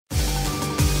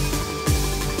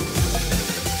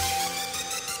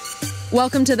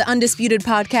Welcome to the Undisputed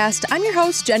Podcast. I'm your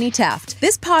host, Jenny Taft.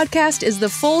 This podcast is the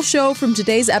full show from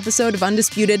today's episode of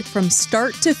Undisputed from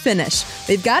start to finish.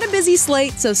 They've got a busy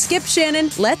slate, so skip Shannon.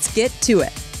 Let's get to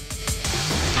it.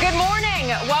 Good morning.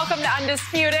 Welcome to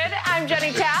Undisputed. I'm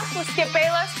Jenny Taft with Skip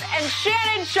Bayless and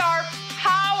Shannon Sharp.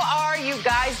 How are you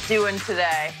guys doing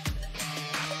today?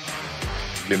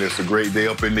 And it's a great day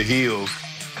up in the hills.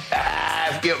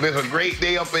 Skip, it's a great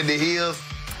day up in the hills.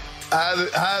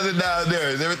 How's it down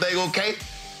there? Is everything okay?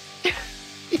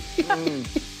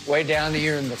 Way down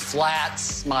here in the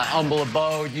flats, my humble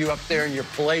abode, you up there in your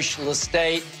palatial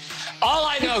estate. All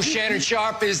I know, Shannon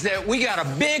Sharp, is that we got a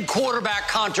big quarterback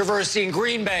controversy in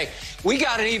Green Bay. We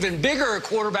got an even bigger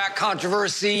quarterback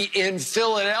controversy in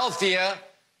Philadelphia.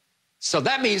 So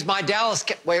that means my Dallas...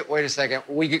 Wait a second.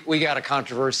 We got a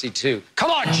controversy, too.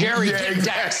 Come on, Jerry, get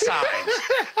that side.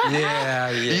 Yeah,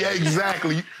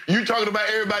 exactly. You talking about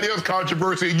everybody else's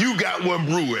controversy, you got one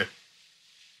brewing.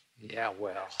 Yeah,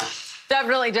 well...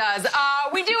 Definitely does.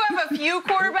 We do have a few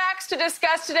quarterbacks to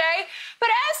discuss today, but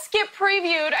as Skip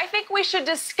previewed, I think we should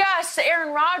discuss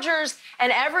Aaron Rodgers and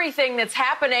everything that's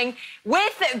happening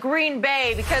with Green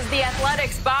Bay, because the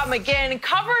Athletic's Bob McGinn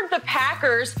covered the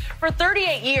Packers for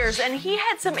 38 years, and he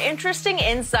had some interesting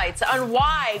insights on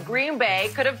why Green Bay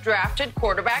could have drafted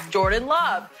quarterback Jordan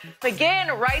Love.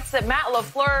 McGinn writes that Matt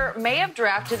LaFleur may have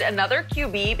drafted another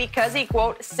QB because he,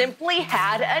 quote, simply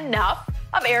had enough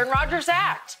of Aaron Rodgers'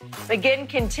 act. McGinn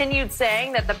continued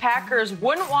saying that the Packers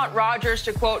wouldn't want Rodgers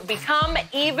to, quote, become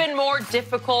even more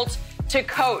difficult to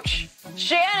coach.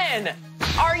 Shannon,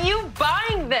 are you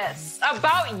buying this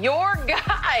about your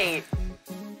guy?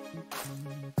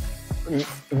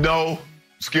 No,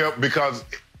 Skip, because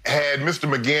had Mr.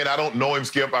 McGinn, I don't know him,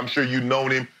 Skip, I'm sure you've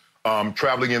known him,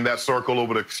 traveling in that circle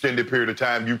over the extended period of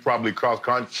time. You probably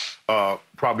crossed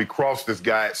this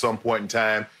guy at some point in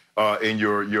time in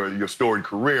your storied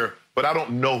career, but I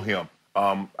don't know him.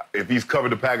 If he's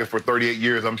covered the Packers for 38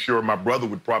 years, I'm sure my brother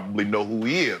would probably know who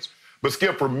he is. But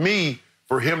Skip, for me,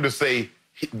 for him to say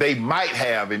they might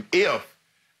have an if,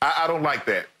 I don't like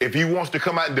that. If he wants to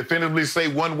come out and definitively say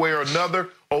one way or another,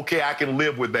 okay, I can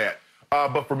live with that.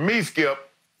 But for me, Skip,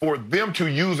 for them to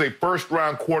use a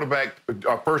first-round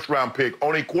pick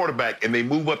on a quarterback and they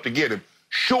move up to get him,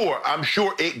 sure, I'm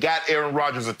sure it got Aaron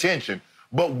Rodgers' attention.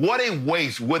 But what a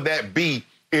waste would that be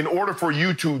in order for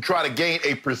you to try to gain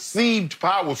a perceived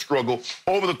power struggle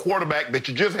over the quarterback that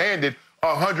you just handed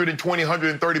 $120,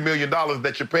 $130 million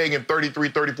that you're paying him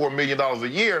 $33, $34 million a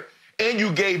year, and you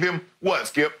gave him, what,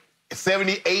 Skip,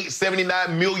 $78,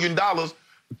 $79 million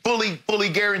fully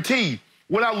guaranteed.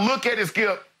 When I look at it,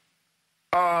 Skip,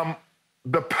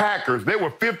 the Packers, they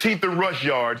were 15th in rush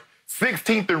yards,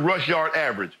 16th in rush yard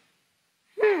average.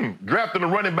 Drafting a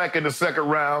running back in the second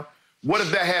round, what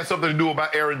if that has something to do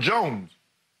about Aaron Jones?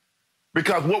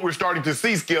 Because what we're starting to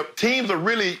see, Skip, teams are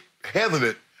really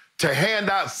hesitant to hand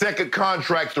out second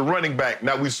contracts to running back.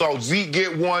 Now, we saw Zeke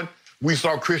get one. We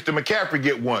saw Christian McCaffrey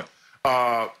get one.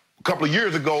 A couple of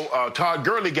years ago, Todd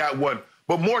Gurley got one.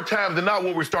 But more times than not,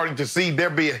 what we're starting to see,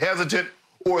 they're being hesitant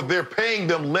or they're paying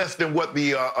them less than what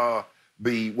the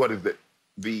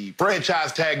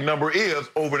franchise tag number is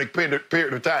over an extended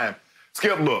period of time.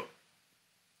 Skip, look.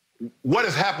 What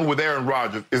has happened with Aaron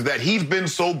Rodgers is that he's been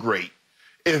so great,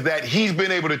 is that he's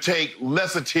been able to take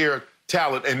lesser tier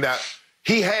talent, and that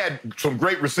he had some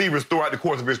great receivers throughout the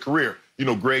course of his career. You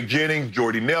know, Greg Jennings,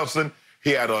 Jordy Nelson. He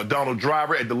had Donald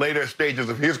Driver at the later stages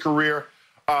of his career.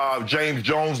 James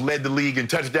Jones led the league in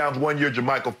touchdowns one year.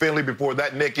 Jermichael Finley before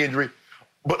that neck injury.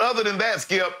 But other than that,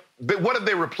 Skip, what have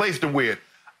they replaced him with?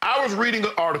 I was reading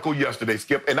an article yesterday,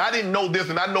 Skip, and I didn't know this,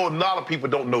 and I know a lot of people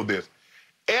don't know this.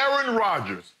 Aaron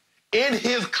Rodgers, in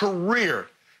his career,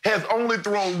 has only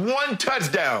thrown one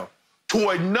touchdown to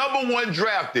a number one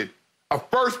drafted, a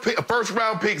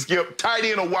first-round pick, Skip, tight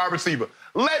end or wide receiver.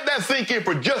 Let that sink in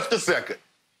for just a second.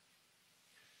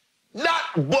 Not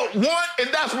but one, and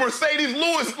that's Mercedes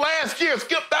Lewis last year.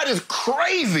 Skip, that is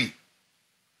crazy.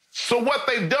 So what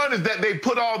they've done is that they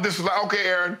put all this, like, okay,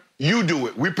 Aaron, you do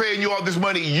it. We're paying you all this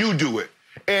money, you do it.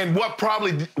 And what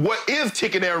is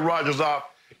ticking Aaron Rodgers off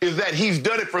is that he's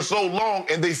done it for so long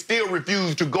and they still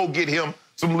refuse to go get him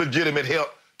some legitimate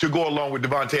help to go along with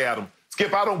Devontae Adams.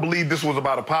 Skip, I don't believe this was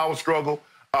about a power struggle.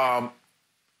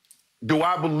 Do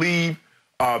I believe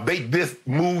this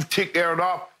move ticked Aaron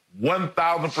off?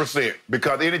 1,000%.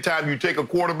 Because anytime you take a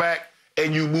quarterback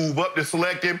and you move up to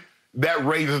select him, that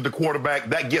raises the quarterback,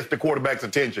 that gets the quarterback's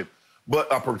attention. But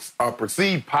a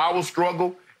perceived power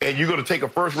struggle, and you're going to take a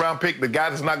first-round pick, the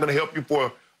guy that's not going to help you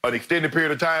for an extended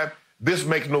period of time, this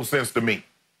makes no sense to me.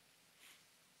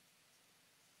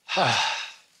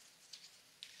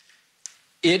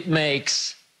 it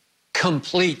makes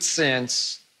complete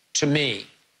sense to me.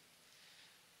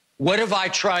 What have I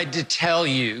tried to tell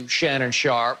you, Shannon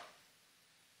Sharp,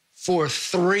 for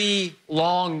 3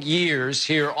 long years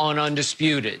here on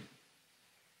Undisputed?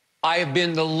 I have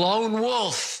been the lone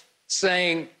wolf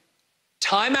saying,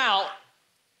 time out.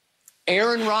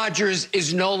 Aaron Rodgers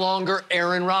is no longer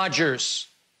Aaron Rodgers.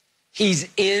 He's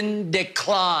in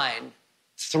decline.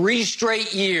 3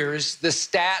 straight years, the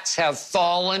stats have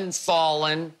fallen.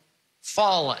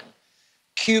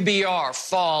 QBR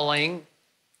falling,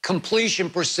 completion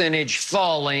percentage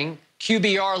falling.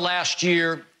 QBR last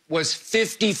year was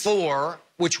 54,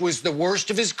 which was the worst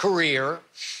of his career,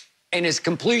 and his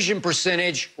completion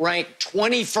percentage ranked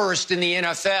 21st in the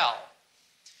NFL.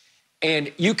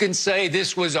 And you can say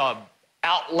this was an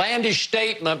outlandish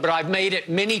statement, but I've made it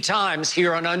many times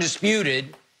here on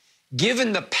Undisputed.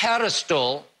 Given the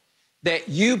pedestal that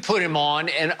you put him on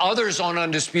and others on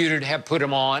Undisputed have put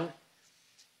him on,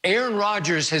 Aaron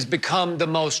Rodgers has become the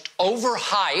most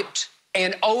overhyped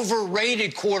and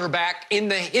overrated quarterback in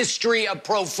the history of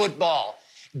pro football.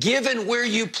 Given where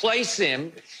you place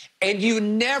him, and you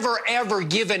never, ever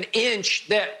give an inch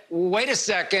that, wait a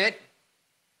second,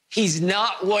 he's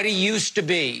not what he used to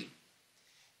be.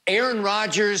 Aaron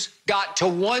Rodgers got to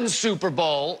 1 Super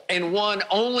Bowl and won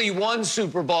only 1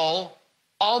 Super Bowl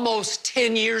almost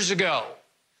 10 years ago.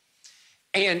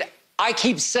 And I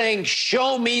keep saying,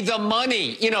 show me the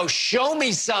money, show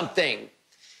me something.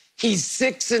 He's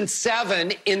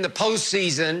 6-7 in the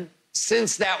postseason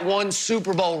since that 1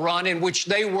 Super Bowl run in which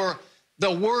they were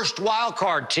the worst wild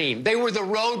card team. They were the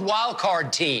road wild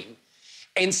card team.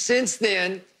 And since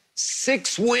then,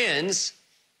 6 wins,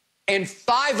 and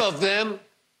 5 of them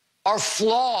are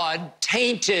flawed,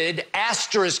 tainted,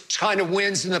 asterisk kind of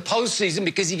wins in the postseason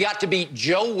because he got to beat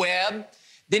Joe Webb.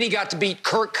 Then he got to beat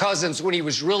Kirk Cousins when he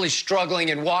was really struggling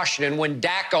in Washington, when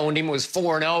Dak owned him, was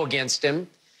 4-0 against him.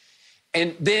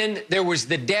 And then there was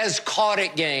the Des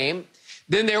Caudic game.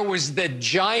 Then there was the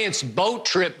Giants boat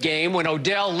trip game when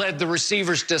Odell led the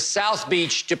receivers to South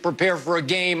Beach to prepare for a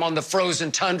game on the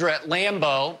frozen tundra at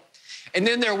Lambeau. And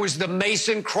then there was the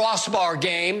Mason Crossbar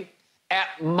game at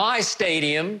my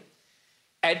stadium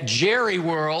at Jerry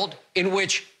World, in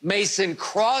which Mason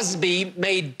Crosby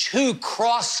made 2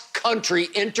 cross-country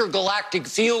intergalactic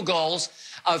field goals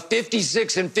of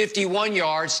 56 and 51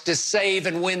 yards to save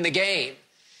and win the game.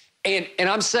 And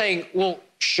I'm saying, well,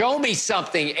 show me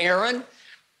something, Aaron.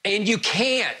 And you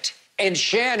can't. And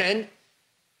Shannon,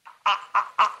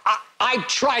 I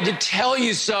tried to tell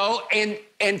you so.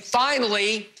 And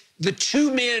finally, the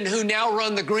 2 men who now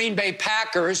run the Green Bay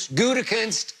Packers,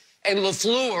 Gutekunst and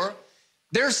LaFleur,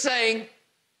 they're saying,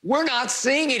 we're not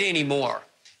seeing it anymore.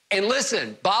 And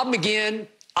listen, Bob McGinn,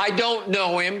 I don't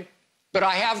know him, but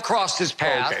I have crossed his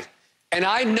path. Okay. And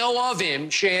I know of him,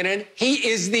 Shannon. He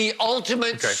is the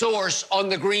ultimate source on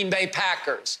the Green Bay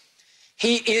Packers.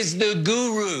 He is the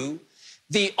guru,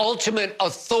 the ultimate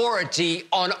authority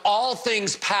on all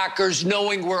things Packers,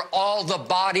 knowing where all the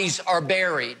bodies are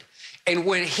buried. And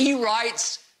when he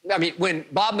writes, when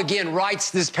Bob McGinn writes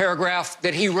this paragraph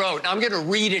that he wrote, and I'm going to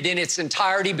read it in its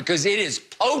entirety because it is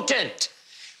potent.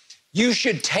 You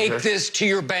should take this to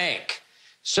your bank.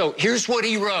 So here's what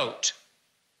he wrote.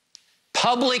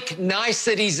 Public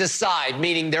niceties aside,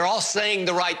 meaning they're all saying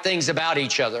the right things about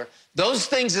each other. Those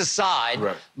things aside,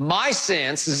 my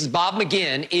sense, this is Bob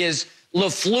McGinn, is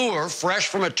LaFleur, fresh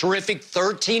from a terrific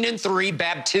 13-3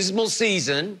 baptismal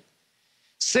season,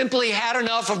 simply had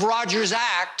enough of Rodgers'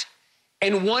 act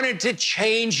and wanted to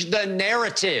change the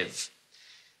narrative.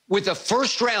 With a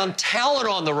first-round talent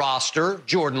on the roster,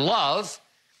 Jordan Love,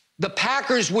 the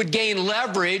Packers would gain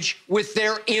leverage with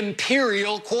their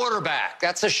imperial quarterback.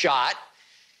 That's a shot.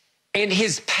 And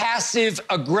his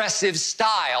passive-aggressive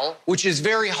style, which is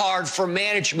very hard for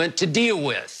management to deal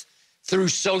with through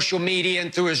social media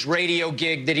and through his radio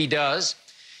gig that he does.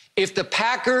 If the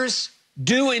Packers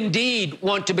do indeed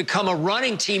want to become a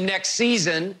running team next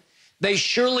season, they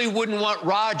surely wouldn't want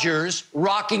Rodgers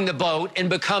rocking the boat and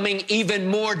becoming even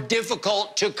more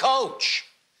difficult to coach.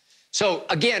 So,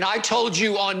 again, I told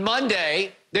you on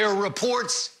Monday, there are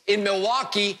reports in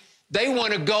Milwaukee, they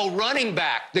want to go running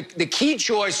back. The key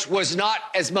choice was not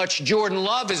as much Jordan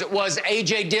Love as it was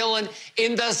A.J. Dillon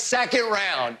in the 2nd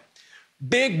round.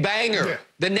 Big banger.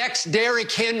 The next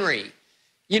Derrick Henry,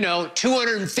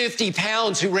 250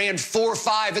 pounds who ran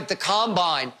 4.5 at the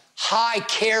combine, high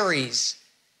carries,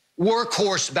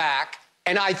 workhorse back.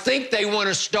 And I think they want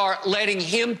to start letting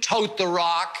him tote the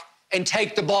rock and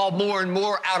take the ball more and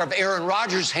more out of Aaron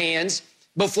Rodgers' hands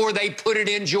before they put it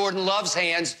in Jordan Love's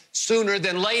hands sooner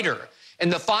than later.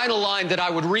 And the final line that I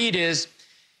would read is,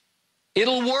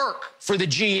 It'll work for the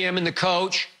GM and the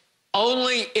coach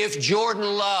only if Jordan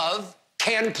Love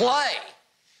can play.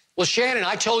 Well, Shannon,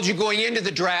 I told you going into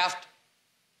the draft,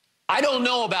 I don't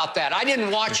know about that. I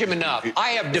didn't watch him enough. I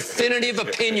have definitive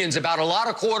opinions about a lot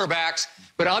of quarterbacks,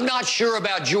 but I'm not sure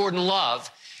about Jordan Love.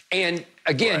 And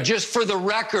again, just for the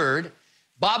record,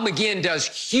 Bob McGinn does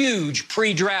huge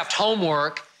pre-draft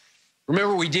homework.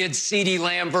 Remember, we did CeeDee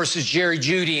Lamb versus Jerry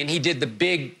Jeudy, and he did the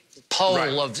big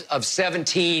poll of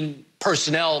 17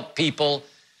 personnel people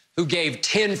who gave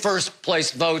 10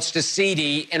 first-place votes to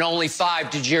CeeDee and only 5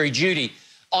 to Jerry Jeudy.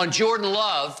 On Jordan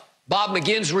Love, Bob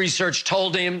McGinn's research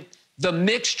told him the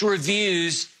mixed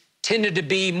reviews tended to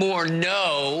be more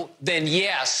no than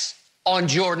yes on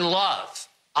Jordan Love.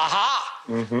 Aha!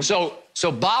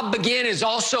 So Bob McGinn is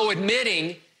also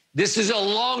admitting this is a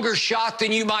longer shot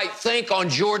than you might think on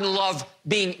Jordan Love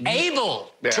being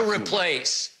able to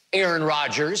replace Aaron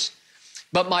Rodgers.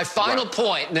 But my final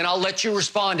point, and then I'll let you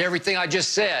respond to everything I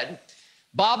just said,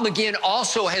 Bob McGinn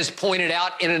also has pointed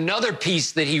out in another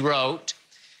piece that he wrote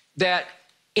that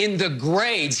in the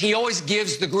grades, he always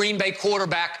gives the Green Bay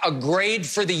quarterback a grade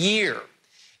for the year.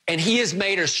 And he has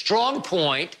made a strong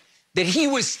point that he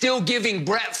was still giving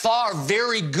Brett Favre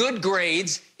very good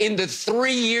grades in the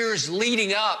 3 years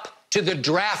leading up to the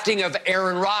drafting of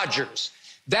Aaron Rodgers.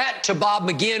 That, to Bob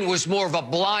McGinn, was more of a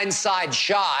blindside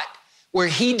shot where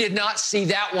he did not see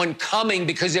that one coming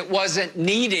because it wasn't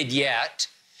needed yet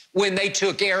when they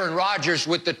took Aaron Rodgers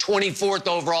with the 24th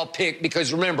overall pick,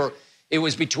 because remember, it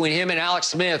was between him and Alex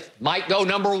Smith. Might go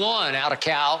number 1 out of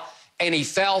Cal, and he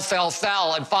fell,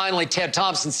 and finally Ted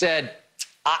Thompson said,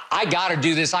 I got to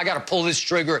do this. I got to pull this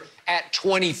trigger at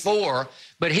 24.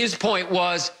 But his point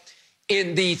was,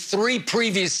 in the 3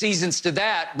 previous seasons to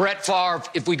that, Brett Favre,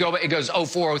 if we go back, it goes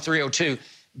 04, 03, 02.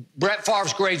 Brett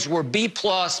Favre's grades were B+,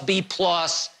 B+,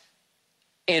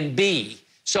 and B.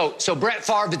 So Brett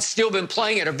Favre had still been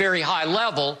playing at a very high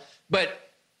level. But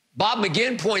Bob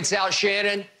McGinn points out,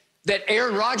 Shannon, that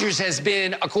Aaron Rodgers has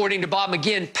been, according to Bob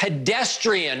McGinn,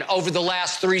 pedestrian over the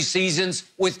last 3 seasons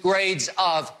with grades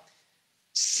of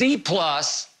C+,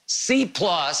 C+,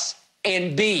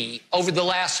 and B over the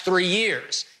last 3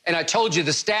 years. And I told you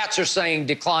the stats are saying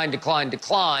decline, decline,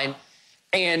 decline.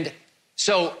 And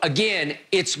so, again,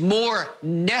 it's more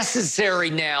necessary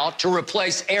now to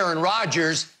replace Aaron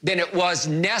Rodgers than it was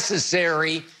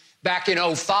necessary back in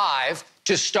 05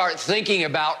 to start thinking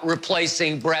about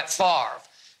replacing Brett Favre.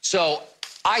 So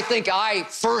I think I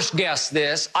first guessed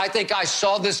this. I think I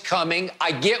saw this coming.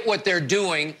 I get what they're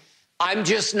doing. I'm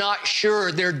just not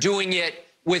sure they're doing it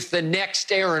with the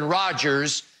next Aaron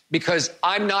Rodgers, because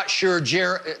I'm not sure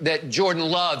that Jordan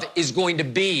Love is going to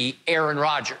be Aaron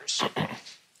Rodgers.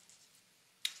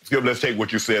 Skip, let's take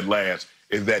what you said last,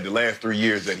 is that the last 3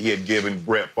 years that he had given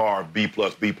Brett Favre B+,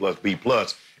 B+, B+,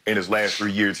 in his last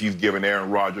 3 years, he's given Aaron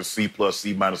Rodgers C+,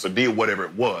 C-, or D, or whatever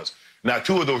it was. Now,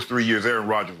 2 of those 3 years, Aaron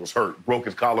Rodgers was hurt, broke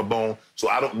his collarbone, so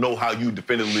I don't know how you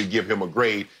definitively give him a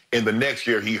grade. In the next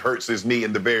year, he hurts his knee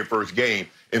in the very first game,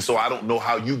 and so I don't know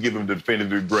how you give him the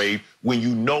definitive grade when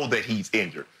you know that he's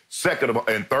injured. Second of all,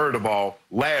 and third of all,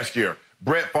 last year,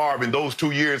 Brett Favre, in those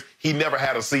 2 years, he never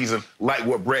had a season like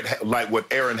what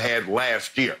Aaron had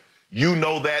last year. You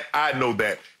know that, I know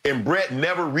that. And Brett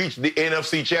never reached the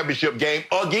NFC Championship game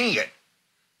again.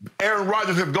 Aaron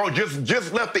Rodgers has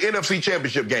just left the NFC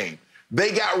Championship game.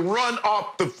 They got run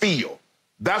off the field.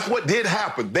 That's what did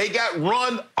happen. They got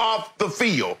run off the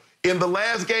field in the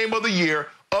last game of the year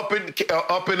up in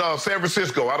San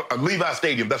Francisco, Levi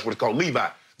Stadium. That's what it's called, Levi.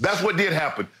 That's what did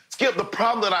happen. Skip, the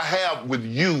problem that I have with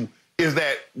you is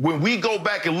that when we go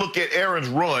back and look at Aaron's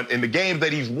run and the games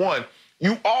that he's won,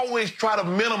 you always try to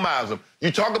minimize him.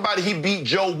 You talk about he beat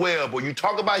Joe Webb, or you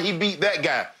talk about he beat that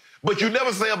guy. But you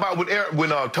never say about when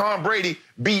Tom Brady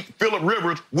beat Phillip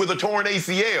Rivers with a torn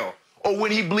ACL, or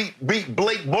when he beat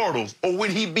Blake Bortles, or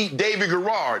when he beat David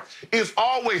Garrard. It's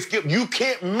always, Skip, you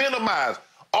can't minimize.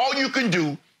 All you can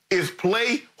do is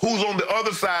play who's on the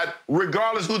other side,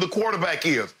 regardless who the quarterback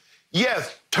is.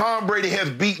 Yes, Tom Brady has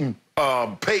beaten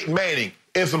Peyton Manning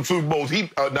in some Super Bowls. In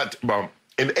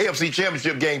the AFC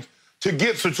Championship games to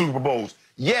get to Super Bowls.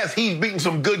 Yes, he's beaten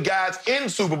some good guys in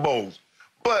Super Bowls.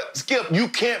 But, Skip, you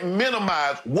can't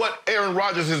minimize what Aaron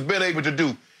Rodgers has been able to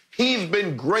do. He's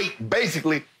been great,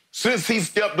 basically, since he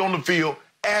stepped on the field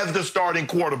as the starting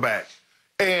quarterback.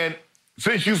 And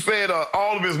since you said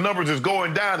all of his numbers is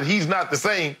going down and he's not the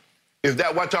same, is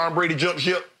that why Tom Brady jumped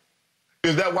ship?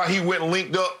 Is that why he went and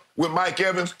linked up with Mike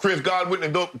Evans, Chris Godwin,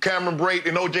 and Cameron Brate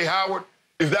and O.J. Howard?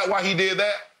 Is that why he did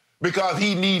that? Because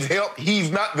he needs help? He's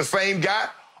not the same guy?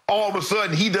 All of a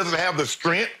sudden, he doesn't have the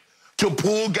strength to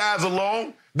pull guys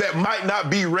along? that might not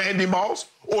be Randy Moss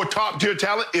or top-tier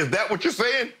talent? Is that what you're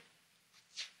saying?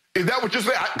 Is that what you're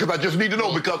saying? Because I just need to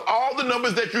know, because all the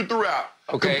numbers that you threw out,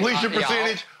 completion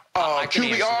percentage,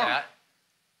 QBR.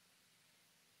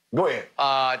 Go ahead.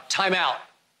 Timeout.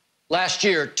 Last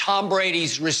year, Tom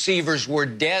Brady's receivers were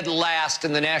dead last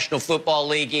in the National Football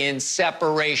League in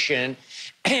separation,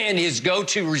 and his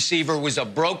go-to receiver was a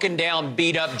broken-down,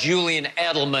 beat-up Julian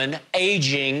Edelman,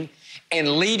 aging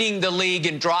and leading the league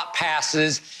in drop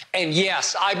passes. And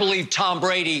yes, I believe Tom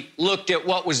Brady looked at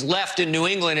what was left in New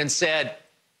England and said,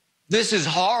 this is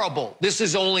horrible. This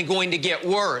is only going to get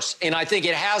worse. And I think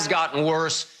it has gotten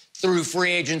worse through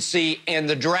free agency and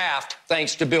the draft,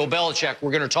 thanks to Bill Belichick.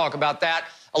 We're going to talk about that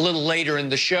a little later in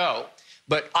the show.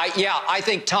 But I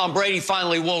think Tom Brady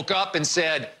finally woke up and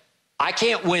said, I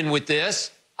can't win with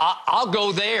this. I'll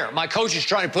go there. My coach is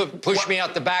trying to push me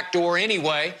out the back door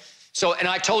anyway. So, and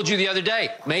I told you the other day,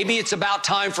 maybe it's about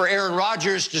time for Aaron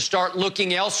Rodgers to start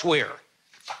looking elsewhere.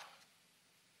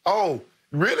 Oh,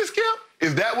 really, Skip?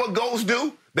 Is that what GOATs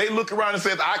do? They look around and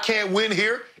say, I can't win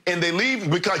here, and they leave?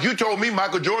 Because you told me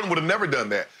Michael Jordan would have never done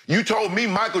that. You told me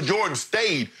Michael Jordan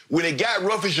stayed. When it got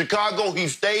rough in Chicago, he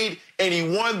stayed, and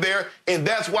he won there, and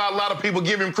that's why a lot of people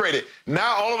give him credit.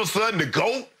 Now, all of a sudden, the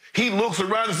GOAT, he looks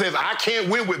around and says, I can't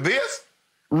win with this?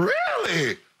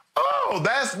 Really? Oh,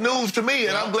 that's news to me,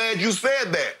 and I'm glad you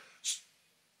said that.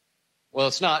 Well,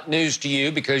 it's not news to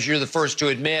you because you're the first to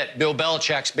admit Bill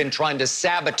Belichick's been trying to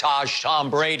sabotage Tom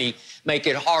Brady, make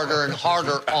it harder and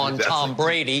harder on Tom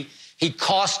Brady. He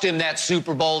cost him that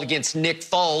Super Bowl against Nick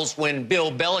Foles when Bill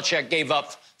Belichick gave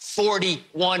up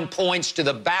 41 points to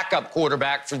the backup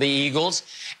quarterback for the Eagles.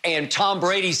 And Tom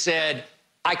Brady said,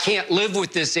 I can't live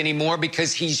with this anymore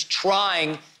because he's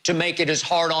trying to make it as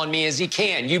hard on me as he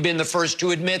can. You've been the first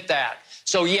to admit that.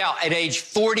 So, yeah, at age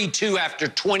 42, after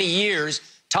 20 years,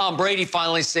 Tom Brady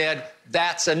finally said,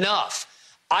 that's enough.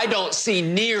 I don't see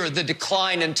near the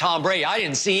decline in Tom Brady. I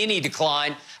didn't see any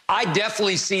decline. I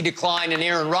definitely see decline in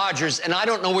Aaron Rodgers, and I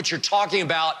don't know what you're talking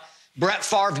about. Brett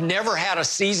Favre never had a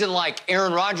season like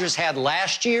Aaron Rodgers had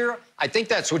last year. I think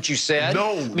that's what you said.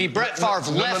 No. I mean, Brett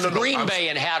Favre left Green Bay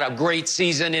and had a great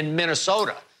season in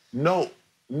Minnesota. No,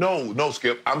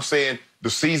 Skip. I'm saying the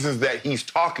seasons that he's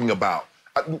talking about.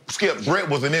 Skip, Brett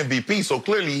was an MVP, so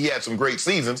clearly he had some great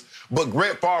seasons. But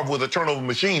Brett Favre was a turnover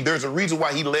machine. There's a reason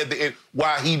why he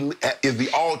why he is the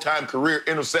all-time career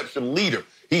interception leader.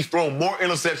 He's thrown more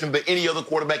interceptions than any other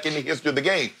quarterback in the history of the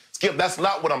game. Skip, that's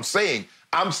not what I'm saying.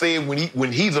 I'm saying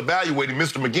when he's evaluated,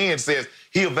 Mr. McGinn says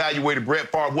he evaluated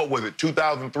Brett Favre, what was it,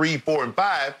 2003, 4, and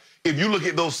 5. If you look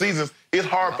at those seasons, it's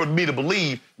hard for me to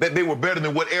believe that they were better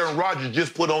than what Aaron Rodgers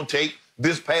just put on tape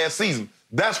this past season.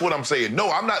 That's what I'm saying. No,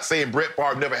 I'm not saying Brett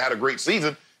Favre never had a great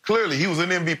season. Clearly, he was an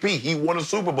MVP. He won a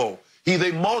Super Bowl. He's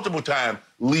a multiple-time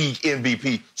league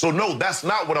MVP. So, no, that's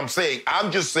not what I'm saying.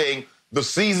 I'm just saying the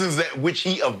seasons that which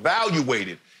he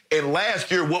evaluated. And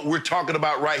last year, what we're talking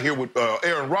about right here with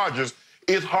Aaron Rodgers,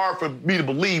 it's hard for me to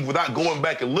believe without going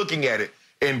back and looking at it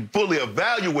and fully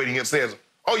evaluating it, says,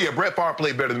 oh, yeah, Brett Favre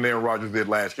played better than Aaron Rodgers did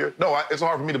last year. No, it's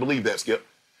hard for me to believe that, Skip.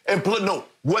 And no,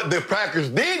 what the Packers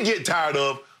did get tired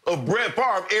of Brett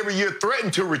Favre every year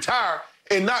threatened to retire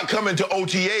and not coming to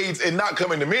OTAs and not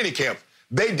coming to minicamps.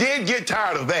 They did get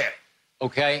tired of that.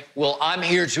 Okay, well, I'm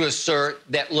here to assert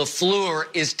that LaFleur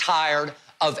is tired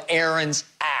of Aaron's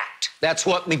act. That's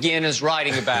what McGinn is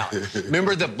writing about.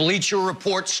 Remember the Bleacher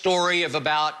Report story of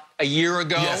about a year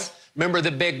ago? Yes. Remember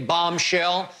the big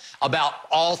bombshell about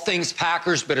all things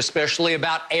Packers, but especially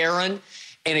about Aaron?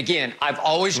 And again, I've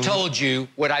always told you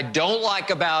what I don't like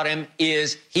about him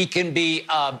is he can be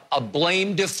a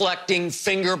blame-deflecting,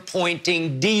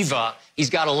 finger-pointing diva. He's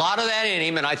got a lot of that in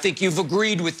him, and I think you've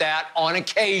agreed with that on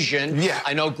occasion. Yeah.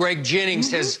 I know Greg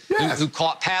Jennings, who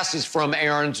caught passes from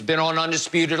Aaron's, been on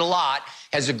Undisputed a lot,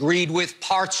 has agreed with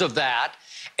parts of that.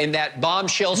 And that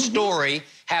bombshell story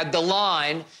had the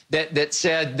line that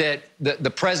said that the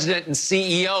president and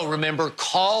CEO, remember,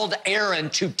 called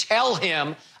Aaron to tell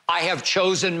him, I have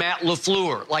chosen Matt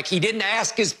LaFleur. Like, he didn't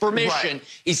ask his permission.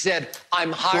 Right. He said,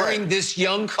 I'm hiring this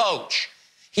young coach.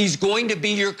 He's going to be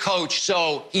your coach.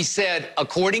 So he said,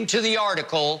 according to the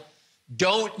article,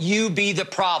 don't you be the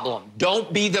problem.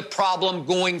 Don't be the problem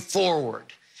going forward.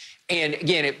 And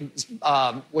again,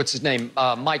 what's his name?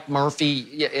 Mike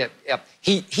Murphy.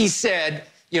 He said,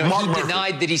 you know, Mark he Murphy.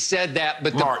 denied that he said that.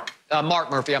 But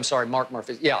Mark Murphy, I'm sorry, Mark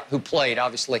Murphy. Yeah, who played,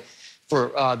 obviously,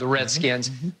 for the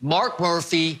Redskins. Mark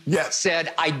Murphy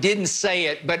said, I didn't say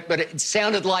it, but it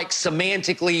sounded like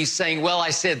semantically saying, well, I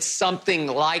said something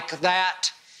like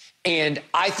that. And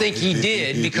I think he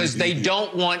did because they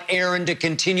don't want Aaron to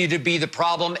continue to be the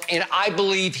problem. And I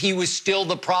believe he was still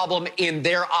the problem in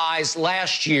their eyes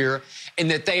last year, and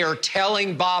that they are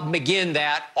telling Bob McGinn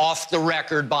that off the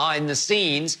record behind the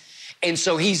scenes. And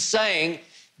so he's saying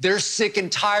they're sick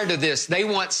and tired of this. They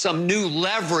want some new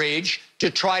leverage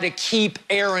to try to keep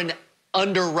Aaron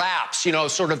under wraps, you know,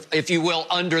 sort of, if you will,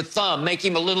 under thumb, make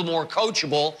him a little more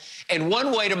coachable. And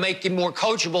one way to make him more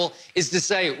coachable is to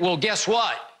say, well, guess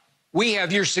what? We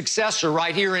have your successor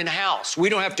right here in-house. We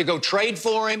don't have to go trade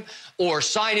for him or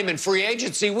sign him in free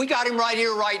agency. We got him right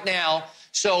here, right now.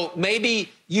 So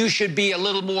maybe you should be a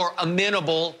little more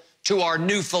amenable to our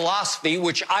new philosophy,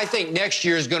 which I think next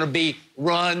year is going to be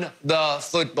run the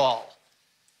football.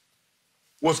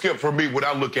 Well, Skip, for me, when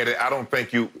I look at it, I don't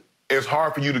think it's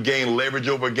hard for you to gain leverage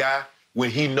over a guy when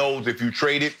he knows if you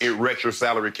trade it, it wrecks your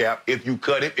salary cap. If you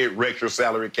cut it, it wrecks your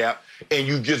salary cap. And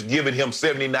you just given him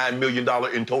 $79 million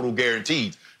in total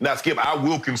guarantees. Now, Skip, I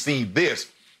will concede this.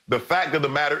 The fact of the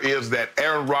matter is that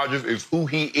Aaron Rodgers is who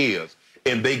he is,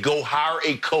 and they go hire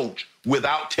a coach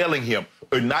without telling him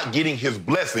or not getting his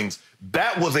blessings.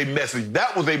 That was a message.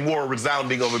 That was a more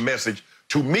resounding of a message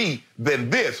to me than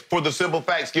this, for the simple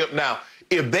fact, Skip. Now,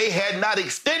 if they had not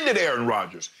extended Aaron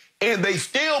Rodgers and they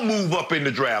still move up in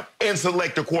the draft and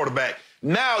select a quarterback,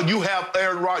 now you have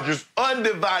Aaron Rodgers'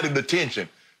 undivided attention.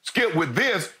 Skip, with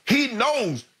this, he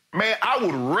knows, man, I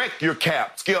would wreck your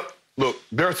cap. Skip, look,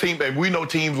 their team, and we know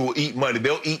teams will eat money.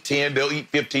 They'll eat 10, they'll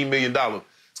eat $15 million.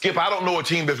 Skip, I don't know a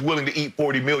team that's willing to eat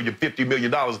 $40 million, $50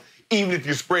 million, even if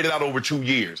you spread it out over 2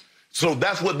 years. So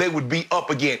that's what they would be up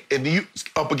against. And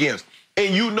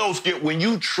you know, Skip, when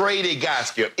you trade a guy,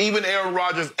 Skip, even Aaron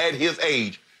Rodgers at his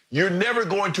age, you're never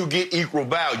going to get equal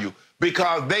value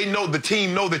because they know, the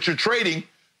team know that you're trading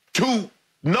to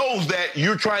knows that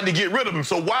you're trying to get rid of him.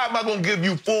 So why am I going to give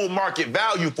you full market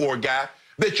value for a guy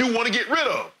that you want to get rid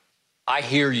of? I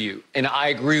hear you, and I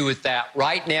agree with that.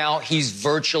 Right now, he's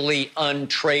virtually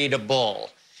untradeable.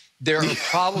 There are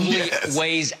probably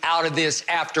ways out of this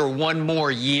after one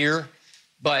more year.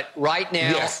 But right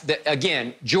now,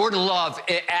 again, Jordan Love,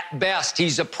 at best,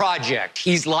 he's a project.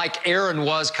 He's like Aaron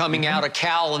was coming out of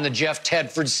Cal in the Jeff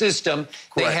Tedford system.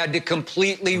 Correct. They had to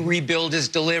completely rebuild his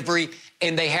delivery,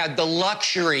 and they had the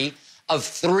luxury of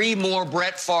 3 more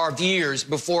Brett Favre years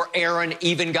before Aaron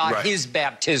even got his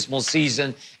baptismal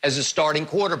season as a starting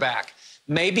quarterback.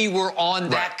 Maybe we're on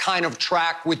that kind of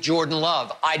track with Jordan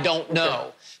Love. I don't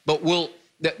know. But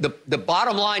the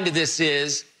bottom line to this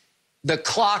is, the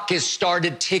clock has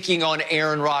started ticking on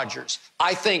Aaron Rodgers.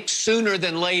 I think sooner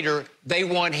than later, they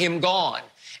want him gone.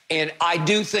 And I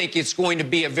do think it's going to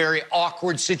be a very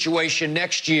awkward situation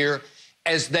next year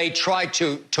as they try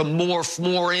to morph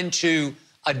more into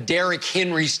a Derrick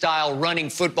Henry-style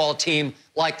running football team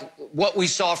like what we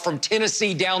saw from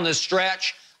Tennessee down the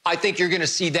stretch. I think you're going to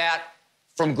see that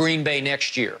from Green Bay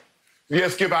next year.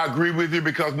 Yes, Skip, I agree with you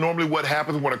because normally what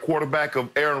happens when a quarterback of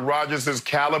Aaron Rodgers'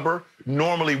 caliber,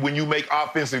 normally when you make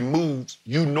offensive moves,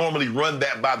 you normally run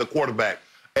that by the quarterback.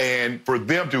 And for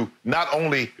them to not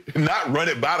only not run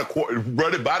it by the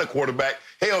quarterback,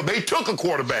 hell, they took a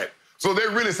quarterback. So they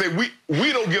really say,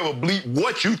 we don't give a bleep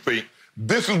what you think.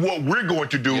 This is what we're going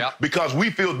to do because we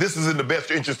feel this is in the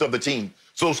best interest of the team.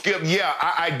 So, Skip, yeah,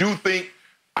 I do think,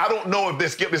 I don't know if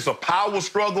this, Skip, it's a power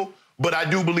struggle, but I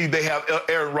do believe they have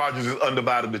Aaron Rodgers'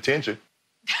 undivided attention.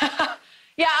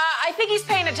 Yeah, I think he's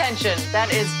paying attention.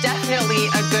 That is definitely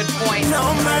a good point.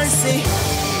 No mercy.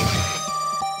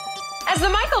 As the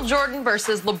Michael Jordan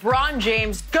versus LeBron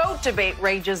James GOAT debate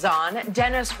rages on,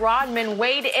 Dennis Rodman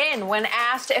weighed in when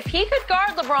asked if he could guard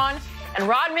LeBron, and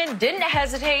Rodman didn't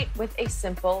hesitate with a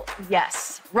simple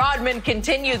yes. Rodman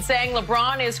continued saying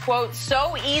LeBron is, quote,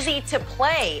 so easy to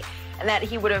play, and that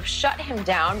he would have shut him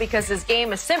down because his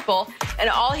game is simple and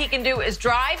all he can do is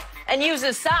drive and use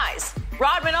his size.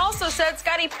 Rodman also said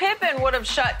Scottie Pippen would have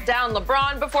shut down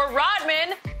LeBron before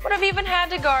Rodman would have even had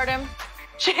to guard him.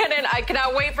 Shannon, I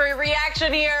cannot wait for your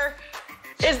reaction here.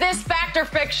 Is this fact or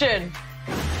fiction?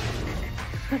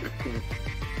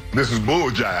 This is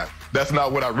bull jive. That's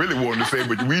not what I really wanted to say,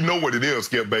 but we know what it is,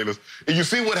 Skip Bayless. And you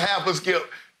see what happens,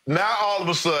 Skip? Now all of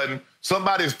a sudden,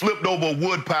 somebody's flipped over a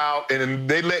wood pile, and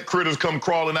they let critters come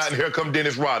crawling out, and here come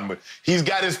Dennis Rodman. He's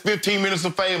got his 15 minutes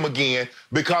of fame again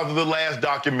because of the last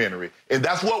documentary. And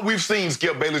that's what we've seen,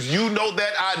 Skip Bayless. You know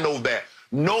that, I know that.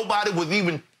 Nobody was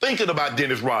even thinking about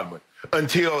Dennis Rodman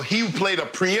until he played a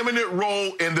preeminent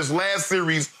role in this last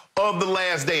series of The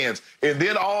Last Dance. And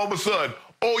then all of a sudden,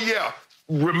 oh yeah,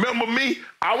 remember me?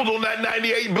 I was on that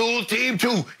 98 Bulls team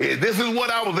too. And this is what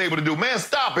I was able to do. Man,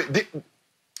 stop it.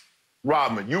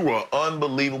 Rodman, you were an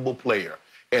unbelievable player.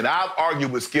 And I've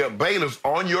argued with Skip Bayless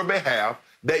on your behalf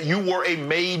that you were a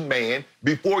made man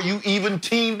before you even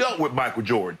teamed up with Michael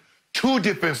Jordan. 2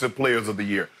 defensive players of the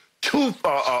year, 2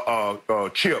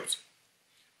 chips.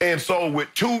 And so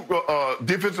with 2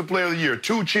 defensive player of the year,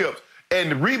 2 chips,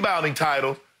 and rebounding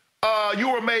titles, you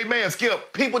were a made man.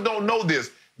 Skip, people don't know this.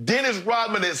 Dennis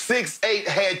Rodman at 6'8"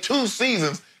 had 2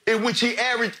 seasons in which he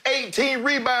averaged 18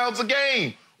 rebounds a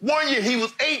game. One year he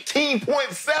was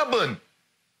 18.7.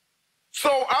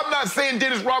 So I'm not saying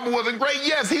Dennis Rodman wasn't great.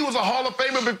 Yes, he was a Hall of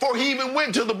Famer before he even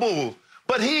went to the Bulls.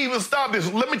 But he even stopped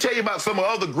this. Let me tell you about some of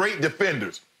other great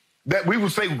defenders that we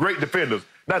would say great defenders.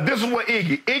 Now, this is what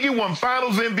Iggy won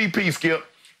Finals MVP, Skip,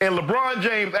 and LeBron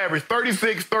James averaged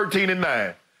 36, 13, and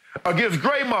 9. Against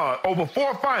Draymond, over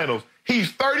 4 finals,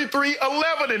 he's 33,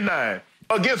 11, and 9.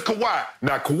 Against Kawhi.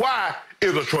 Now, Kawhi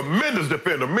is a tremendous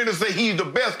defender. Many say he's the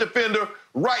best defender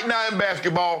right now in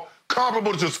basketball,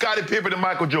 comparable to Scottie Pippen and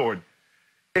Michael Jordan.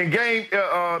 In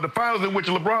the finals in which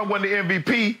LeBron won the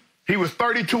MVP, he was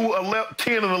 32,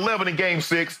 10, and 11 in Game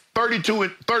 6, 32,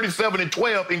 37, and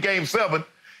 12 in Game 7.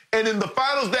 And in the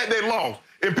finals that they lost,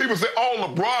 and people say, oh,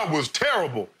 LeBron was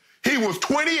terrible. He was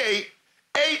 28,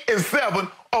 8, and 7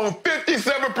 on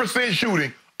 57%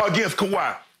 shooting against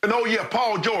Kawhi. And, oh, yeah,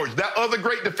 Paul George, that other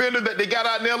great defender that they got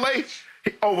out in L.A.,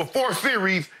 over 4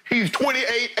 series, he's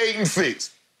 28, 8, and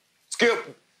 6.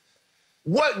 Skip,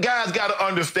 what guys got to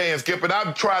understand, Skip, and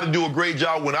I've tried to do a great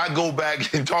job when I go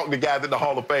back and talk to guys at the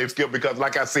Hall of Fame, Skip, because,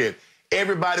 like I said,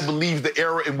 everybody believes the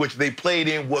era in which they played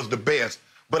in was the best.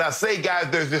 But I say, guys,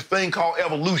 there's this thing called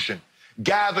evolution.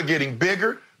 Guys are getting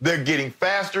bigger, they're getting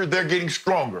faster, they're getting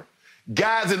stronger.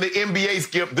 Guys in the NBA,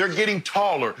 Skip, they're getting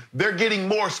taller, they're getting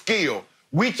more skill.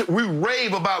 We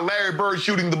rave about Larry Bird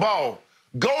shooting the ball.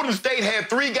 Golden State had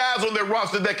 3 guys on their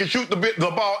roster that can shoot the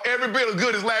ball every bit as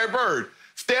good as Larry Bird.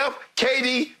 Steph,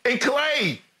 KD, and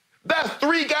Clay. That's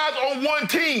 3 guys on one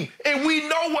team, and we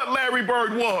know what Larry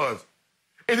Bird was.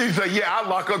 And then you say, yeah, I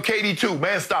lock up KD too.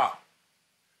 Man, stop.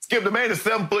 Skip, the man is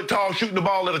 7 foot tall shooting the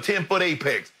ball at a 10-foot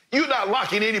apex. You're not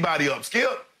locking anybody up,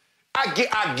 Skip. I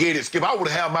get it, Skip. I would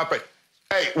have my face.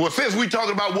 Hey, well, since we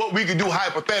talking about what we can do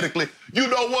hypothetically, you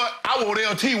know what? I want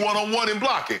LT one-on-one and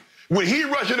blocking. When he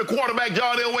rushing the quarterback,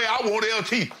 John Elway, I want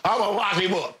LT. I'm going to lock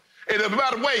him up. And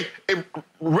by the way,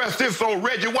 rest his soul,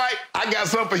 Reggie White, I got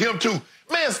something for him too.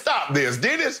 Man, stop this,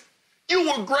 Dennis. You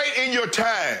were great in your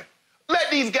time.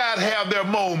 Let these guys have their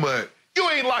moment. You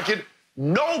ain't locking.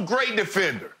 No great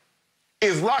defender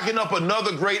is locking up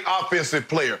another great offensive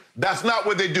player. That's not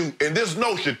what they do. And this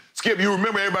notion, Skip, you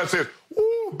remember everybody says,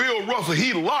 ooh, Bill Russell,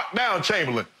 he locked down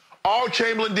Chamberlain. All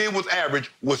Chamberlain did was average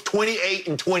was 28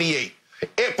 and 28.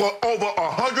 For over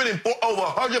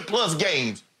 100 plus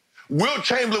games, Wilt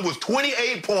Chamberlain was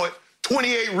 28 points,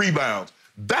 28 rebounds.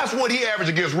 That's what he averaged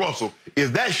against Russell.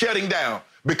 Is that shutting down?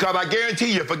 Because I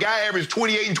guarantee you, if a guy averages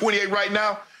 28 and 28 right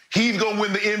now, he's going to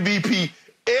win the MVP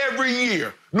every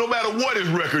year, no matter what his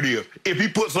record is, if he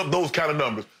puts up those kind of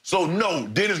numbers. So, no,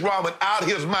 Dennis Rodman out of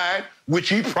his mind, which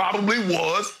he probably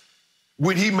was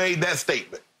when he made that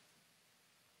statement.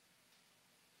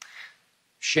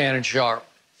 Shannon Sharp.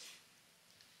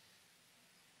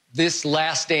 This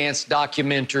Last Dance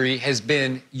documentary has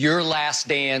been your last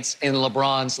dance and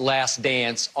LeBron's last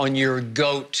dance on your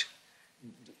GOAT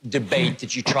debate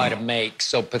that you try to make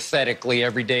so pathetically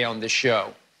every day on this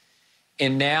show.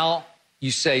 And now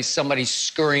you say somebody's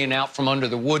scurrying out from under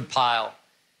the woodpile.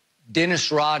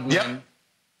 Dennis Rodman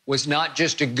was not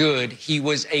just a good, he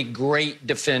was a great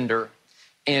defender.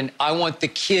 And I want the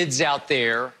kids out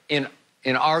there in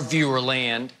our viewer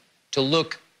land to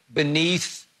look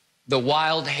beneath the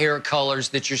wild hair colors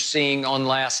that you're seeing on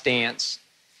Last Dance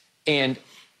and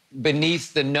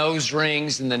beneath the nose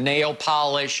rings and the nail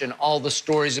polish and all the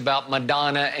stories about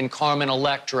Madonna and Carmen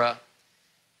Electra.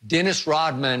 Dennis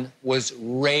Rodman was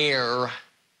rare.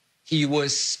 He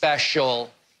was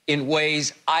special in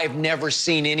ways I've never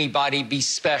seen anybody be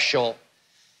special.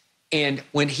 And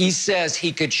when he says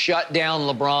he could shut down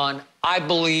LeBron, I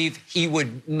believe he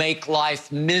would make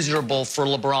life miserable for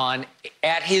LeBron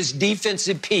at his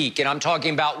defensive peak. And I'm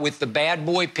talking about with the bad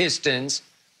boy Pistons.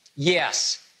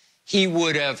 Yes, he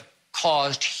would have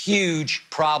caused huge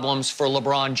problems for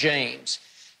LeBron James.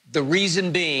 The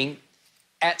reason being,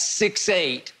 at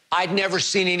 6'8", I'd never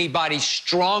seen anybody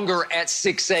stronger at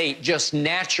 6'8", just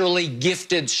naturally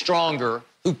gifted stronger,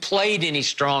 who played any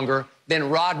stronger than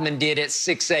Rodman did at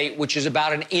 6'8", which is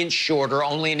about an inch shorter,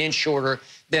 only an inch shorter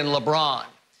than LeBron.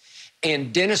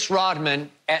 And Dennis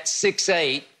Rodman at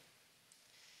 6'8"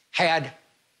 had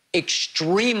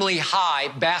extremely high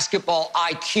basketball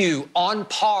IQ, on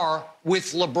par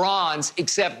with LeBron's,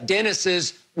 except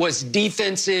Dennis's was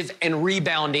defensive and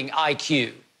rebounding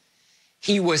IQ.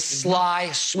 He was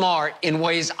sly, smart in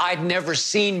ways I'd never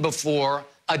seen before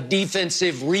a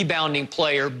defensive rebounding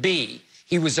player be.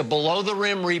 He was a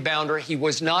below-the-rim rebounder. He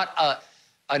was not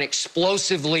an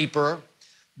explosive leaper,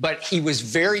 but he was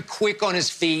very quick on his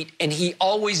feet, and he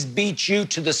always beat you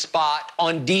to the spot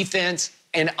on defense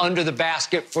and under the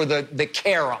basket for the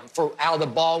carom, for how the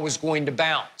ball was going to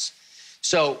bounce.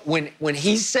 So when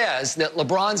he says that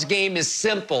LeBron's game is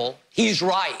simple, he's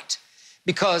right.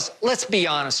 Because let's be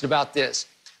honest about this.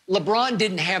 LeBron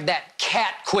didn't have that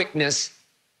cat quickness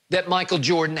that Michael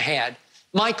Jordan had.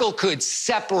 Michael could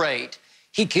separate.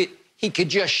 He could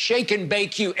just shake and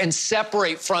bake you and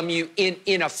separate from you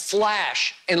in a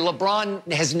flash. And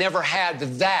LeBron has never had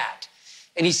that.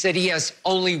 And he said he has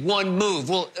only one move.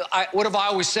 Well, what have I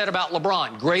always said about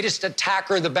LeBron? Greatest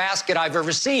attacker of the basket I've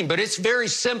ever seen. But it's very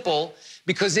simple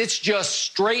because it's just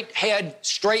straight head,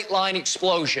 straight line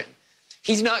explosion.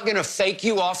 He's not going to fake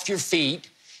you off your feet.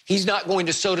 He's not going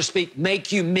to, so to speak,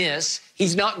 make you miss.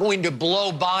 He's not going to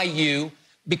blow by you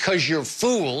because you're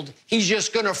fooled. He's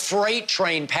just going to freight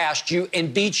train past you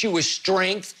and beat you with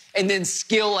strength and then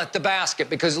skill at the basket,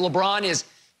 because LeBron is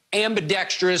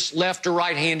ambidextrous, left or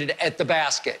right-handed at the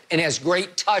basket, and has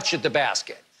great touch at the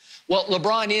basket. What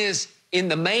LeBron is in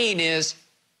the main is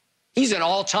he's an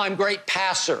all-time great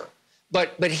passer,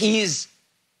 but he's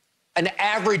an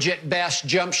average at best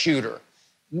jump shooter,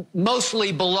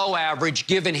 mostly below average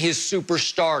given his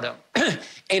superstardom.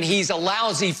 And he's a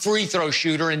lousy free throw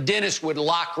shooter, and Dennis would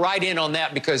lock right in on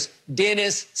that because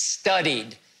Dennis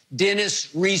studied,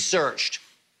 Dennis researched.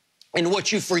 And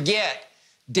what you forget,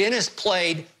 Dennis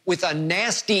played with a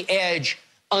nasty edge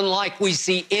unlike we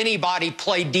see anybody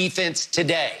play defense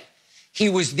today. He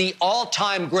was the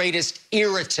all-time greatest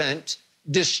irritant,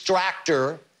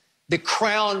 distractor, the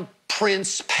crown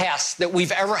prince pest that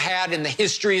we've ever had in the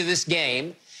history of this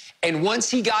game. And once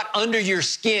he got under your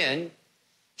skin,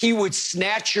 he would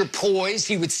snatch your poise,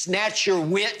 he would snatch your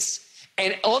wits,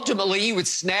 and ultimately he would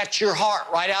snatch your heart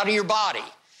right out of your body.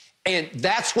 And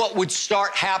that's what would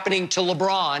start happening to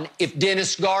LeBron if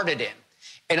Dennis guarded him.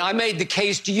 And I made the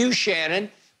case to you, Shannon.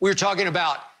 We were talking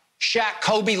about Shaq,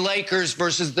 Kobe, Lakers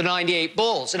versus the '98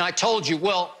 Bulls. And I told you,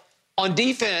 well, on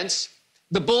defense,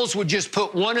 the Bulls would just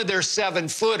put one of their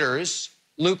 7-footers,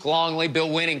 Luke Longley, Bill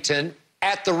Winnington,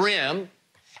 at the rim,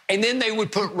 and then they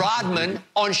would put Rodman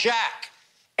on Shaq.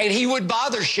 And he would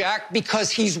bother Shaq because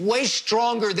he's way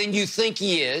stronger than you think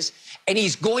he is, and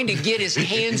he's going to get his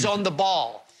hands on the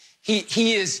ball.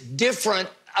 He is different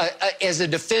as a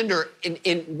defender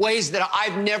in ways that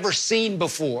I've never seen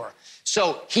before.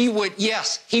 So he would,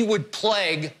 yes, he would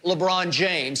plague LeBron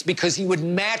James because he would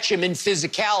match him in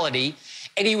physicality,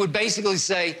 and he would basically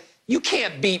say, you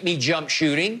can't beat me jump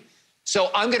shooting, so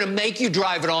I'm going to make you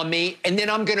drive it on me, and then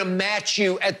I'm going to match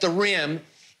you at the rim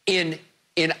in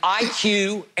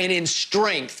IQ and in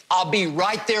strength. I'll be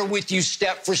right there with you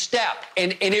step for step.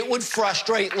 And it would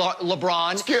frustrate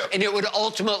LeBron, and it would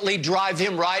ultimately drive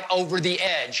him right over the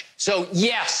edge. So,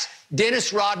 yes,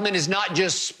 Dennis Rodman is not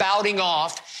just spouting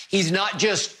off. He's not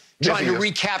just trying to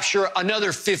recapture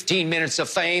another 15 minutes of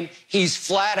fame. He's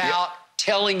flat out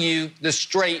telling you the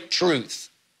straight truth.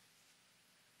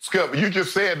 Skip, you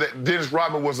just said that Dennis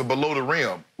Rodman was a below the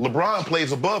rim. LeBron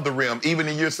plays above the rim, even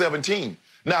in year 17.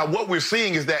 Now, what we're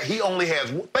seeing is that he only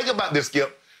has, think about this,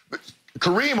 Skip.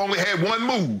 Kareem only had one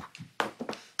move.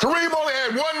 Kareem only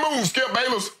had one move, Skip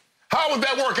Bayless. How would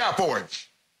that work out for him?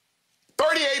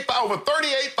 Over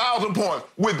 38,000 points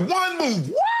with one move.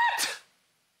 What?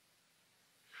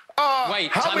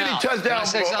 Wait, how many touchdowns? Can I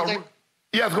say something?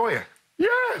 Yes, go ahead.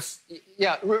 Yes.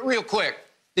 Yeah, real quick.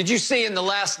 Did you see in the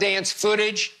Last Dance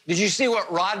footage, did you see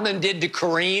what Rodman did to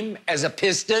Kareem as a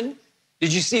Piston?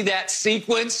 Did you see that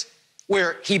sequence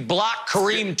where he blocked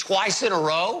Kareem twice in a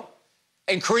row?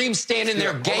 And Kareem's standing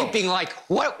there gaping like,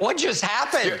 what just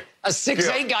happened? A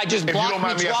 6'8" guy just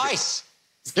blocked me twice.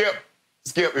 Skip,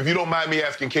 if you don't mind me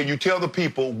asking, can you tell the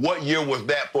people what year was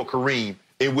that for Kareem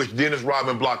in which Dennis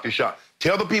Rodman blocked his shot?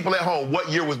 Tell the people at home, what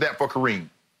year was that for Kareem?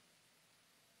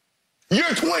 Year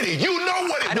 20. You know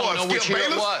what it was, I don't know which year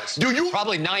it was. Do you?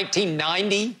 Probably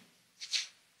 1990.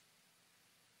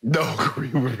 No,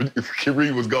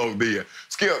 Kareem was gone there.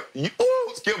 Skip,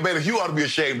 Skip Bayless, you ought to be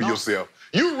ashamed of yourself.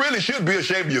 You really should be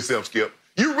ashamed of yourself, Skip.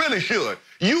 You really should.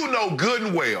 You know good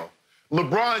and well.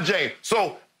 LeBron James.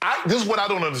 So this is what I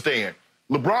don't understand.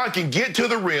 LeBron can get to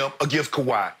the rim against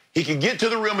Kawhi. He can get to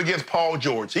the rim against Paul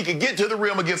George. He can get to the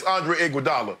rim against Andre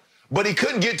Iguodala. But he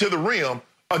couldn't get to the rim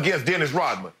against Dennis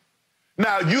Rodman.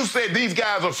 Now, you said these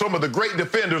guys are some of the great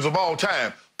defenders of all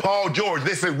time. Paul George,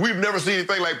 they said, we've never seen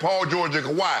anything like Paul George and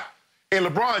Kawhi. And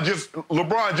LeBron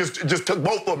just took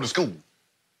both of them to school.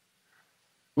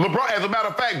 LeBron, as a matter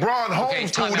of fact, LeBron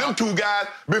homeschooled them two guys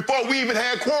before we even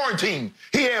had quarantine.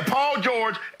 He had Paul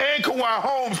George and Kawhi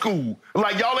homeschooled.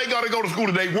 Like, y'all ain't got to go to school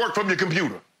today. Work from your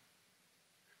computer.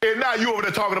 And now you over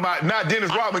there talking about, now Dennis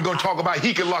Rodman going to talk about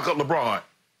he can lock up LeBron.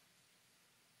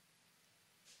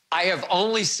 I have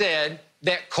only said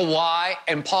that Kawhi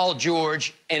and Paul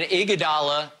George and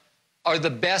Iguodala are the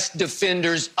best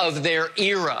defenders of their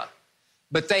era,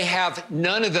 but they have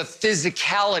none of the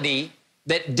physicality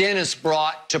that Dennis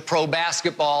brought to pro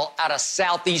basketball out of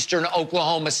southeastern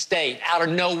Oklahoma State, out of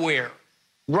nowhere.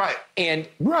 Right. And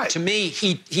to me,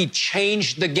 he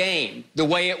changed the game, the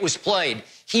way it was played.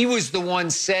 He was the one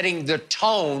setting the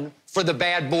tone for the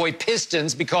bad boy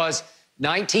Pistons because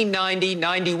 1990,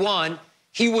 91,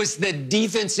 he was the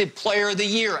defensive player of the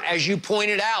year, as you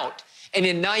pointed out. And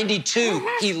in 92,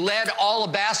 he led all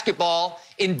of basketball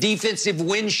in defensive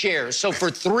win shares. So for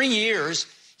 3 years,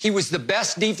 he was the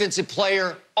best defensive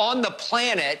player on the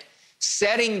planet,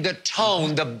 setting the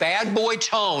tone, the bad boy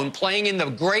tone, playing in the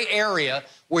gray area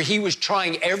where he was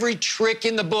trying every trick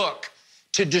in the book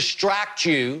to distract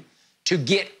you, to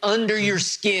get under your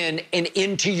skin and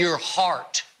into your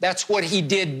heart. That's what he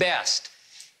did best.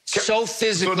 So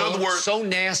physical, so in other words, so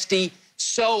nasty,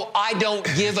 so I don't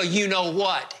give a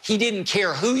you-know-what. He didn't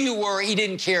care who you were. He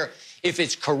didn't care if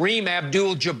it's Kareem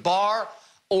Abdul-Jabbar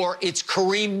or it's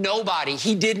Kareem nobody.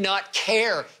 He did not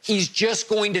care. He's just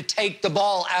going to take the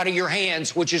ball out of your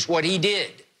hands, which is what he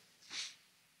did.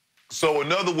 So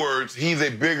in other words, he's a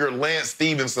bigger Lance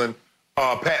Stevenson,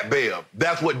 Pat Bev.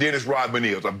 That's what Dennis Rodman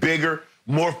is, a bigger,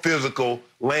 more physical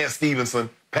Lance Stevenson,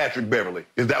 Patrick Beverley.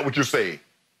 Is that what you're saying?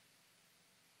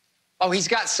 Oh, he's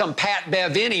got some Pat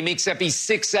Bev in him, except he's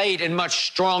 6'8" and much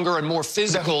stronger and more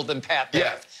physical than Pat Bev.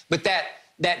 Yeah. But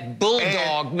that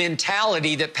bulldog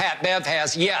mentality that Pat Bev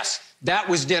has, yes, that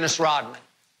was Dennis Rodman.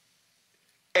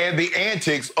 And the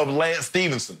antics of Lance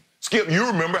Stevenson. Skip, you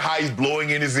remember how he's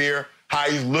blowing in his ear, how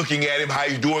he's looking at him, how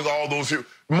he's doing all those.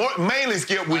 Mainly,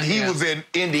 Skip, when he was in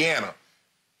Indiana,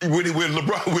 when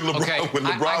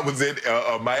LeBron was in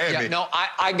Miami. Yeah, no,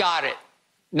 I got it.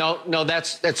 No,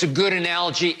 that's a good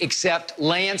analogy, except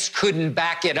Lance couldn't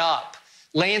back it up.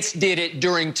 Lance did it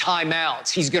during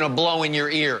timeouts. He's going to blow in your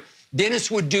ear.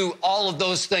 Dennis would do all of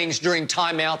those things during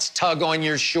timeouts, tug on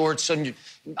your shorts, and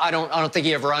I don't think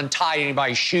he ever untied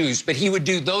anybody's shoes, but he would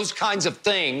do those kinds of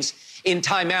things in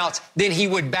timeouts. Then he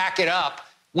would back it up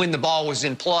when the ball was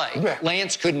in play. Yeah.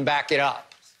 Lance couldn't back it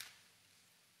up.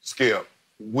 Skip,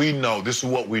 we know, this is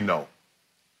what we know.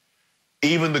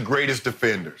 Even the greatest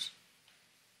defenders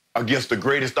against the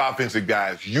greatest offensive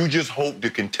guys, you just hope to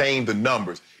contain the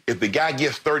numbers. If the guy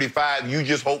gets 35, you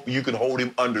just hope you can hold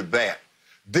him under that.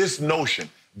 This notion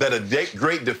that a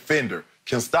great defender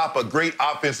can stop a great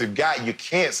offensive guy, you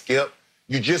can't, Skip.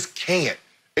 You just can't.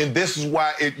 And this is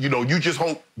why, you just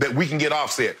hope that we can get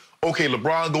offset. Okay,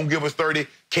 LeBron going to give us 30.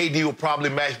 KD will probably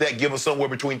match that, give us somewhere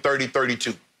between 30,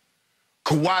 32.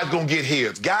 Kawhi's going to get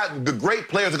his. Guys, the great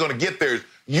players are going to get theirs.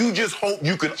 You just hope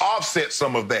you can offset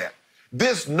some of that.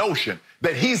 This notion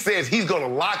that he says he's going to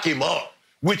lock him up,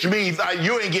 which means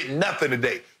you ain't getting nothing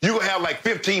today. You're going to have like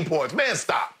 15 points. Man,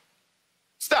 stop.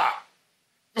 Stop.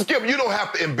 Skip, you don't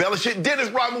have to embellish it. Dennis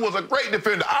Rodman was a great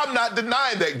defender. I'm not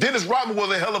denying that. Dennis Rodman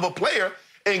was a hell of a player.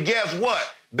 And guess what?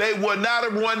 They would not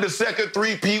have won the second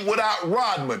three-peat without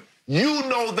Rodman. You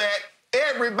know that.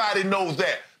 Everybody knows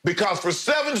that. Because for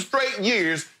 7 straight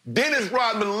years, Dennis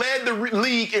Rodman led the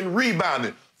league in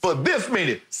rebounding. For this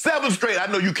many, 7 straight.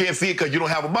 I know you can't see it because you don't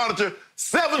have a monitor.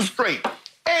 7 straight.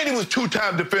 And he was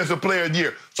 2-time Defensive Player of the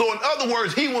Year. So in other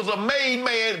words, he was a made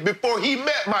man before he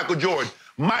met Michael Jordan.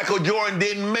 Michael Jordan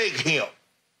didn't make him.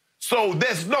 So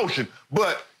this notion,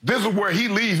 but this is where he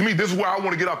leaves me. This is where I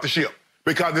want to get off the ship.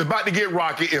 Because it's about to get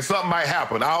rocky and something might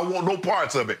happen. I don't want no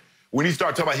parts of it. When he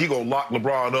starts talking about he going to lock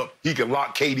LeBron up, he can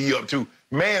lock KD up too.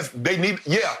 Man, they need,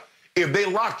 if they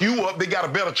lock you up, they got a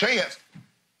better chance.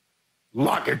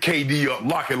 Locking KD up,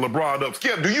 locking LeBron up.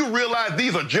 Skip, do you realize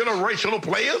these are generational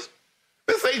players?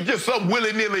 This ain't just some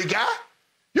willy-nilly guy.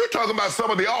 You're talking about some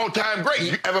of the all-time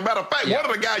greats. As a matter of fact, one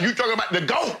of the guys you're talking about, the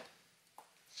GOAT.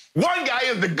 One guy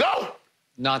is the GOAT.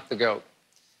 Not the GOAT.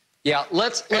 Yeah,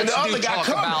 let's talk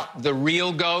about the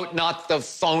real GOAT, not the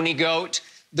phony GOAT.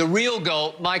 The real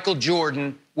GOAT, Michael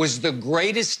Jordan, was the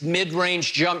greatest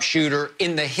mid-range jump shooter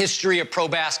in the history of pro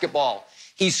basketball.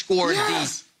 He scored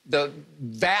the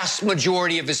vast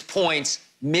majority of his points,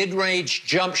 mid-range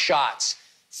jump shots,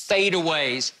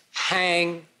 fadeaways,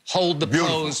 hang, hold the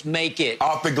pose, make it.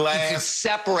 Off the glass. He could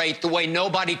separate the way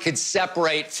nobody could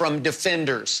separate from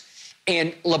defenders.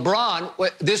 And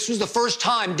LeBron, this was the first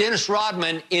time Dennis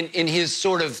Rodman, in his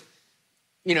sort of,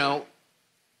 you know,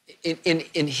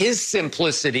 in his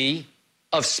simplicity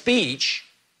of speech,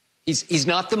 he's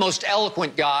not the most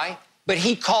eloquent guy, but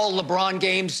he called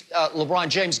LeBron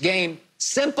James' game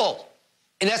simple.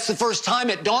 And that's the first time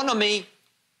it dawned on me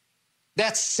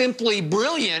that's simply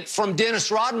brilliant from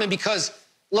Dennis Rodman, because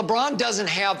LeBron doesn't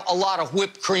have a lot of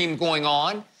whipped cream going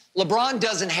on. LeBron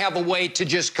doesn't have a way to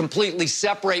just completely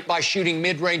separate by shooting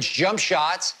mid-range jump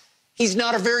shots. He's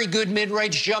not a very good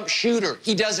mid-range jump shooter.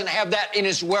 He doesn't have that in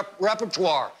his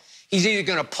repertoire. He's either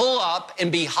going to pull up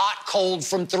and be hot cold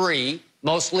from three,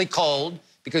 mostly cold,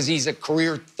 because he's a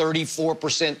career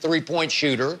 34% three-point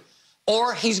shooter,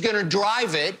 or he's going to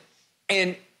drive it,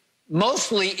 and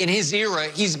mostly in his era,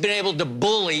 he's been able to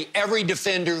bully every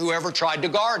defender who ever tried to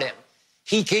guard him.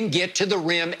 He can get to the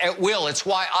rim at will. It's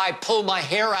why I pull my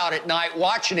hair out at night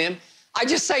watching him. I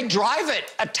just say, drive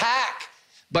it, attack.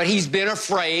 But he's been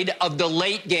afraid of the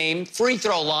late game free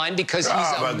throw line because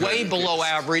he's a way below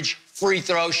average free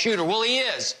throw shooter. Well, he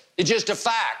is. It's just a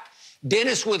fact.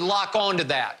 Dennis would lock on to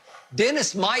that.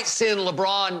 Dennis might send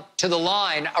LeBron to the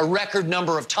line a record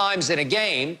number of times in a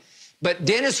game, but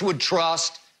Dennis would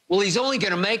trust, well, he's only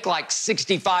going to make like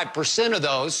 65% of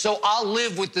those, so I'll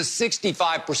live with the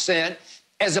 65%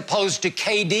 as opposed to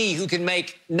KD, who can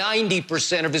make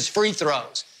 90% of his free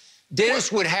throws.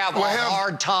 Dennis would have a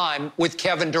hard time with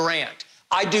Kevin Durant.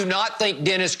 I do not think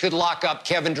Dennis could lock up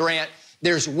Kevin Durant.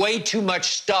 There's way too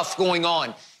much stuff going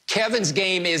on. Kevin's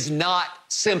game is not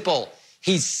simple.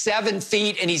 He's 7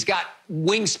 feet, and he's got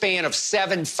wingspan of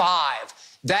 7'5".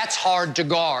 That's hard to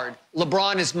guard.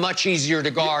 LeBron is much easier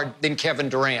to guard than Kevin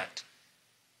Durant.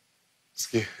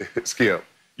 Skip,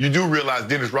 you do realize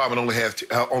Dennis Rodman only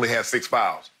has 6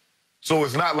 fouls. So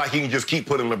it's not like he can just keep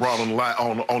putting LeBron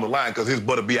on the line because his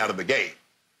butt will be out of the game.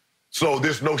 So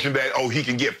this notion that, oh, he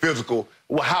can get physical,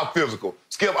 well, how physical?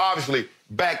 Skip, obviously,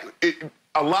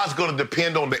 a lot's going to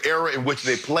depend on the era in which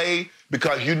they play,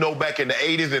 because you know back in the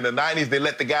 80s and the 90s, they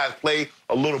let the guys play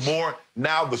a little more.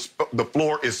 Now the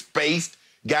floor is spaced.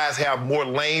 Guys have more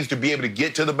lanes to be able to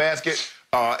get to the basket,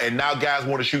 and now guys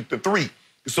want to shoot the three.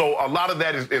 So a lot of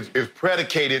that is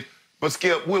predicated, but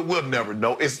Skip, we'll never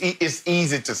know. It's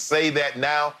easy to say that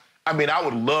now. I mean, I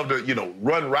would love to, you know,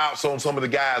 run routes on some of the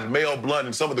guys, Mel Blount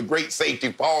and some of the great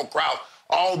safety, Paul Krause,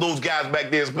 all those guys back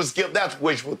there. But Skip, that's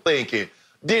wishful thinking.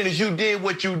 Dennis, you did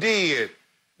what you did.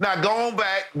 Now go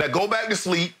back to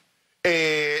sleep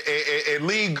and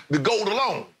leave the GOAT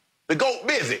alone. The GOAT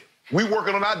busy. We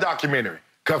working on our documentary.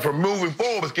 Because from moving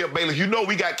forward, Skip Bayless, you know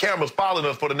we got cameras following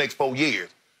us for the next 4 years.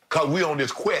 Because we on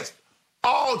this quest.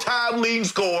 All-time leading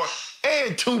scorer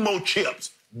and 2 more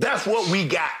chips. That's what we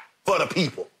got for the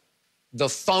people. The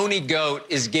phony GOAT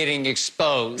is getting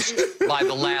exposed by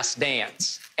The Last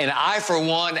Dance. And I, for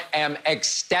one, am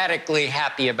ecstatically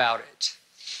happy about it.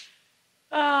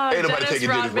 Dennis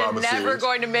Rodman never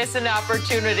going to miss an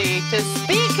opportunity to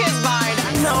speak his mind.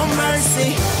 No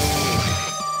mercy.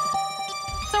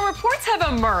 So reports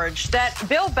have emerged that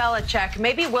Bill Belichick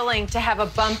may be willing to have a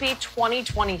bumpy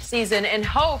 2020 season in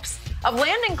hopes of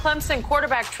landing Clemson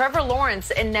quarterback Trevor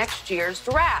Lawrence in next year's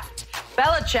draft.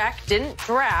 Belichick didn't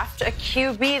draft a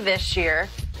QB this year.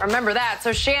 Remember that.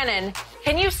 So, Shannon,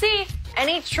 can you see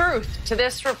any truth to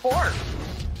this report?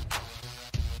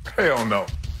 Hell no.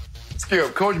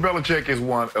 Skip, Coach Belichick has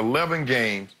won 11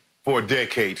 games for a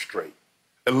decade straight.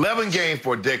 11 games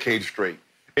for a decade straight.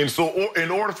 And so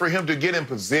in order for him to get in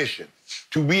position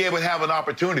to be able to have an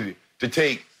opportunity to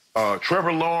take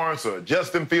Trevor Lawrence or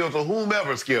Justin Fields or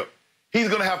whomever, Skip, he's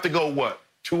going to have to go, what,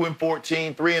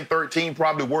 2-14, 3-13,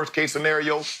 probably worst case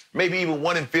scenario, maybe even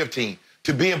 1-15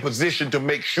 to be in position to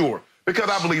make sure. Because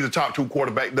I believe the top 2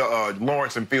 quarterbacks,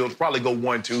 Lawrence and Fields, probably go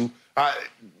 1-2.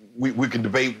 We can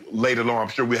debate later on. I'm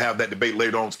sure we'll have that debate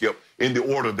later on, Skip, in the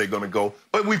order they're going to go.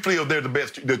 But we feel they're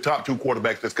the top 2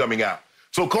 quarterbacks that's coming out.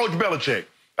 So Coach Belichick,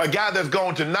 a guy that's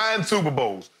gone to 9 Super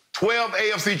Bowls, 12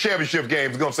 AFC Championship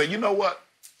games, is going to say, you know what?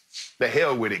 The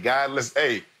hell with it, guys.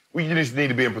 We just need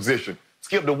to be in position.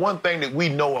 Skip, the one thing that we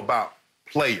know about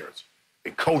players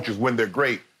and coaches when they're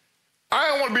great, I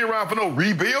don't want to be around for no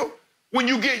rebuild. When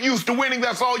you get used to winning,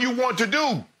 that's all you want to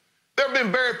do. There have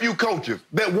been very few coaches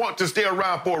that want to stay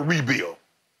around for a rebuild.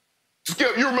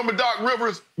 Skip, you remember Doc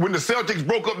Rivers when the Celtics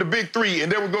broke up the Big Three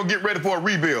and they were going to get ready for a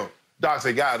rebuild? Doc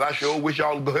said, guys, I sure wish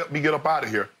y'all would help me get up out of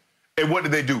here. And what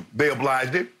did they do? They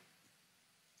obliged him?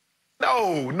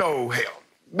 No, hell.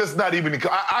 That's not even,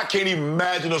 I can't even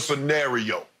imagine a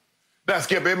scenario. Now,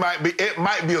 Skip, it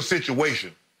might be a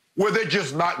situation where they're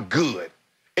just not good.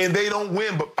 and they don't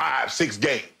win but 5-6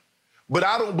 games. But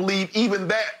I don't believe even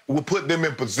that will put them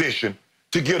in position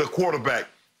to get a quarterback.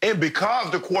 And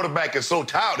because the quarterback is so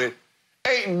touted,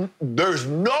 there's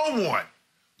no one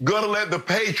going to let the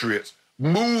Patriots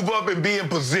move up and be in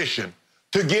position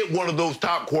to get one of those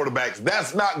top quarterbacks.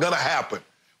 That's not going to happen.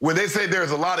 When they say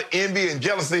there's a lot of envy and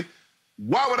jealousy,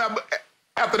 why would I,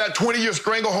 after that 20-year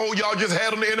stranglehold y'all just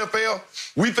had on the NFL,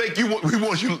 we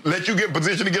want you let you get in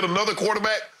position to get another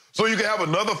quarterback so you can have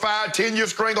another 5-10-year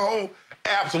stranglehold?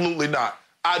 Absolutely not.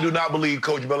 I do not believe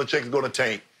Coach Belichick is going to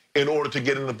tank in order to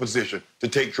get in a position to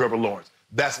take Trevor Lawrence.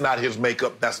 That's not his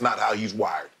makeup. That's not how he's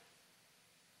wired.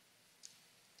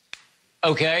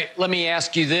 Okay, let me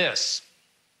ask you this.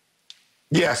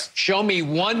 Yes. Show me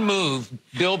one move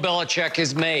Bill Belichick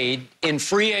has made in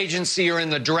free agency or in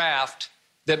the draft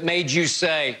that made you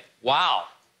say, wow,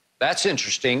 that's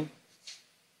interesting.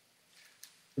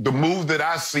 The move that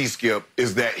I see, Skip,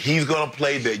 is that he's going to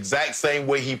play the exact same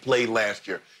way he played last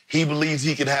year. He believes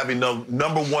he can have a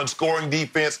number one scoring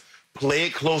defense, play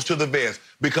it close to the vest,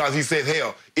 because he said,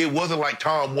 hell, it wasn't like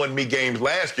Tom won me games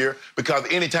last year, because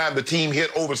anytime the team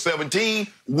hit over 17,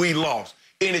 we lost.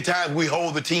 Anytime we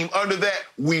hold the team under that,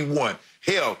 we won.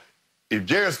 Hell, if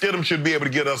Jarrett Stidham should be able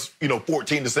to get us,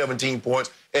 14 to 17 points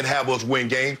and have us win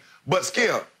games. But,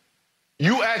 Skip,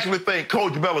 you actually think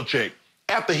Coach Belichick,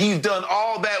 after he's done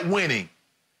all that winning,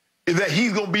 is that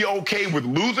he's going to be okay with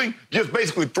losing, just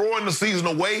basically throwing the season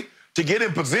away to get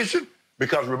in position?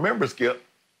 Because remember, Skip,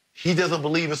 he doesn't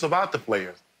believe it's about the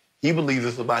players. He believes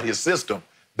it's about his system.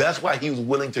 That's why he was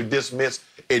willing to dismiss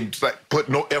and put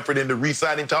no effort into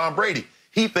re-signing Tom Brady.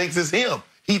 He thinks it's him.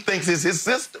 He thinks it's his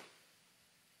system.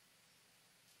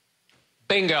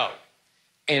 Bingo.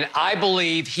 And I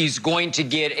believe he's going to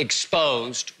get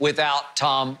exposed without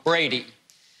Tom Brady.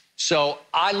 So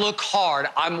I look hard.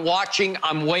 I'm watching.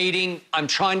 I'm waiting. I'm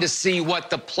trying to see what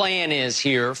the plan is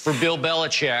here for Bill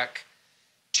Belichick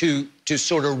to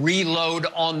sort of reload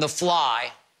on the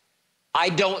fly. I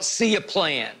don't see a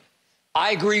plan.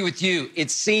 I agree with you.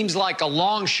 It seems like a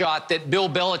long shot that Bill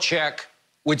Belichick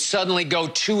would suddenly go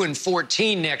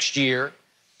 2-14 next year.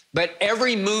 But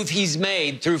every move he's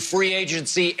made through free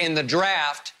agency and the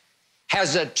draft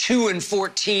has a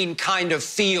 2-14 kind of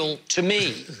feel to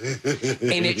me.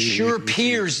 And it sure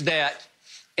appears that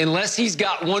unless he's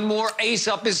got one more ace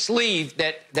up his sleeve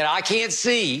that I can't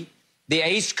see, the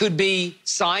ace could be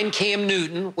sign Cam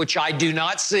Newton, which I do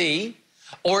not see,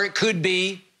 or it could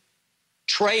be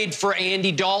trade for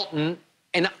Andy Dalton.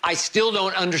 And I still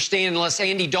don't understand, unless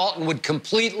Andy Dalton would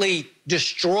completely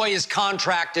destroy his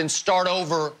contract and start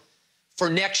over for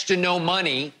next to no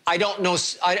money. I don't know.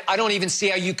 I don't even see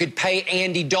how you could pay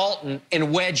Andy Dalton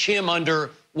and wedge him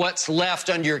under what's left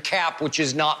under your cap, which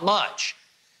is not much.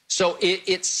 So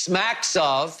it smacks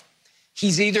of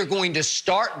he's either going to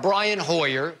start Brian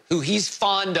Hoyer, who he's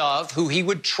fond of, who he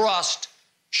would trust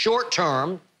short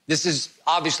term. This is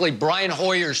obviously Brian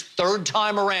Hoyer's third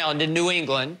time around in New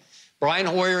England. Brian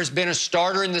Hoyer has been a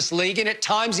starter in this league, and at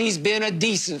times he's been a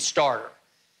decent starter.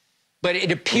 But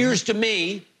it appears to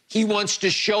me he wants to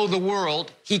show the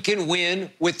world he can win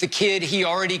with the kid he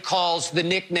already calls the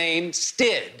nickname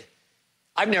Stid.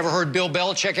 I've never heard Bill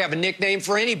Belichick have a nickname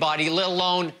for anybody, let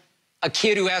alone a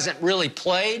kid who hasn't really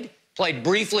played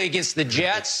briefly against the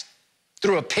Jets,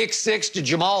 threw a pick six to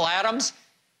Jamal Adams,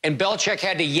 and Belichick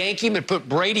had to yank him and put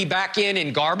Brady back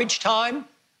in garbage time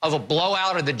of a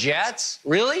blowout of the Jets?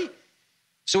 Really?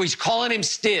 So he's calling him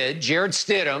Stid, Jared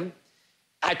Stidham.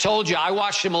 I told you, I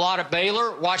watched him a lot at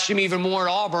Baylor, watched him even more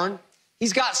at Auburn.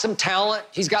 He's got some talent.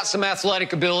 He's got some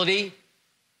athletic ability.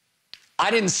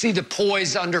 I didn't see the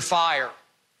poise under fire.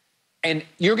 And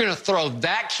you're going to throw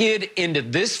that kid into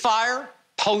this fire,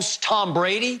 post Tom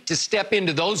Brady, to step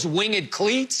into those winged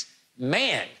cleats?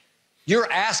 Man,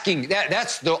 you're asking,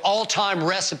 that's the all-time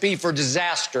recipe for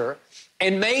disaster.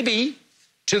 And maybe,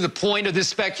 to the point of this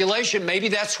speculation, maybe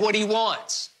that's what he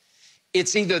wants.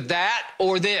 It's either that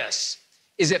or this.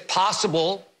 Is it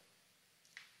possible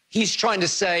he's trying to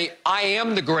say, I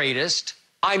am the greatest,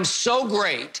 I'm so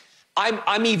great,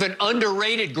 I'm even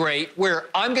underrated great, where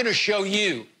I'm going to show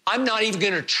you I'm not even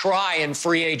going to try in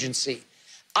free agency.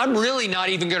 I'm really not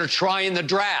even going to try in the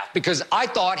draft, because I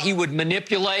thought he would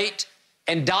manipulate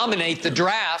and dominate the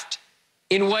draft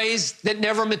in ways that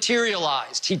never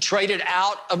materialized. He traded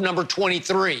out of number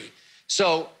 23.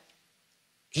 So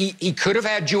he could have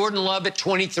had Jordan Love at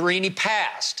 23 and he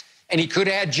passed. And he could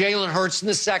have had Jalen Hurts in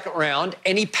the second round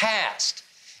and he passed.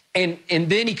 And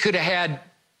then he could have had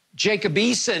Jacob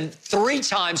Eason 3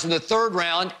 times in the third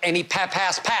round and he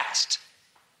passed.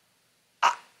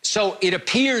 So it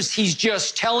appears he's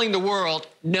just telling the world,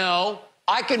 no,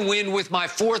 I can win with my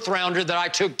 4th rounder that I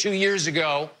took 2 years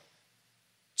ago,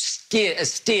 Jared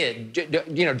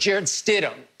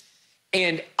Stidham.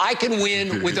 And I can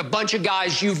win with a bunch of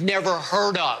guys you've never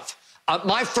heard of.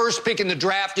 My first pick in the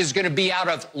draft is going to be out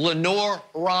of Lenore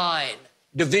Ryan,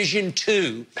 Division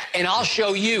II. And I'll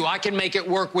show you, I can make it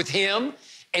work with him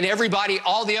and everybody,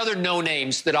 all the other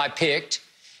no-names that I picked.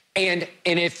 And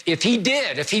if he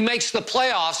makes the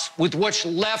playoffs with what's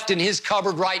left in his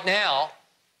cupboard right now,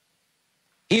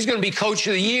 he's going to be Coach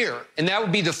of the Year. And that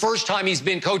would be the first time he's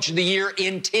been Coach of the Year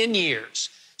in 10 years.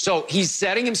 So he's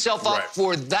setting himself up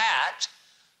for that,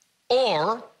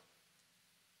 or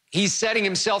he's setting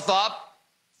himself up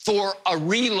for a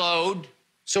reload,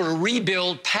 sort of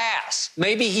rebuild pass.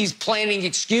 Maybe he's planning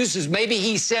excuses. Maybe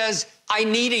he says, I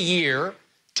need a year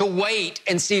to wait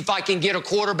and see if I can get a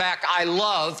quarterback I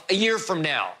love a year from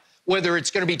now, whether it's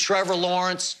going to be Trevor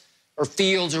Lawrence or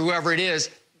Fields or whoever it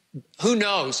is. Who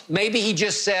knows? Maybe he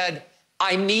just said,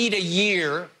 I need a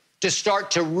year to start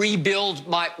to rebuild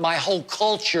my whole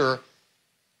culture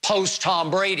post-Tom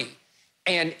Brady.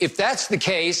 And if that's the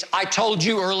case, I told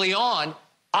you early on,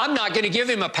 I'm not going to give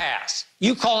him a pass.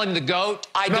 You call him the GOAT,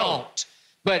 I don't.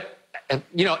 But,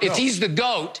 if he's the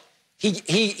GOAT,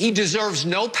 he deserves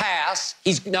no pass.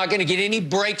 He's not going to get any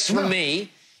breaks from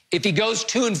me. If he goes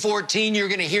 2-14, you're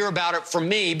going to hear about it from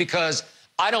me because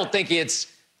I don't think it's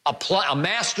a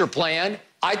master plan.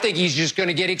 I think he's just going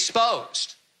to get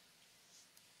exposed.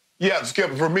 Yeah,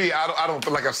 Skip, for me, I don't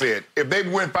feel like I said, if they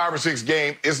win 5 or 6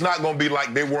 games, it's not going to be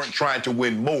like they weren't trying to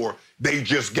win more. They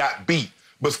just got beat.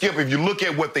 But, Skip, if you look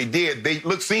at what they did,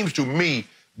 seems to me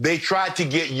they tried to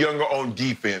get younger on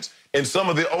defense. And some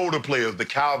of the older players, the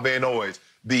Kyle Van Noys,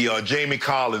 the Jamie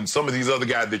Collins, some of these other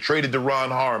guys, they traded to Ron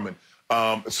Harmon.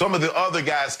 Some of the other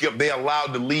guys, Skip, they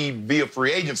allowed to leave via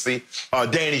free agency,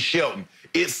 Danny Shelton.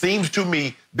 It seems to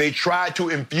me they tried to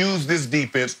infuse this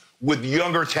defense with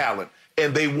younger talent.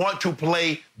 And they want to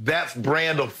play that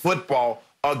brand of football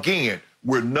again.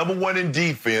 We're #1 in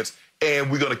defense, and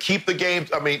we're going to keep the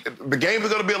games. I mean, the games are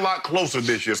going to be a lot closer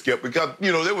this year, Skip, because,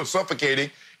 they were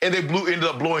suffocating, and they ended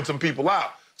up blowing some people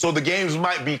out. So the games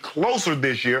might be closer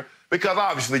this year because,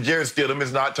 obviously, Jared Stidham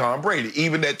is not Tom Brady,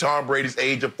 even at Tom Brady's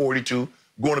age of 42,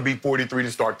 going to be 43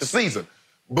 to start the season.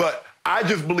 But I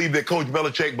just believe that Coach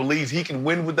Belichick believes he can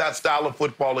win with that style of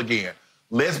football again.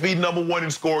 Let's be #1 in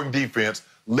scoring defense.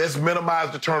 Let's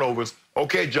minimize the turnovers.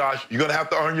 Okay, Josh, you're going to have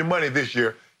to earn your money this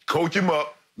year. Coach him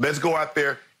up. Let's go out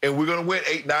there, and we're going to win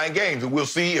 8-9 games, and we'll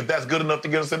see if that's good enough to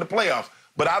get us in the playoffs.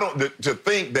 But I don't to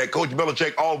think that Coach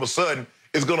Belichick all of a sudden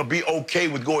is going to be okay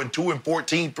with going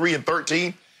 2-14,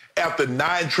 3-13 after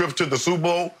 9 trips to the Super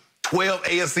Bowl, 12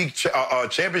 AFC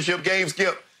championship games,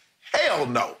 Skip. Hell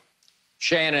no.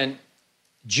 Shannon,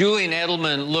 Julian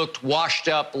Edelman looked washed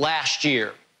up last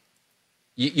year.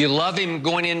 You love him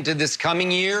going into this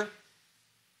coming year.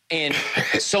 And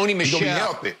Sony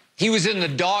Michel, he was in the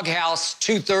doghouse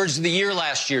 2/3 of the year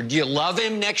last year. Do you love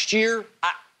him next year?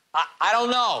 I don't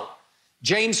know.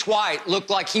 James White looked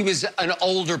like he was an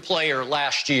older player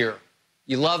last year.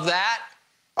 You love that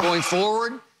going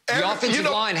forward? The offensive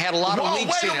line had a lot of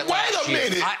leaks in it last year.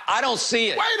 I don't see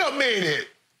it.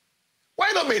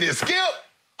 Wait a minute, Skip.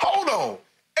 Hold on.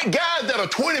 And guys that are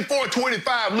 24,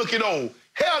 25 looking old.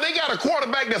 Hell, they got a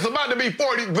quarterback that's about to be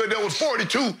 40, but that was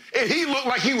 42, and he looked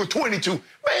like he was 22.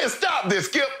 Man, stop this,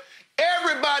 Skip.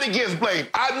 Everybody gets blamed.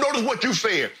 I noticed what you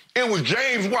said. It was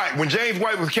James White. When James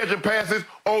White was catching passes,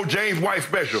 James White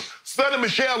special. Sonny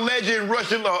Michel, legend,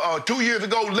 rushing 2 years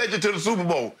ago, legend to the Super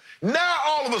Bowl. Now,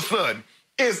 all of a sudden,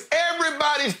 it's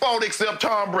everybody's fault except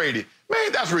Tom Brady.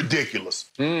 Man, that's ridiculous.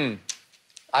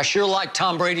 I sure like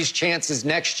Tom Brady's chances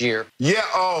next year. Yeah,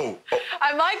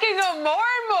 I'm liking him more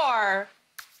and more.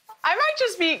 I might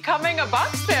just be becoming a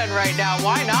Bucs fan right now.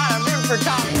 Why not? I'm rooting for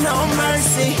Tom. No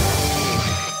mercy.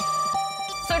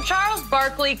 So Charles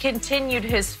Barkley continued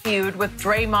his feud with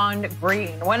Draymond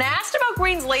Green. When asked about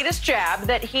Green's latest jab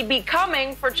that he'd be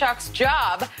coming for Chuck's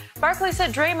job, Barkley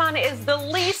said Draymond is the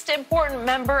least important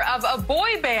member of a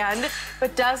boy band,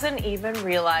 but doesn't even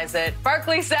realize it.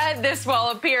 Barkley said this while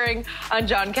appearing on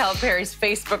John Calipari's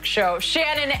Facebook show.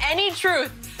 Shannon, any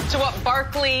truth to what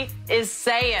Barkley is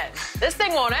saying? This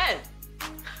thing won't end.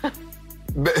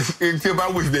 Skip, I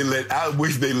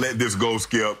wish they let this go,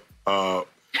 Skip.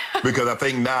 Because I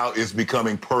think now it's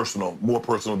becoming personal, more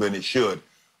personal than it should.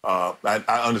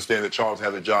 I understand that Charles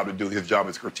has a job to do. His job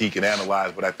is critique and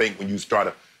analyze, but I think when you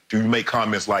start to make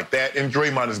comments like that, and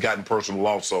Draymond has gotten personal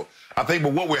also, I think,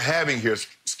 but what we're having here,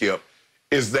 Skip,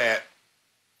 is that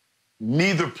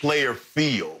neither player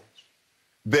feels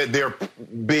that they're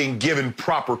being given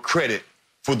proper credit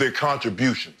for their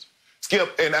contributions.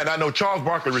 Skip, and I know Charles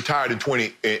Barkley retired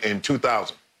in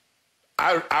 2000.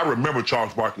 I remember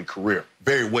Charles Barkley's career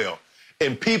very well.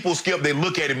 And people, Skip, they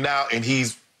look at him now, and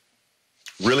he's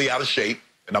really out of shape,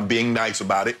 and I'm being nice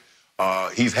about it.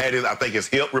 He's had I think his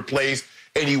hip replaced,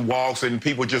 and he walks, and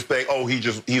people just think, oh, he's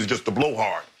just a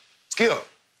blowhard. Skip,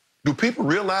 do people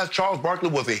realize Charles Barkley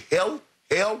was a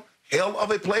hell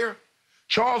of a player?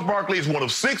 Charles Barkley is one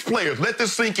of 6 players, let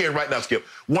this sink in right now, Skip,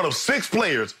 one of 6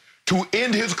 players to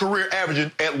end his career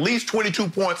averaging at least 22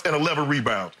 points and 11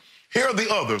 rebounds. Here are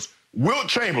the others: Wilt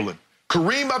Chamberlain,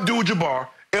 Kareem Abdul-Jabbar,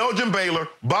 Elgin Baylor,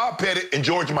 Bob Pettit, and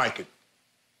George Mikan.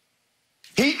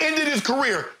 He ended his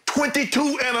career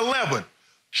 22 and 11.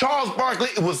 Charles Barkley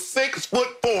was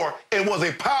 6'4" and was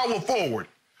a power forward.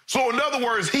 So in other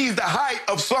words, he's the height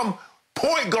of some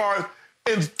point guards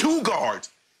and 2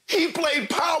 guards. He played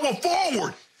power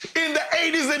forward in the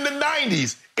 80s and the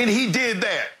 90s, and he did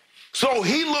that. So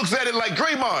he looks at it like,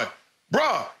 Draymond,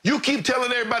 bruh, you keep telling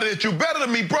everybody that you're better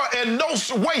than me, bruh, and no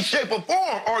way, shape, or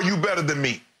form are you better than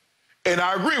me. And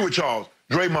I agree with Charles.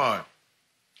 Draymond,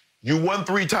 you won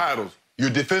 3 titles. You're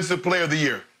Defensive Player of the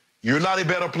Year. You're not a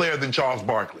better player than Charles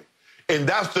Barkley. And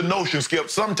that's the notion, Skip.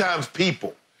 Sometimes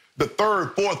people, the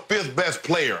 3rd, 4th, 5th best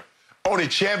player on a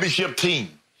championship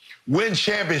team, win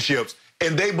championships,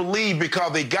 and they believe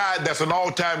because a guy that's an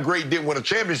all-time great didn't win a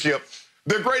championship,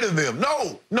 they're greater than them.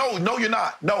 No, you're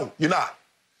not. No, you're not.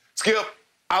 Skip,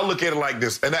 I look at it like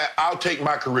this, and I'll take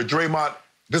my career. Draymond,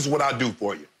 this is what I do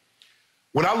for you.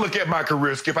 When I look at my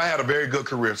career, Skip, I had a very good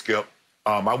career, Skip.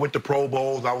 I went to Pro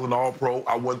Bowls. I was an All-Pro.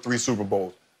 I won 3 Super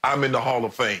Bowls. I'm in the Hall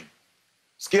of Fame.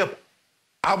 Skip,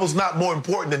 I was not more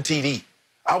important than TD.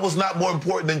 I was not more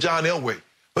important than John Elway.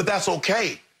 But that's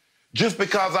okay. Just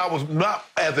because I was not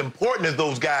as important as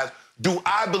those guys, do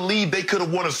I believe they could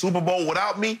have won a Super Bowl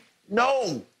without me?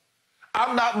 No.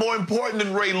 I'm not more important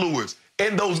than Ray Lewis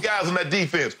and those guys on that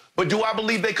defense. But do I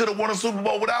believe they could have won a Super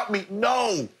Bowl without me?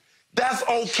 No. That's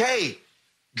okay.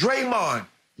 Draymond,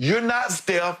 you're not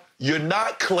Steph, you're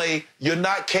not Clay, you're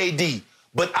not KD.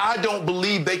 But I don't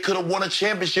believe they could have won a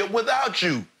championship without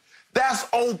you. That's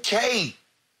okay.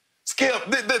 Skip,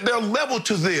 there are levels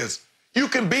to this. You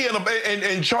can be in a,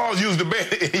 and Charles used the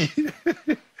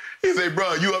band. He said,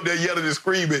 bro, you up there yelling and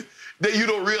screaming. That you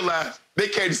don't realize they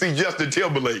can't see Justin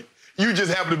Timberlake. You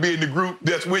just happen to be in the group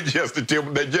that's with Justin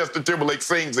Timberlake, that Justin Timberlake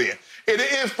sings in. And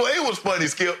it was funny,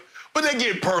 Skip, but they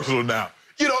get personal now.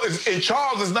 You know, and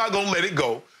Charles is not going to let it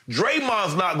go.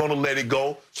 Draymond's not going to let it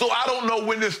go. So I don't know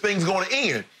when this thing's going to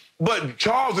end. But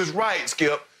Charles is right,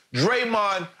 Skip.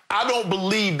 Draymond, I don't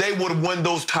believe they would have won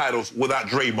those titles without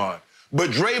Draymond. But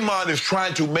Draymond is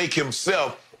trying to make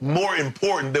himself more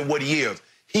important than what he is.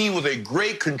 He was a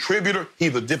great contributor.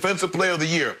 He's a Defensive Player of the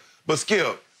Year. But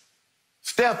Skip,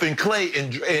 Steph and Clay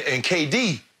and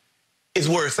KD is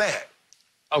where it's at.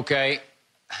 Okay.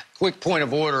 Quick point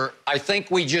of order. I think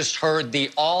we just heard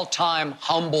the all-time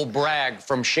humble brag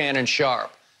from Shannon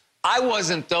Sharp. I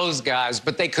wasn't those guys,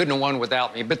 but they couldn't have won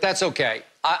without me. But that's okay.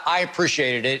 I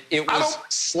appreciated it. It was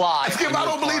sly. Skip, I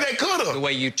don't believe they could have. The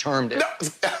way you termed it.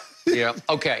 No. Yeah,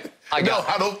 okay. I don't.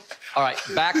 All right,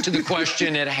 back to the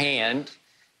question at hand.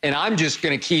 And I'm just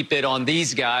going to keep it on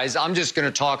these guys. I'm just going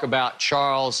to talk about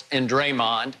Charles and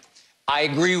Draymond. I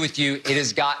agree with you. It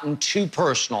has gotten too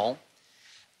personal.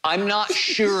 I'm not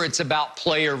sure it's about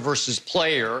player versus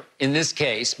player in this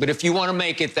case, but if you want to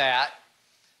make it that,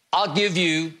 I'll give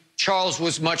you Charles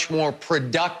was much more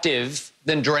productive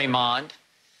than Draymond.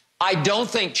 I don't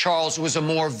think Charles was a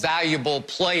more valuable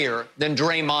player than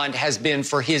Draymond has been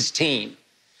for his team.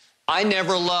 I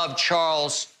never loved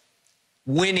Charles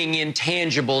winning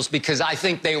intangibles because I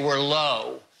think they were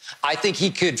low. I think he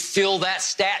could fill that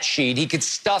stat sheet. He could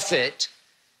stuff it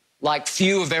like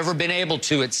few have ever been able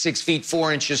to at 6 feet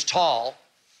 4 inches tall.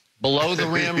 Below the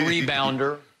rim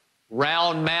rebounder,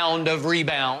 round mound of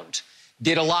rebound.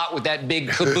 Did a lot with that big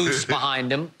caboose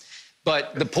behind him.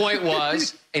 But the point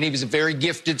was, and he was a very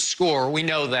gifted scorer, we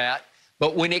know that.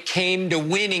 But when it came to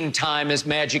winning time, as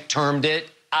Magic termed it,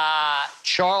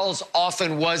 Charles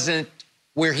often wasn't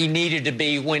where he needed to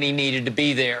be when he needed to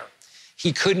be there.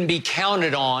 He couldn't be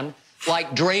counted on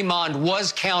like Draymond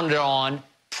was counted on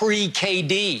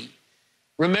pre-KD.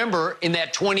 Remember, in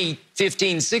that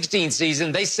 2015-16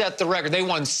 season, they set the record. They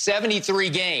won 73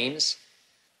 games,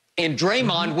 and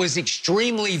Draymond was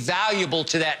extremely valuable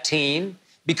to that team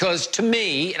because, to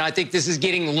me, and I think this is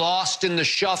getting lost in the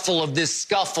shuffle of this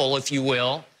scuffle, if you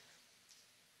will,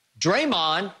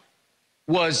 Draymond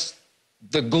was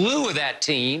the glue of that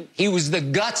team. He was the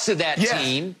guts of that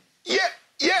team.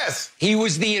 Yes. He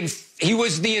was the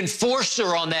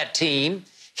enforcer on that team.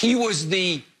 He was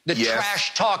the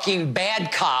trash-talking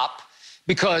bad cop.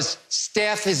 because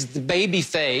Steph is the baby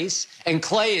face and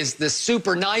Clay is the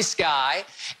super nice guy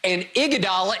and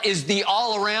Iguodala is the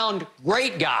all-around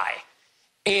great guy.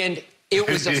 And it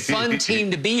was a fun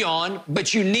team to be on,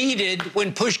 but you needed,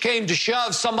 when push came to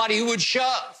shove, somebody who would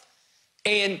shove.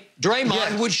 And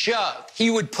Draymond would shove. He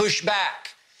would push back,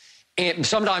 and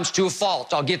sometimes to a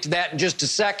fault. I'll get to that in just a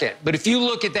second. But if you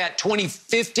look at that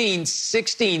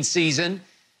 2015-16 season,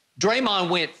 Draymond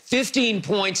went 15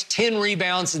 points, 10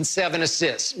 rebounds, and 7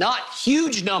 assists. Not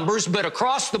huge numbers, but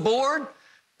across the board,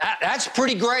 that's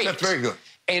pretty great. That's very good.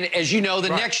 And as you know, the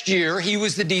next year, he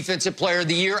was the Defensive Player of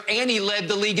the Year, and he led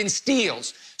the league in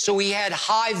steals. So he had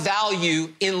high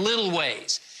value in little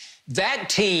ways. That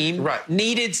team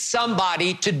needed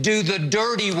somebody to do the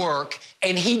dirty work,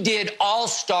 and he did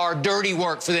all-star dirty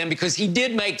work for them because he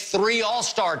did make 3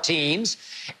 all-star teams,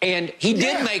 and he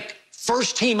did make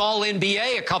first-team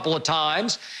All-NBA a couple of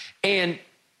times, and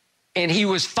he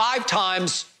was 5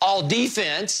 times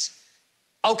All-Defense.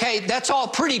 Okay, that's all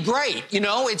pretty great, you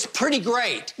know, it's pretty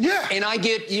great. Yeah. And I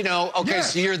get, you know, okay,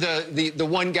 so you're the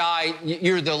one guy,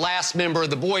 you're the last member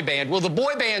of the boy band. Well, the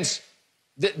boy bands,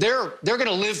 they're going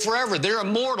to live forever. They're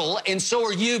immortal, and so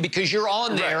are you because you're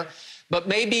on there. But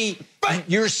maybe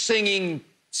you're singing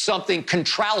something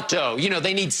contralto. You know,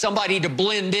 they need somebody to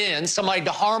blend in, somebody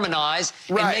to harmonize,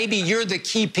 and maybe you're the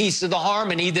key piece of the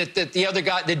harmony that the other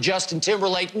guy, that Justin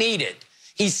Timberlake needed.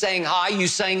 He sang high, you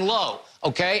sang low.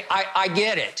 Okay, I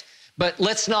get it. But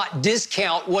let's not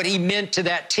discount what he meant to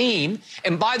that team.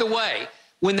 And by the way,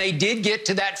 when they did get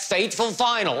to that fateful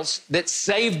finals that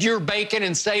saved your bacon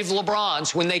and saved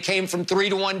LeBron's, when they came from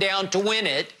 3-1 down to win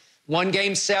it, won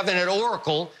Game 7 at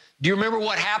Oracle, do you remember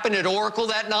what happened at Oracle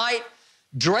that night?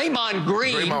 Draymond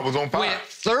Green was on fire. Went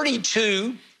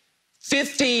 32,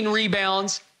 15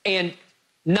 rebounds, and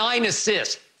 9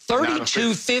 assists.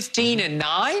 32, 15, and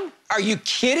 9? Are you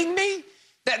kidding me?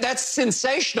 That's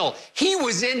sensational. He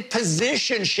was in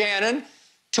position, Shannon,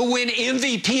 to win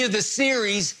MVP of the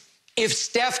series if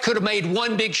Steph could have made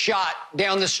one big shot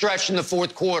down the stretch in the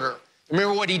fourth quarter.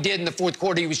 Remember what he did in the fourth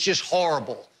quarter? He was just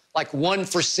horrible, like 1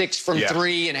 for 6 from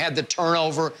 3 and had the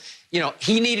turnover. You know,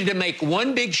 he needed to make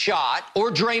one big shot, or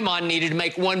Draymond needed to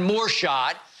make one more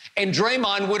shot, and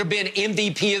Draymond would have been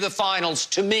MVP of the finals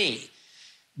to me.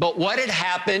 But what had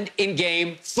happened in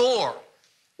Game 4?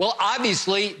 Well,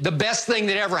 obviously, the best thing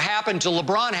that ever happened to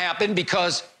LeBron happened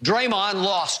because Draymond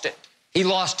lost it. He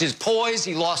lost his poise.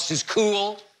 He lost his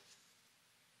cool.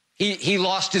 He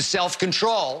lost his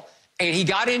self-control. And he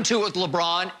got into it with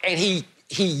LeBron, and he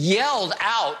yelled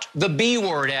out the B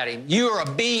word at him. You're a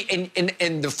B,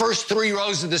 and the first 3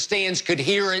 rows of the stands could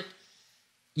hear it.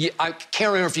 I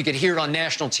can't remember if you could hear it on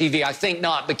national TV. I think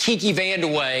not. But Kiki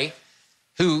Vandeweghe,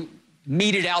 who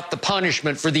meted out the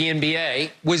punishment for the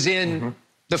NBA, was in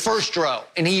the first row,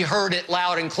 and he heard it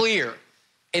loud and clear.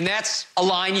 And that's a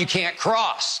line you can't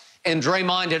cross. And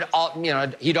Draymond had, you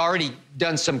know, he'd already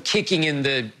done some kicking in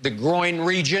the groin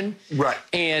region.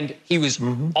 And he was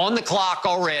on the clock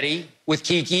already with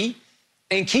Kiki.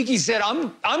 And Kiki said,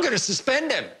 I'm going to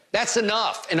suspend him. That's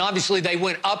enough. And obviously they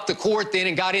went up the court then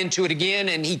and got into it again,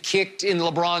 and he kicked in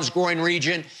LeBron's groin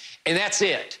region, and that's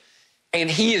it. And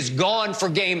he is gone for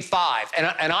Game 5.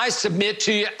 And I submit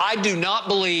to you, I do not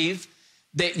believe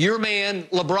that your man,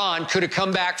 LeBron, could have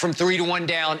come back from 3-1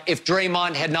 down if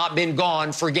Draymond had not been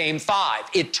gone for Game 5.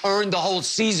 It turned the whole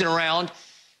season around.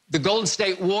 The Golden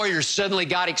State Warriors suddenly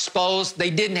got exposed.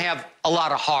 They didn't have a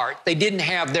lot of heart. They didn't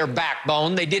have their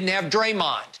backbone. They didn't have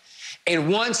Draymond.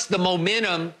 And once the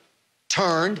momentum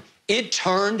turned, it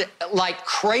turned like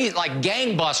crazy, like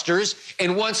gangbusters.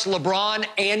 And once LeBron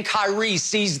and Kyrie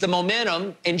seized the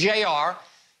momentum, and JR,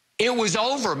 it was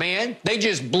over, man. They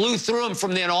just blew through him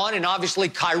from then on, and obviously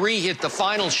Kyrie hit the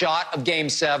final shot of Game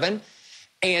 7,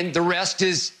 and the rest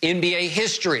is NBA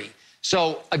history.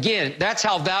 So, again, that's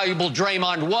how valuable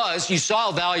Draymond was. You saw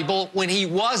how valuable when he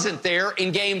wasn't there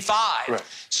in Game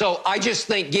 5. So I just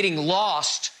think getting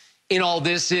lost in all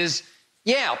this is,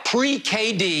 yeah,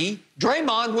 pre-KD,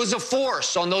 Draymond was a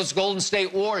force on those Golden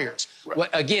State Warriors.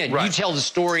 Again, you tell the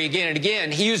story again and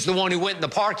again. He was the one who went in the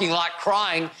parking lot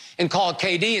crying and called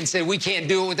KD and said, we can't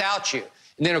do it without you.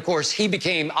 And then, of course, he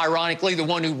became, ironically, the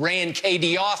one who ran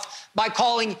KD off by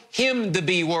calling him the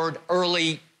B word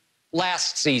early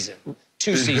last season,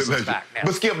 2 seasons back now.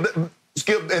 But,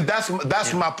 Skip, and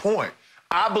that's my point.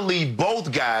 I believe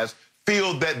both guys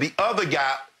feel that the other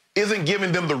guy isn't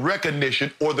giving them the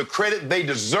recognition or the credit they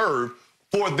deserve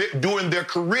for during their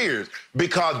careers,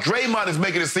 because Draymond is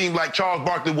making it seem like Charles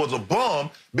Barkley was a bum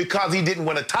because he didn't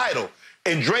win a title.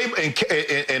 And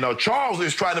Charles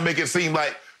is trying to make it seem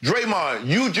like, Draymond,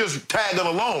 you just tagging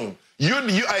along.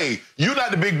 You're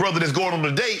not the big brother that's going on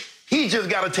the date. He just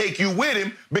got to take you with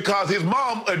him because his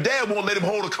mom or dad won't let him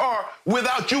hold a car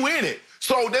without you in it.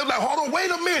 So they're like, hold on, wait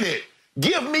a minute.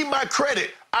 Give me my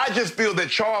credit. I just feel that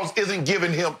Charles isn't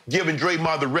giving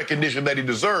Draymond the recognition that he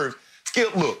deserves.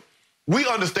 Skip, look, we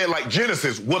understand like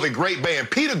Genesis was a great band.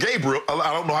 Peter Gabriel,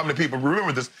 I don't know how many people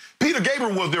remember this. Peter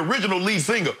Gabriel was the original lead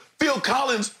singer. Phil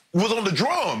Collins was on the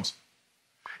drums.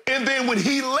 And then when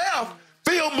he left,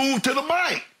 Phil moved to the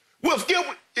mic. Well, Skip,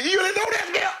 you didn't know that,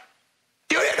 Skip?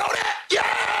 You didn't know that? Yeah!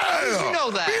 How did you know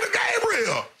that? Peter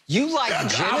Gabriel! You like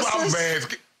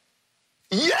Genesis?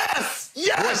 Yes!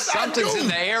 Boy, something's in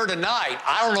the air tonight.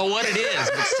 I don't know what it is,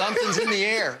 but something's in the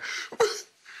air.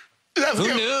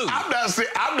 Who knew? I'm not saying,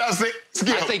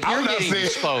 Skip. I think you're getting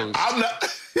exposed.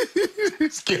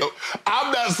 Skip,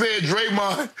 I'm not saying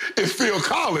Draymond is Phil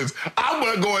Collins. I'm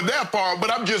not going that far,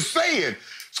 but I'm just saying,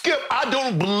 Skip, I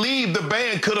don't believe the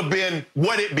band could have been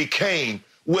what it became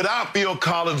without Phil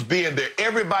Collins being there.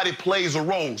 Everybody plays a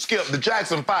role. Skip, the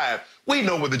Jackson 5, we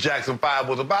know what the Jackson 5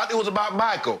 was about. It was about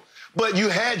Michael. But you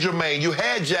had Jermaine, you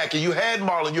had Jackie, you had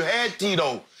Marlon, you had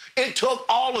Tito. It took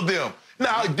all of them.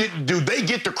 Now, do they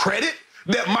get the credit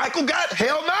that Michael got?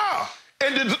 Hell no.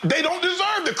 And they don't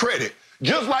deserve the credit.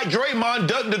 Just like Draymond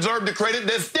doesn't deserve the credit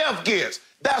that Steph gets.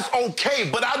 That's okay,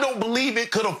 but I don't believe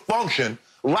it could have functioned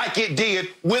like it did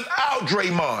without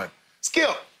Draymond.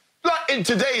 Skip, and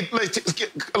today,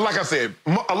 like I said,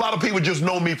 a lot of people just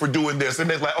know me for doing this, and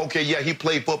they're like, okay, yeah, he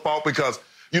played football because,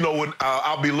 you know, when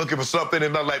I'll be looking for something,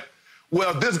 and I'm like,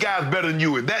 well, this guy's better than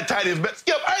you, and that tight is better.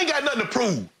 Skip, I ain't got nothing to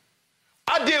prove.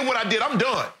 I did what I did. I'm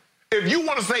done. If you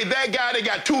want to say that guy that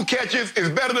got 2 catches is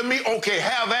better than me, okay,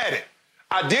 have at it.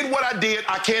 I did what I did.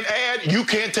 I can't add. You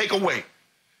can't take away.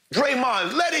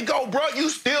 Draymond, let it go, bro. You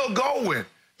still going.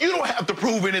 You don't have to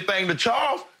prove anything to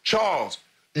Charles. Charles,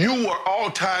 you were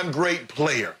all-time great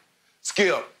player.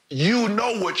 Skip, you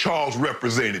know what Charles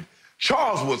represented.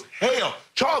 Charles was hell.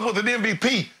 Charles was an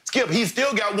MVP. Skip, he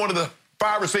still got one of the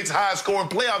 5 or 6 highest-scoring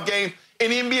playoff games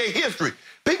in NBA history.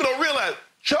 People don't realize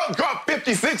Chuck dropped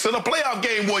 56 in a playoff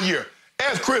game one year.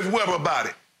 Ask Chris Webber about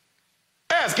it.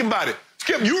 Ask him about it.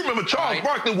 Skip, you remember Charles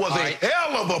Barkley was a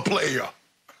hell of a player.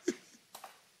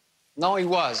 No, he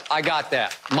was. I got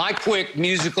that. My quick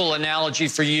musical analogy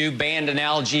for you, band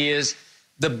analogy, is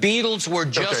the Beatles were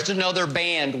just another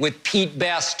band with Pete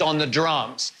Best on the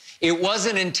drums. It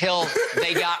wasn't until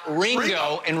they got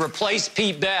Ringo and replaced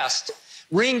Pete Best.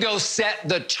 Ringo set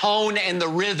the tone and the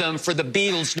rhythm for the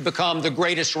Beatles to become the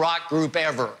greatest rock group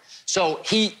ever. So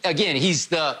he's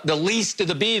the least of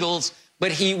the Beatles,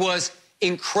 but he was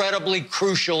incredibly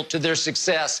crucial to their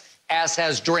success, as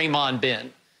has Draymond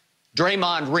been.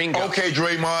 Draymond, Ringo. Okay,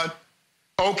 Draymond,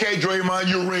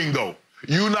 you're Ringo.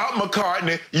 You're not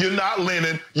McCartney, you're not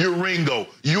Lennon, you're Ringo.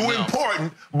 You're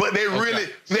important, but they were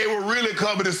really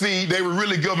coming to see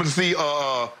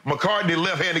McCartney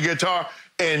left-handed guitar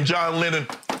and John Lennon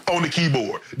on the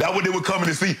keyboard. That's what they were coming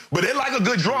to see. But they like a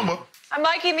good drummer. I'm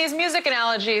liking these music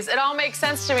analogies. It all makes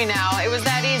sense to me now. It was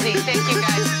that easy. Thank you,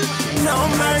 guys. No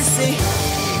mercy.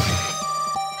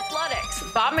 Athletics.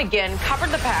 Bob McGinn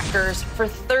covered the Packers for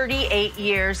 38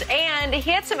 years, and he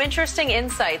had some interesting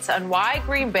insights on why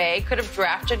Green Bay could have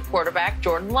drafted quarterback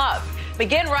Jordan Love.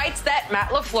 McGinn writes that Matt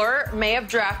LaFleur may have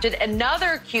drafted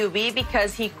another QB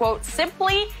because he, quote,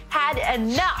 simply had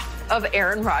enough of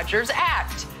Aaron Rodgers'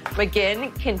 act.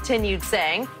 McGinn continued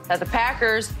saying that the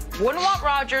Packers wouldn't want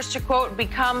Rodgers to, quote,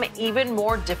 become even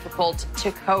more difficult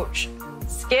to coach.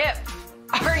 Skip,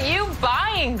 are you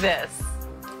buying this?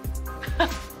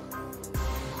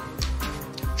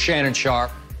 Shannon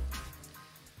Sharp.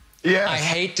 Yes. I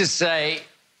hate to say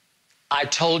I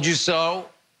told you so,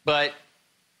 but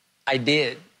I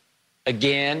did.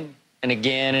 Again and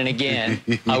again and again.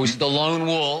 I was the lone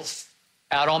wolf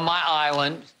out on my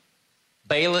island,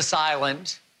 Bayless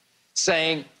Island,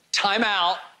 saying, time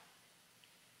out.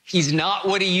 He's not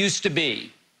what he used to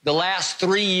be. The last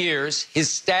 3 years, his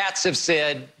stats have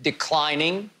said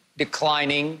declining,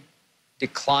 declining,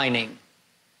 declining.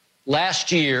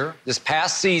 Last year, this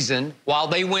past season, while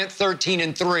they went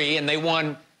 13-3 and they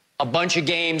won a bunch of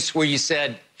games where you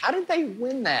said, how did they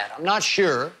win that? I'm not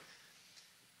sure.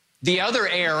 The other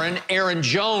Aaron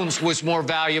Jones, was more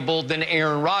valuable than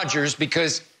Aaron Rodgers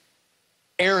because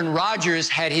Aaron Rodgers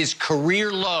had his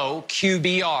career low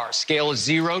QBR, scale of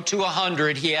 0 to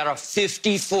 100. He had a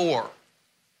 54.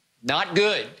 Not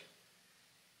good.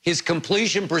 His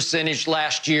completion percentage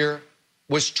last year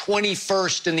was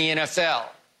 21st in the NFL.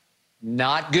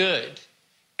 Not good.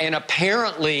 And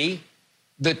apparently,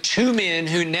 the 2 men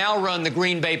who now run the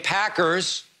Green Bay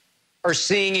Packers are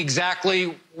seeing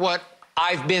exactly what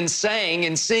I've been saying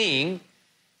and seeing.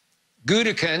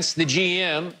 Gutekunst, the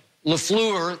GM,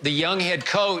 LaFleur, the young head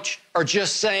coach, are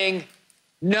just saying,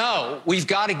 no, we've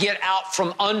got to get out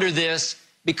from under this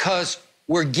because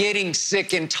we're getting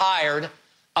sick and tired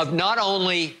of not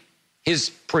only his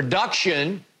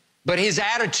production, but his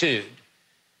attitude.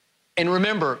 And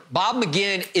remember, Bob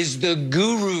McGinn is the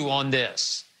guru on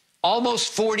this.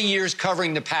 Almost 40 years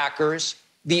covering the Packers,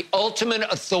 the ultimate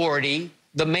authority,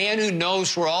 the man who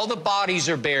knows where all the bodies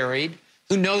are buried,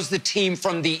 who knows the team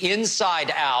from the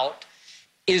inside out,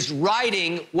 is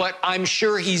writing what I'm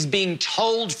sure he's being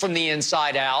told from the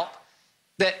inside out,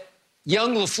 that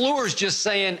young LaFleur is just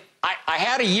saying, I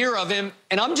had a year of him,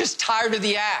 and I'm just tired of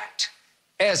the act.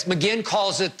 As McGinn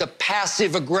calls it, the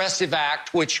passive-aggressive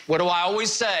act, which, what do I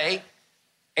always say?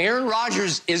 Aaron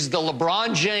Rodgers is the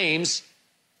LeBron James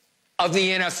of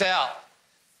the NFL.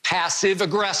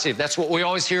 Passive-aggressive. That's what we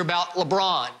always hear about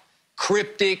LeBron.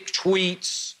 Cryptic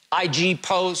tweets, IG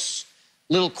posts,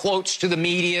 little quotes to the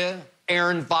media,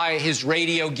 Aaron via his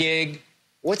radio gig.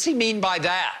 What's he mean by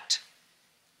that?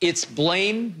 It's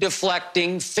blame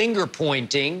deflecting, finger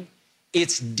pointing.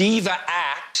 It's diva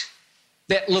act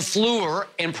that LaFleur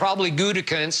and probably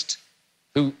Gutekunst,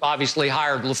 who obviously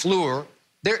hired LaFleur,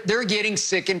 they're getting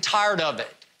sick and tired of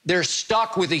it. They're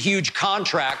stuck with a huge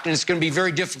contract, and it's going to be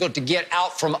very difficult to get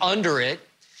out from under it.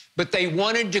 But they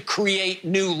wanted to create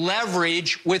new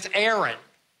leverage with Aaron.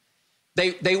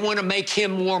 They want to make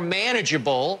him more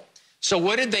manageable. So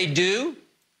what did they do?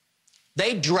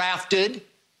 They drafted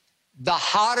the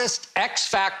hottest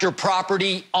X-Factor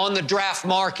property on the draft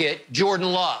market,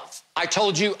 Jordan Love. I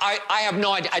told you, I have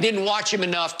no idea. I didn't watch him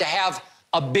enough to have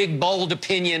a big, bold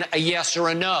opinion, a yes or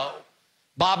a no.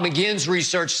 Bob McGinn's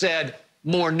research said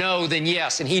more no than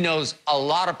yes, and he knows a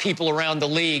lot of people around the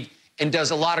league and does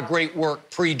a lot of great work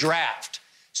pre-draft.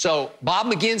 So Bob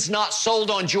McGinn's not sold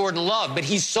on Jordan Love, but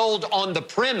he's sold on the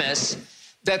premise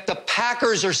that the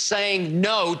Packers are saying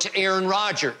no to Aaron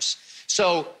Rodgers.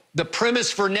 So the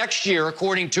premise for next year,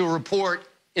 according to a report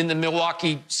in the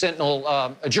Milwaukee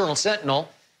Sentinel, Journal-Sentinel,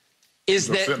 is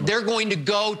that they're going to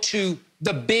go to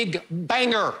the big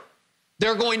banger.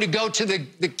 They're going to go to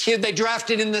the kid they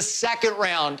drafted in the second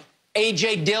round,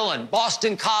 A.J. Dillon,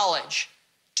 Boston College,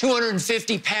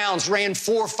 250 pounds, ran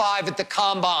 4.5 at the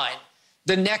combine.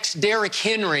 The next Derrick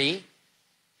Henry,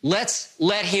 let's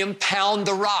let him pound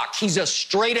the rock. He's a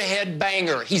straight-ahead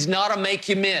banger. He's not a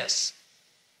make-you-miss.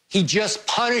 He just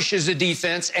punishes the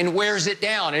defense and wears it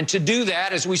down. And to do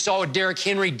that, as we saw with Derrick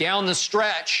Henry down the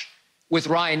stretch with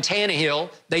Ryan Tannehill,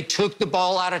 they took the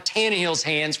ball out of Tannehill's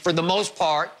hands for the most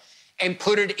part and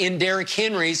put it in Derrick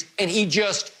Henry's, and he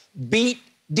just beat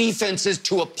defenses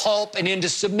to a pulp and into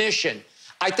submission.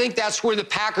 I think that's where the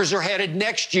Packers are headed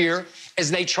next year as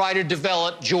they try to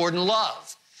develop Jordan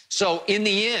Love. So in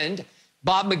the end,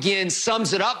 Bob McGinn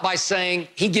sums it up by saying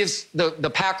he gives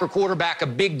the Packer quarterback a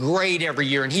big grade every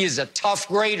year, and he is a tough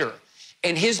grader.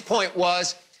 And his point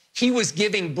was he was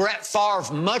giving Brett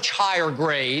Favre much higher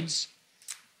grades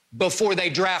before they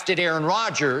drafted Aaron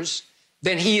Rodgers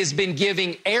than he has been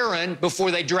giving Aaron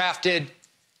before they drafted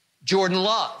Jordan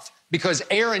Love, because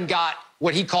Aaron got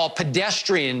what he called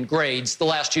pedestrian grades the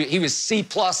last 2 years. He was C+,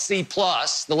 C+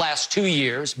 the last 2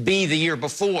 years, B the year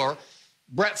before.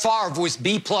 Brett Favre was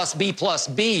B+, B+,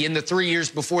 B in the 3 years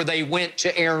before they went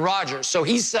to Aaron Rodgers. So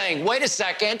he's saying, wait a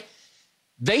second,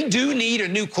 they do need a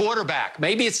new quarterback.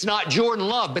 Maybe it's not Jordan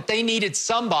Love, but they needed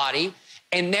somebody,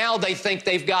 and now they think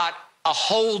they've got a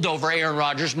hold over Aaron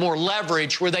Rodgers, more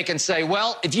leverage, where they can say,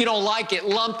 well, if you don't like it,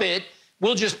 lump it.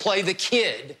 We'll just play the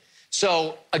kid.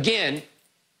 So, again,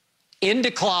 in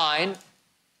decline,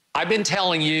 I've been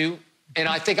telling you, and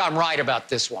I think I'm right about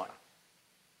this one.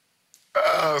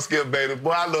 Skip Bayless.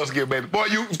 Boy, I love Skip Bayless. Boy,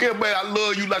 Skip Bayless, I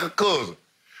love you like a cousin.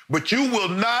 But you will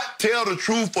not tell the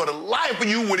truth for the life of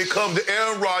you when it comes to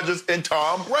Aaron Rodgers and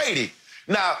Tom Brady.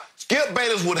 Now, Skip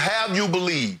Bayless would have you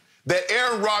believe that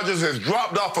Aaron Rodgers has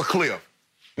dropped off a cliff.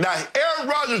 Now, Aaron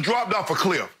Rodgers dropped off a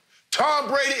cliff. Tom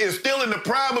Brady is still in the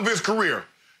prime of his career.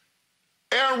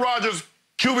 Aaron Rodgers'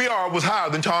 QBR was higher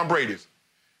than Tom Brady's.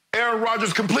 Aaron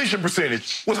Rodgers' completion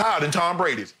percentage was higher than Tom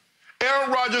Brady's.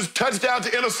 Aaron Rodgers' touchdown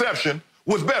to interception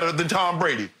was better than Tom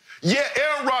Brady. Yet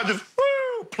Aaron Rodgers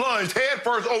plunged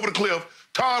headfirst over the cliff.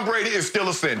 Tom Brady is still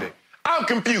ascending. I'm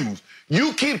confused.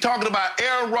 You keep talking about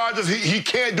Aaron Rodgers. He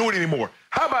can't do it anymore.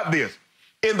 How about this?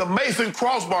 In the Mason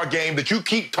Crossbar game that you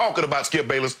keep talking about, Skip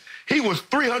Bayless, he was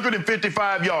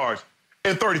 355 yards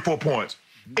and 34 points.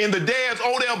 In the Dad's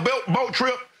Odell boat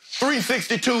trip,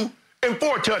 362 and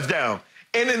 4 touchdowns.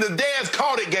 And in the Dad's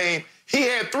Caught It game, he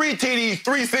had 3 TDs,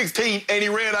 316, and he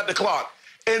ran out the clock.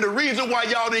 And the reason why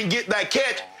y'all didn't get that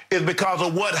catch is because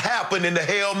of what happened in the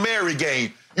Hail Mary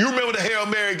game. You remember the Hail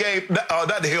Mary game?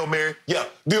 Not the Hail Mary. Yeah,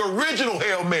 the original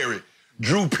Hail Mary.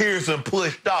 Drew Pearson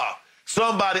pushed off.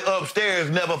 Somebody upstairs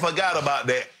never forgot about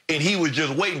that, and he was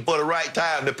just waiting for the right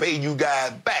time to pay you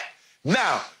guys back.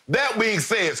 Now, that being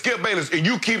said, Skip Bayless, and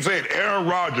you keep saying Aaron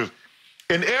Rodgers,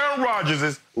 in Aaron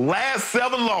Rodgers' last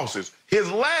 7 losses,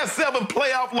 his last 7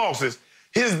 playoff losses,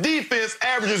 his defense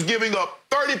averages giving up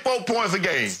 34 points a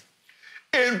game.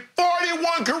 In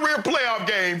 41 career playoff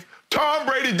games, Tom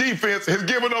Brady's defense has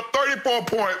given up 34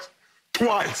 points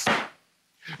twice.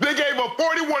 They gave up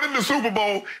 41 in the Super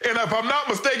Bowl, and if I'm not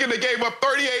mistaken, they gave up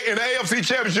 38 in the AFC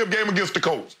Championship game against the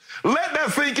Colts. Let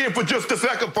that sink in for just a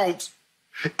second, folks.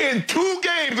 In 2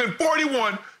 games in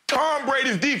 41, Tom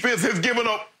Brady's defense has given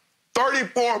up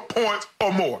 34 points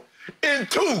or more. In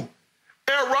 2,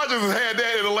 Aaron Rodgers has had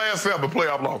that in the last 7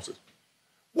 playoff losses.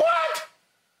 What?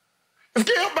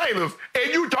 Skip Bayless,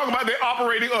 and you talking about they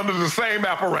operating under the same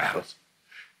apparatus.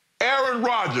 Aaron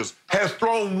Rodgers has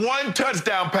thrown 1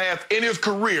 touchdown pass in his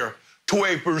career to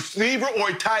a receiver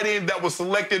or a tight end that was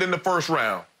selected in the first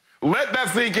round. Let that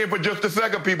sink in for just a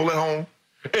second, people at home.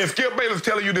 And Skip Bayless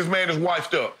telling you this man is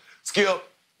washed up. Skip,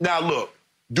 now look,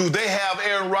 do they have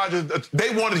Aaron Rodgers? They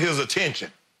wanted his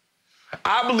attention.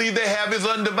 I believe they have his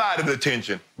undivided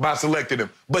attention by selecting him.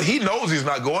 But he knows he's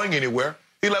not going anywhere.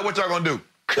 He's like, what y'all gonna do?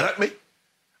 Cut me?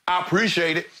 I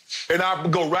appreciate it, and I'll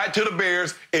go right to the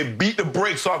Bears and beat the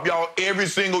brakes off y'all every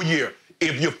single year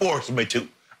if you force me to.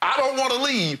 I don't want to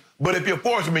leave, but if you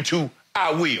force me to,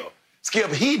 I will.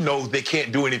 Skip, he knows they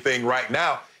can't do anything right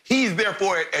now. He's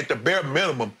therefore at the bare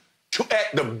minimum,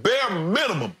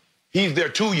 he's there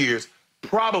 2 years,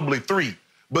 probably 3.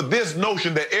 But this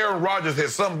notion that Aaron Rodgers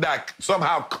has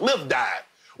somehow cliff dived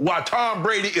while Tom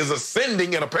Brady is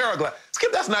ascending in a paraglide,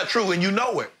 Skip, that's not true, and you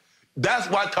know it. That's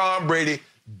why Tom Brady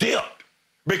dipped,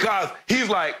 because he's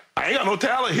like, I ain't got no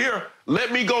talent here.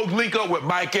 Let me go link up with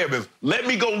Mike Evans. Let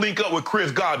me go link up with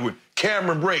Chris Godwin,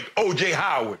 Cameron Brake, O.J.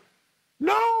 Howard.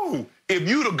 No, if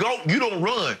you the GOAT, you don't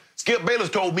run. Skip Bayless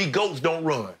told me GOATs don't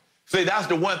run. See, that's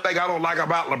the one thing I don't like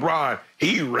about LeBron.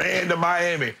 He ran to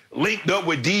Miami, linked up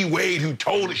with D. Wade, who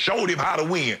showed him how to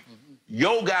win.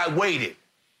 Your guy waited,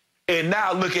 and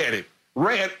now look at it.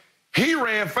 He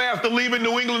ran faster leaving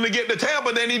New England to get to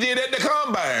Tampa than he did at the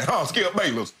Combine, Skip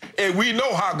Bayless. And we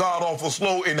know how god-awful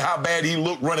slow and how bad he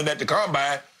looked running at the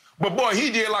Combine. But, boy,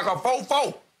 he did like a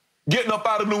 4-4, getting up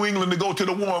out of New England to go to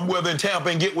the warm weather in Tampa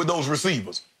and get with those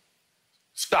receivers.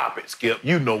 Stop it, Skip.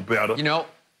 You know better. You know,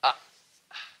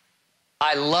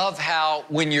 I love how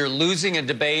when you're losing a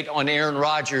debate on Aaron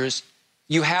Rodgers,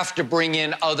 you have to bring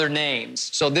in other names.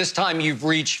 So this time you've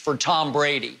reached for Tom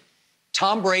Brady.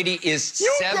 Tom Brady is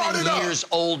 7 years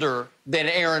older than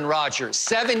Aaron Rodgers.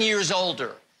 7 years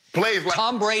older.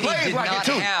 Tom Brady did not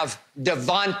have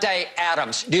Devontae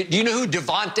Adams. Do you know who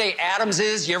Devontae Adams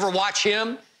is? You ever watch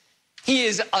him? He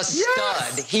is a stud.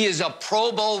 Yes. He is a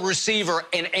Pro Bowl receiver,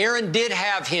 and Aaron did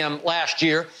have him last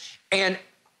year. And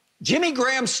Jimmy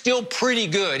Graham's still pretty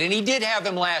good, and he did have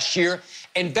him last year.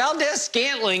 And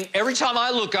Valdez-Scantling, every time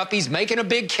I look up, he's making a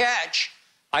big catch.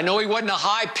 I know he wasn't a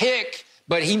high pick,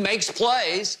 but he makes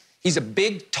plays. He's a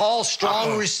big, tall,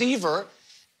 strong receiver.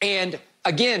 And,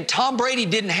 again, Tom Brady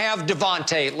didn't have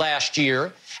Devontae last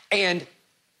year. And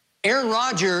Aaron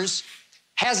Rodgers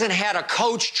hasn't had a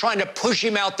coach trying to push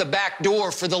him out the back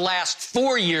door for the last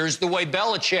 4 years, the way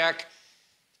Belichick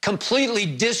completely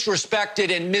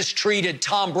disrespected and mistreated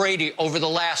Tom Brady over the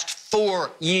last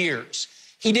 4 years.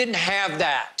 He didn't have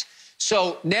that.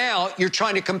 So now you're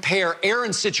trying to compare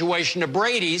Aaron's situation to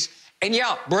Brady's. And,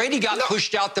 yeah, Brady got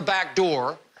pushed out the back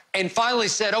door and finally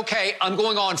said, okay, I'm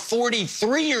going on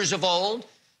 43 years of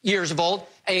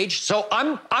age. So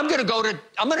I'm going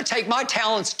to take my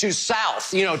talents to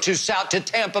to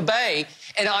Tampa Bay,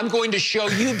 and I'm going to show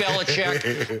you,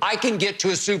 Belichick, I can get to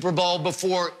a Super Bowl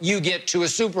before you get to a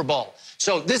Super Bowl.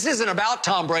 So this isn't about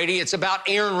Tom Brady. It's about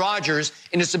Aaron Rodgers,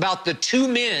 and it's about the 2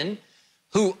 men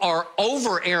who are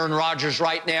over Aaron Rodgers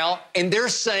right now, and they're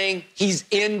saying he's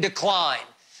in decline.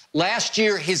 Last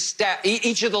year,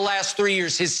 each of the last 3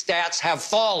 years, his stats have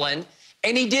fallen,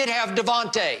 and he did have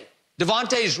Devontae.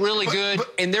 Devontae is really good,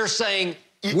 and they're saying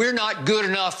we're not good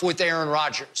enough with Aaron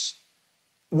Rodgers.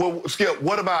 Well, Skip,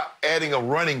 what about adding a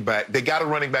running back? They got a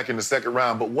running back in the second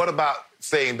round, but what about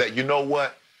saying that, you know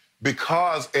what,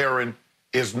 because Aaron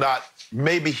is not,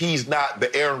 maybe he's not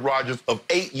the Aaron Rodgers of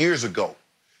 8 years ago.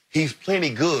 He's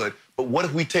plenty good, but what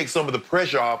if we take some of the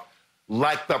pressure off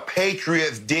like the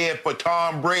Patriots did for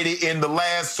Tom Brady in the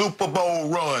last Super Bowl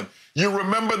run? You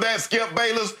remember that, Skip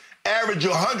Bayless? averaged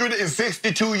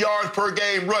 162 yards per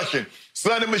game rushing.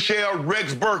 Sonny Michel,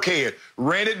 Rex Burkhead,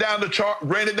 ran it down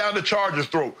the Chargers'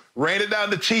 throat, ran it down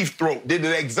the Chiefs' throat, did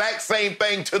the exact same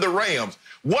thing to the Rams.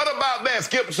 What about that,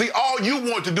 Skip? See, all you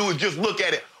want to do is just look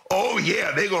at it. Oh,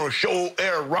 yeah, they're going to show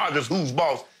Aaron Rodgers who's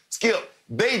boss. Skip,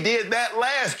 they did that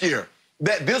last year.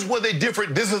 This was a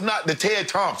different, this is not the Ted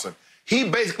Thompson. He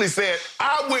basically said,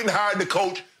 I went and hired the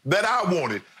coach that I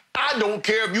wanted. I don't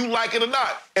care if you like it or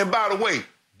not. And by the way,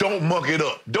 don't muck it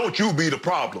up. Don't you be the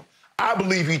problem. I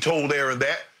believe he told Aaron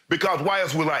that because why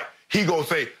else would he gonna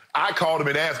say, I called him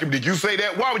and asked him, did you say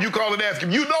that? Why would you call and ask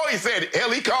him? You know he said it. Hell,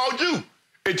 he called you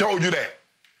and told you that.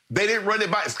 They didn't run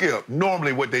it by Skip.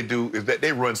 Normally what they do is that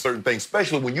they run certain things,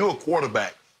 especially when you're a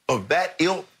quarterback of that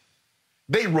ilk,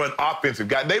 they run offensive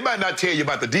guys. They might not tell you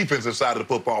about the defensive side of the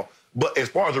football, but as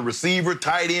far as a receiver,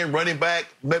 tight end, running back,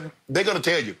 they're going to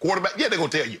tell you. Quarterback, yeah, they're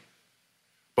going to tell you.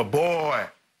 But, boy,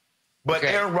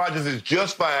 Aaron Rodgers is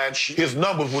just fine. His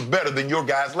numbers was better than your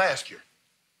guys last year.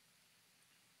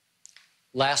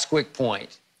 Last quick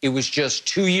point. It was just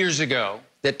 2 years ago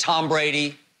that Tom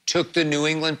Brady took the New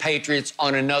England Patriots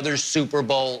on another Super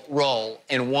Bowl roll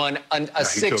and won a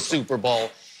sixth Super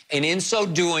Bowl. And in so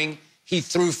doing, he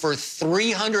threw for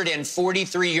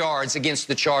 343 yards against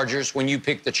the Chargers when you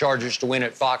picked the Chargers to win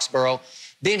at Foxborough.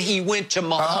 Then he went to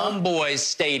Homeboys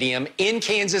Stadium in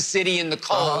Kansas City in the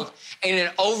cold, and in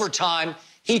overtime,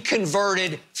 he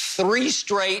converted 3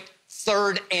 straight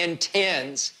 3rd and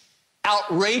 10s,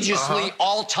 outrageously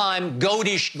all-time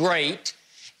goatish great,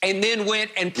 and then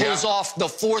went and pulls off the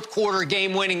 4th quarter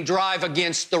game-winning drive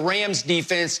against the Rams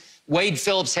defense. Wade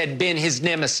Phillips had been his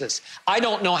nemesis. I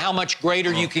don't know how much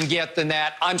greater you can get than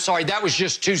that. I'm sorry, that was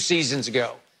just 2 seasons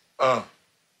ago.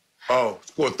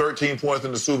 Scored 13 points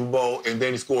in the Super Bowl, and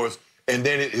then he scores, and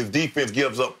then his defense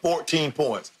gives up 14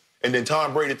 points. And then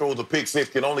Tom Brady throws a pick six,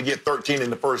 can only get 13 in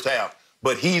the first half.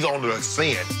 But he's on the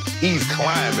ascent. He's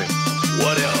climbing.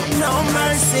 What else? No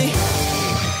mercy.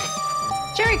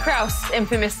 Jerry Krause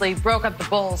infamously broke up the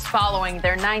Bulls following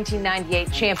their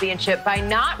 1998 championship by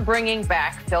not bringing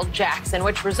back Phil Jackson,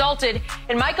 which resulted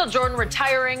in Michael Jordan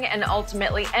retiring and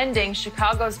ultimately ending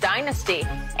Chicago's dynasty.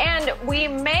 And we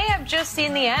may have just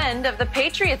seen the end of the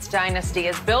Patriots dynasty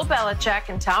as Bill Belichick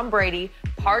and Tom Brady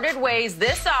parted ways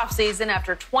this offseason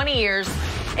after 20 years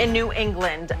in New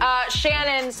England.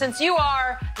 Shannon, since you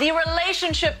are the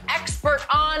relationship expert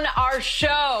on our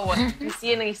show, do you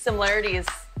see any similarities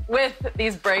with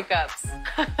these breakups?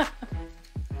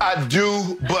 I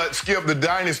do, but Skip, the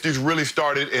dynasties really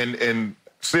started in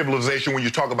civilization. When you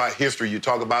talk about history, you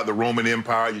talk about the Roman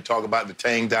Empire, you talk about the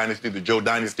Tang dynasty, the Zhou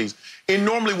dynasties. And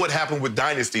normally what happened with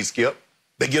dynasties, Skip,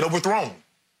 they get overthrown.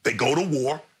 They go to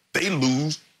war, they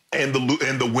lose, and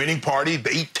the winning party,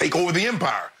 they take over the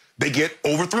empire. They get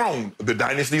overthrown. The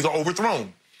dynasties are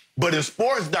overthrown. But in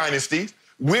sports dynasties,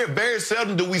 very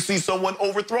seldom do we see someone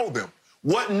overthrow them.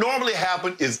 What normally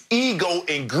happens is ego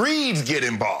and greed get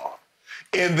involved,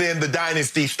 and then the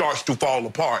dynasty starts to fall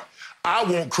apart. I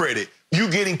want credit. You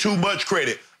getting too much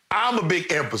credit. I'm a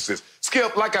big emphasis.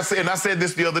 Skip, like I said, and I said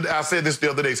this the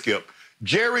other day, Skip,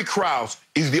 Jerry Krause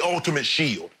is the ultimate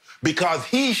shield because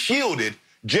he shielded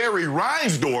Jerry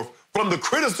Reinsdorf from the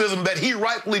criticism that he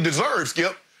rightfully deserves,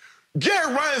 Skip.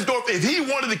 Jerry Reinsdorf, if he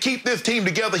wanted to keep this team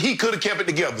together, he could have kept it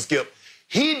together, Skip.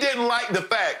 He didn't like the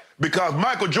fact because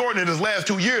Michael Jordan in his last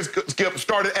 2 years, Skip,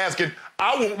 started asking,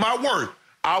 I want my worth.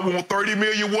 I want $30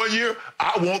 million one year.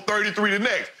 I want 33 the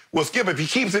next. Well, Skip, if he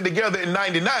keeps it together in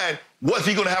 99, what's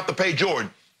he going to have to pay Jordan?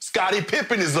 Scottie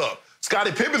Pippen is up.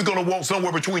 Scottie Pippen's going to want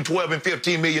somewhere between $12 and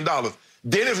 $15 million.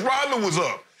 Dennis Rodman was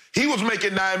up. He was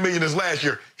making $9 million this last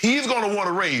year. He's going to want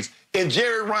a raise. And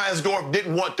Jerry Reinsdorf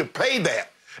didn't want to pay that.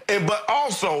 But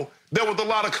also, there was a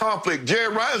lot of conflict.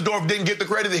 Jerry Reinsdorf didn't get the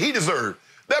credit that he deserved.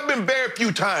 There have been very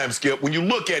few times, Skip, when you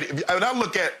look at it. And I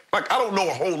look at, I don't know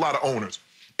a whole lot of owners,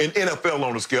 and NFL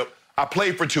owners, Skip. I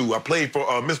played for 2. I played for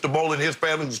Mr. Bowling and his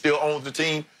family, who still owns the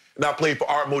team, and I played for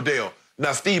Art Modell.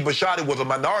 Now, Steve Bisciotti was a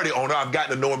minority owner. I've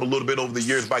gotten to know him a little bit over the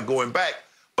years by going back,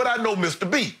 but I know Mr.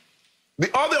 B. The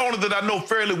other owner that I know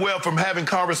fairly well from having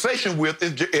conversation with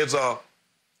is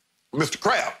Mr.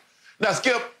 Kraft. Now,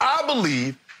 Skip, I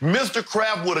believe Mr.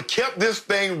 Kraft would have kept this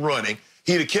thing running.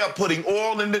 He'd have kept putting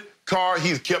oil in the car.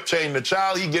 He'd kept changing the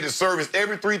child. He'd get it serviced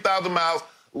every 3,000 miles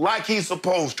like he's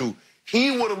supposed to.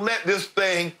 He would have let this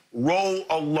thing roll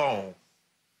along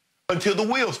until the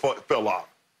wheels fell off.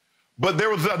 But there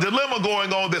was a dilemma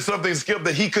going on that something, Skip,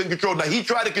 that he couldn't control. Now, he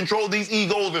tried to control these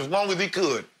egos as long as he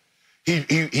could.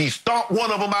 He stomped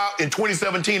one of them out in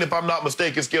 2017, if I'm not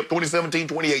mistaken, Skip, 2017,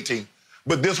 2018.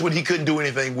 But this one he couldn't do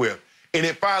anything with. And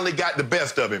it finally got the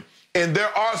best of him. And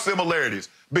there are similarities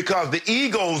because the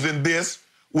egos in this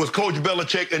was Coach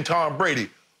Belichick and Tom Brady.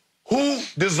 Who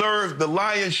deserves the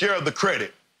lion's share of the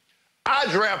credit? I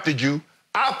drafted you.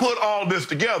 I put all this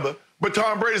together. But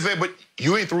Tom Brady said, but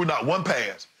you ain't threw not one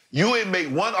pass. You ain't make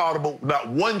one audible, not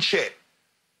one check.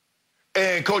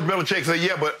 And Coach Belichick said,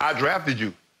 yeah, but I drafted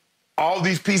you. All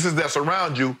these pieces that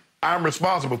surround you, I'm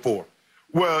responsible for.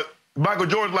 Well, Michael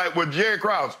Jordan's like, well, Jerry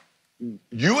Krause,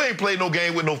 you ain't played no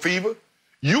game with no fever.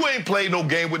 You ain't played no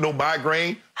game with no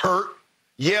migraine, hurt.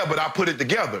 Yeah, but I put it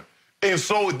together. And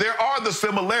so there are the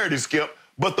similarities, Skip.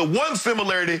 But the one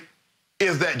similarity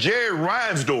is that Jerry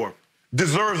Reinsdorf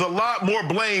deserves a lot more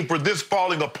blame for this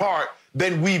falling apart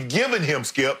than we've given him,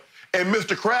 Skip. And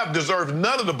Mr. Kraft deserves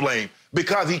none of the blame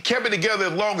because he kept it together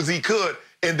as long as he could.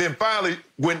 And then finally,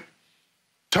 when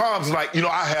Tom's like, you know,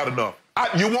 I had enough.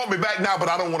 You want me back now, but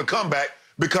I don't want to come back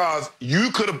because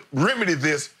you could have remedied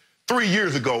this 3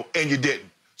 years ago and you didn't.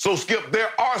 So, Skip, there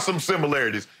are some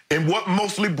similarities. And what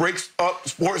mostly breaks up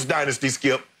sports dynasty,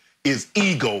 Skip, is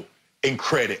ego and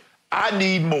credit. I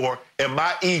need more, and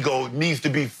my ego needs to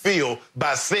be filled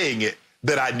by saying it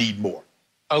that I need more.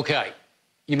 Okay.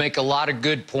 You make a lot of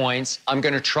good points. I'm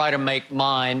going to try to make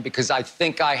mine because I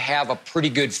think I have a pretty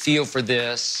good feel for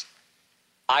this.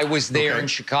 I was there in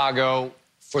Chicago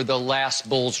for the last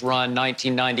Bulls run,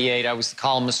 1998. I was the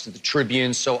columnist of the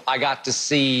Tribune, so I got to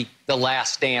see the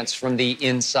last dance from the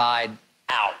inside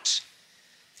out.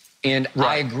 And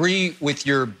I agree with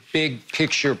your big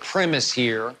picture premise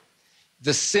here.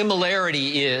 The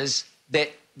similarity is that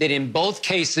in both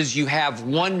cases you have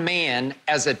one man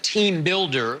as a team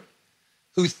builder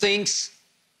who thinks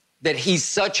that he's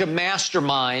such a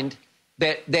mastermind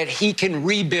that he can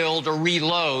rebuild or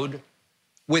reload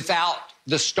without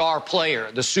the star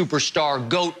player, the superstar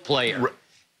GOAT player,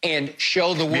 and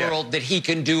show the world that he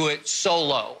can do it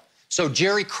solo. So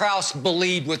Jerry Krause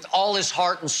believed with all his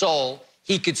heart and soul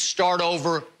he could start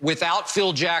over without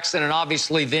Phil Jackson and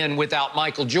obviously then without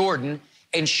Michael Jordan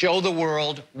and show the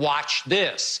world, watch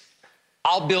this.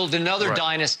 I'll build another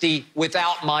dynasty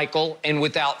without Michael and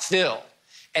without Phil.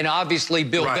 And obviously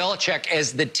Bill Belichick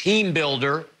as the team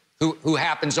builder, who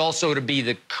happens also to be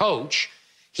the coach,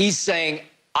 he's saying,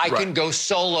 I can go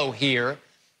solo here.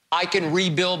 I can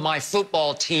rebuild my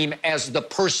football team as the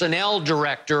personnel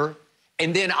director,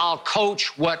 and then I'll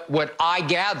coach what I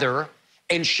gather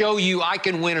and show you I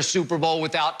can win a Super Bowl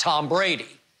without Tom Brady.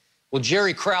 Well,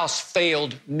 Jerry Krause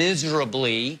failed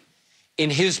miserably in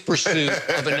his pursuit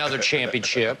of another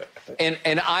championship, and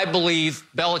I believe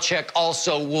Belichick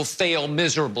also will fail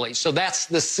miserably. So that's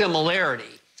the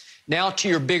similarity. Now to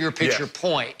your bigger picture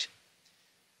point.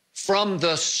 From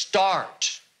the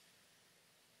start,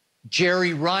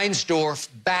 Jerry Reinsdorf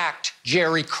backed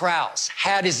Jerry Krause,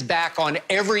 had his back on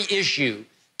every issue,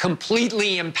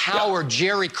 completely empowered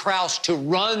Jerry Krause to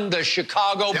run the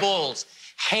Chicago Bulls,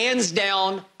 hands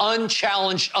down,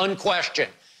 unchallenged,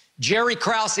 unquestioned. Jerry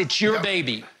Krause, it's your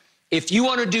baby. If you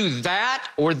want to do that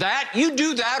or that, you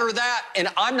do that or that, and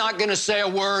I'm not going to say a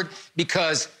word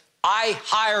because I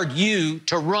hired you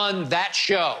to run that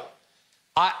show.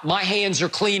 My hands are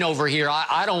clean over here.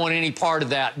 I don't want any part of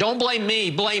that. Don't blame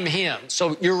me, blame him.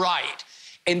 So you're right.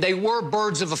 And they were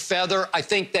birds of a feather. I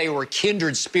think they were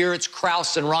kindred spirits,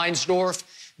 Krause and Reinsdorf.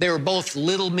 They were both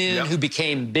little men who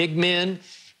became big men.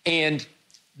 And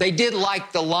they did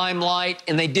like the limelight,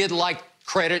 and they did like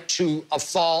credit to a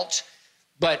fault,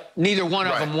 but neither one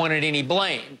of them wanted any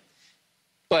blame.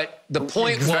 But the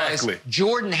point was,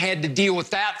 Jordan had to deal with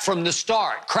that from the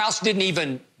start. Krause didn't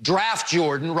even draft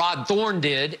Jordan. Rod Thorne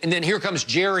did. And then here comes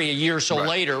Jerry a year or so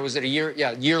later. Was it a year?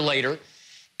 Yeah, a year later.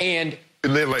 And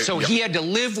so he had to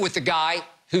live with a guy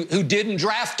who didn't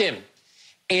draft him.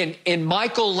 And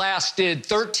Michael lasted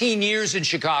 13 years in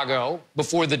Chicago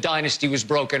before the dynasty was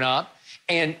broken up.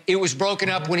 And it was broken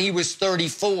up when he was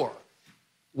 34.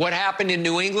 What happened in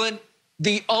New England?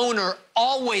 The owner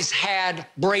always had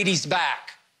Brady's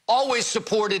back. Always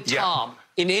supported Tom.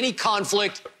 In any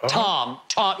conflict, Tom,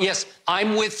 yes,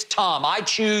 I'm with Tom. I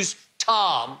choose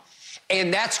Tom.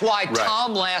 And that's why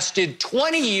Tom lasted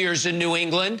 20 years in New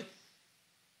England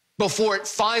before it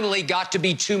finally got to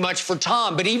be too much for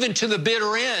Tom. But even to the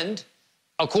bitter end,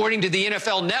 according to the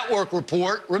NFL Network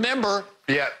report, remember,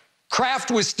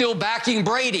 Kraft was still backing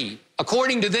Brady.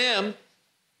 According to them,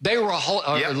 they were,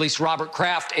 or at least Robert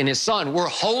Kraft and his son, were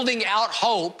holding out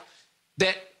hope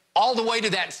that all the way to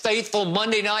that faithful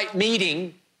Monday night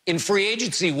meeting in free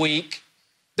agency week,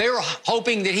 they were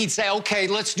hoping that he'd say, okay,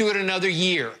 let's do it another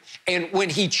year. And when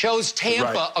he chose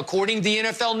Tampa, according to the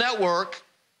NFL Network,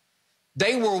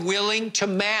 they were willing to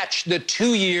match the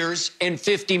 2 years and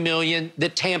 $50 million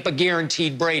that Tampa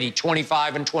guaranteed Brady,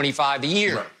 25 and 25 a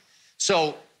year.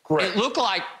 So Correct. It looked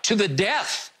like to the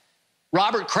death,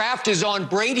 Robert Kraft is on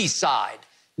Brady's side.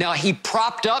 Now, he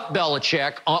propped up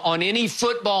Belichick on any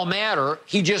football matter.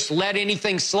 He just let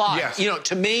anything slide. Yes. You know,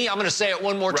 to me, I'm going to say it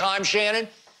one more time, Shannon.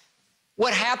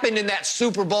 What happened in that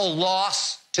Super Bowl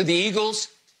loss to the Eagles,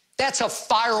 that's a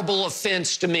fireable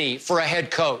offense to me for a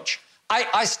head coach.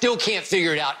 I still can't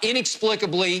figure it out.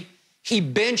 Inexplicably, he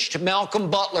benched Malcolm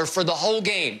Butler for the whole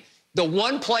game. The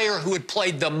one player who had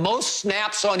played the most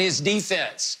snaps on his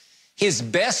defense, his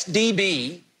best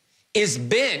DB, is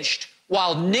benched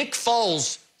while Nick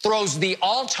Foles throws the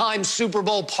all-time Super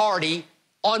Bowl party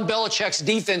on Belichick's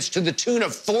defense to the tune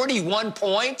of 41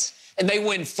 points, and they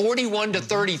win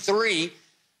 41-33.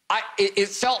 It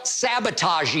felt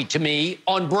sabotagey to me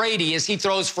on Brady as he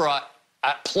throws for a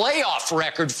playoff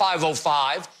record,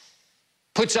 505,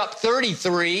 puts up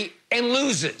 33, and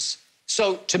loses.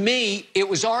 So, to me, it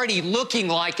was already looking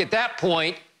like at that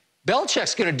point,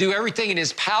 Belichick's going to do everything in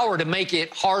his power to make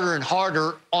it harder and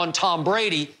harder on Tom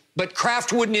Brady, but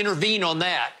Kraft wouldn't intervene on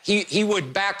that. He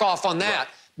would back off on that. Right.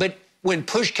 But when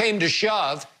push came to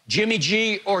shove, Jimmy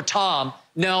G or Tom,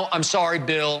 no, I'm sorry,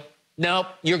 Bill. Nope,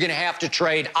 you're going to have to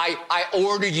trade. I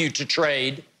order you to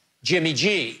trade Jimmy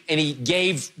G. And he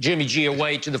gave Jimmy G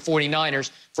away to the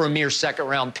 49ers for a mere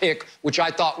second-round pick, which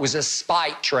I thought was a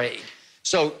spite trade.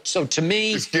 So to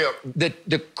me,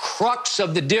 the crux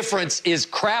of the difference is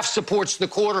Kraft supports the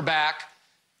quarterback,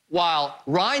 while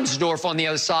Reinsdorf on the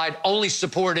other side only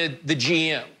supported the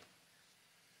GM.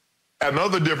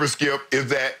 Another difference, Skip, is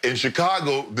that in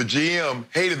Chicago, the GM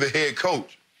hated the head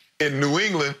coach. In New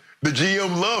England, the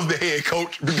GM loves the head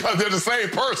coach because they're the same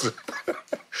person.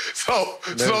 so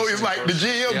it's like the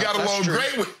GM got along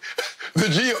great with the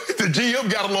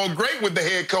GM got along great with the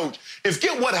head coach. And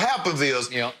Skip, what happens is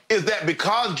that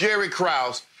because Jerry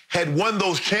Krause had won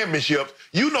those championships,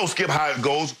 you know, Skip, how it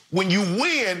goes. When you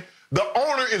win, the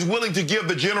owner is willing to give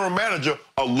the general manager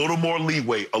a little more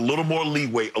leeway, a little more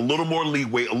leeway, a little more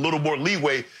leeway, a little more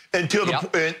leeway until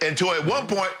until at one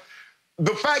point,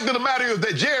 the fact of the matter is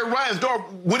that Jerry Reinsdorf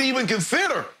would even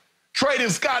consider trading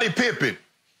Scottie Pippen.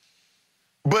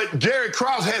 But Jerry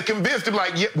Krause had convinced him,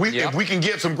 like, if we can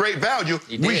get some great value,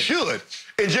 we should.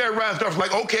 And Jerry Reinsdorf's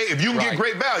like, okay, if you can get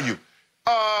great value.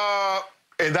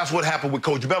 And that's what happened with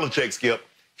Coach Belichick, Skip.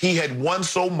 He had won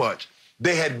so much.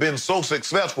 They had been so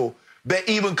successful that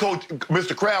even Coach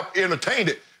Mr. Kraft entertained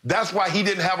it. That's why he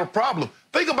didn't have a problem.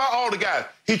 Think about all the guys.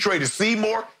 He traded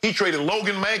Seymour. He traded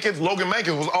Logan Mankins. Logan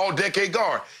Mankins was all-decade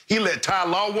guard. He let Ty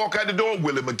Law walk out the door,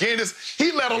 Willie McGinnis.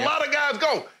 He let a lot of guys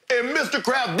go. And Mr.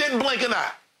 Kraft didn't blink an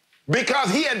eye because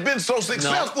he had been so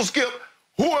successful, Skip.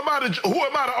 Who am I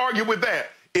to argue with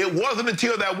that? It wasn't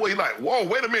until that way, like, whoa,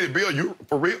 wait a minute, Bill, you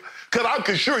for real? Because I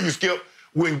can assure you, Skip,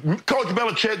 when Coach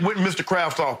Belichick went in Mr.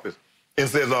 Kraft's office and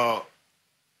says,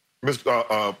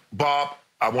 Bob,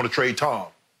 I want to trade Tom.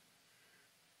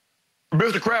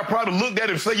 Mr. Kraft probably looked at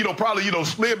him and said,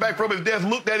 slid back from his desk,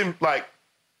 looked at him like,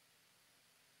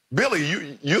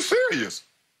 Billy, you serious?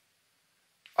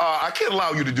 I can't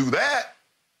allow you to do that.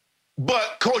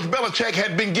 But Coach Belichick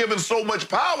had been given so much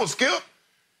power, Skip.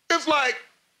 It's like,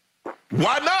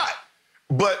 why not?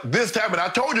 But this time, and I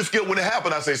told you, Skip, when it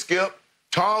happened, I said, Skip,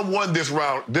 Tom won this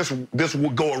round. This will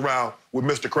go around with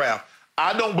Mr. Kraft.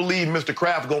 I don't believe Mr.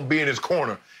 Kraft going to be in his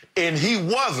corner. And he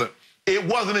wasn't. It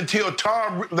wasn't until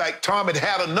Tom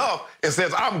had enough and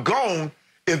says, I'm gone,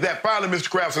 is that finally Mr.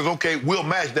 Kraft says, okay, we'll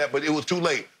match that, but it was too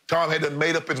late. Tom had done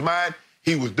made up his mind.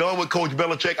 He was done with Coach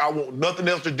Belichick. I want nothing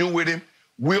else to do with him.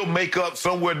 We'll make up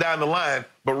somewhere down the line,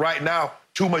 but right now,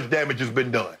 too much damage has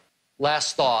been done.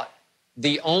 Last thought.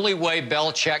 The only way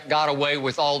Belichick got away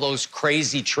with all those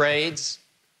crazy trades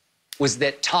was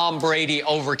that Tom Brady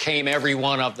overcame every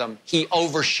one of them. He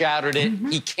overshadowed it.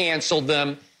 He canceled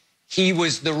them. He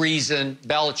was the reason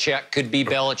Belichick could be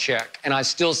Belichick. And I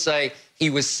still say he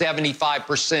was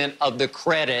 75% of the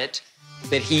credit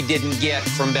that he didn't get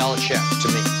from Belichick to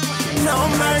me. No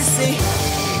mercy.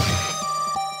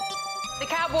 The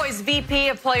Cowboys VP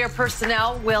of Player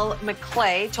Personnel, Will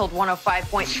McClay, told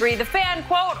 105.3 The Fan,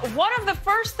 quote, one of the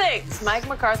first things Mike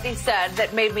McCarthy said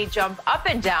that made me jump up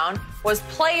and down was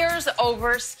players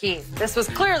over scheme. This was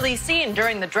clearly seen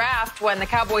during the draft when the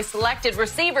Cowboys selected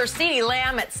receiver CeeDee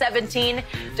Lamb at 17,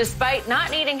 despite not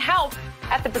needing help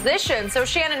at the position. So,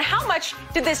 Shannon, how much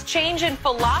did this change in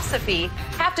philosophy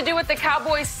have to do with the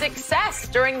Cowboys' success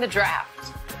during the draft?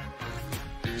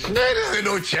 There ain't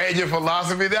no change in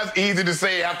philosophy. That's easy to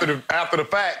say after the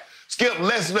fact. Skip,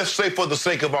 let's say for the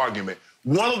sake of argument,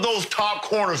 one of those top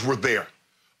corners were there.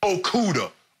 Okudah,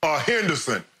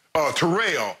 Henderson,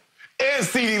 Terrell, and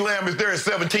CeeDee Lamb is there at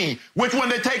 17. Which one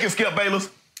they taking, Skip Bayless?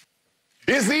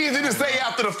 It's easy to say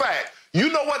after the fact. You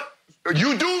know what?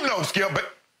 You do know, Skip,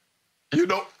 but,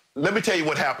 let me tell you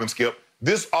what happened, Skip.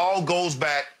 This all goes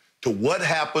back to what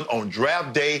happened on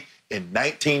draft day in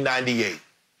 1998.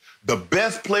 The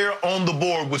best player on the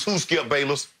board was who, Skip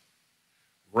Bayless?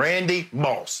 Randy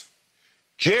Moss.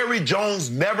 Jerry Jones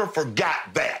never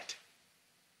forgot that.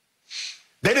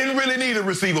 They didn't really need a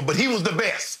receiver, but he was the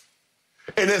best.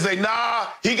 And they say, nah,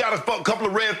 he got a couple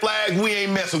of red flags, we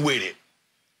ain't messing with it.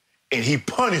 And he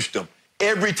punished them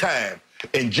every time.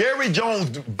 And Jerry Jones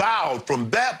vowed from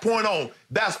that point on,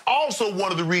 that's also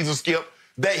one of the reasons, Skip,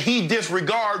 that he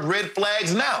disregards red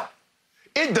flags now.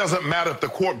 It doesn't matter if the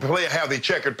court player has a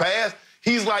checkered past.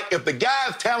 He's like, if the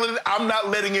guy's talented, I'm not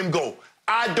letting him go.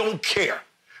 I don't care.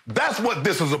 That's what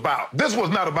this is about. This was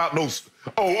not about no,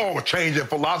 change in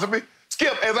philosophy.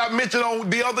 Skip, as I mentioned on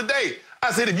the other day,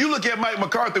 I said, if you look at Mike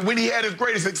McCarthy, when he had his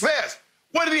greatest success,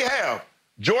 what did he have?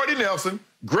 Jordy Nelson,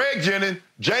 Greg Jennings,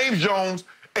 James Jones,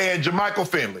 and Jermichael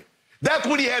Finley. That's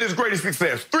when he had his greatest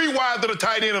success. 3 wides and a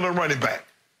tight end and a running back.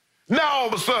 Now, all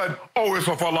of a sudden, it's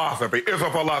a philosophy. It's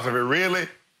a philosophy. Really?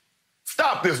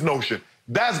 Stop this notion.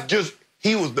 That's just,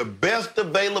 he was the best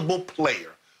available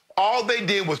player. All they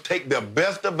did was take the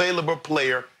best available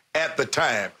player at the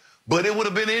time. But it would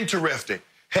have been interesting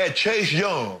had Chase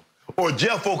Young or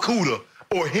Jeff Okudah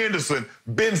or Henderson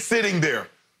been sitting there.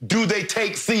 Do they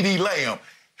take CeeDee Lamb?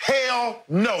 Hell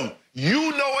no.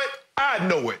 You know it. I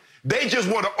know it. They just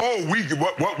want to,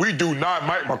 what we do now,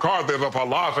 Mike McCarthy is a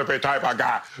philosophy type of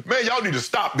guy. Man, y'all need to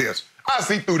stop this. I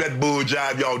see through that bull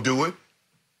jive y'all doing.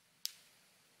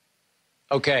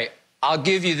 Okay, I'll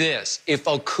give you this. If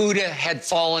Okudah had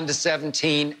fallen to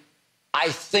 17, I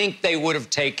think they would have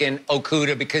taken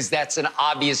Okudah because that's an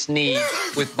obvious need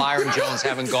with Byron Jones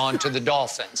having gone to the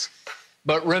Dolphins.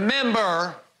 But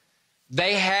remember,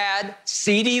 they had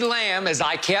CeeDee Lamb, as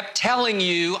I kept telling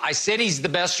you. I said he's the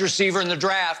best receiver in the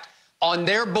draft. On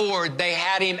their board, they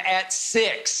had him at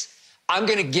 6. I'm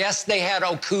going to guess they had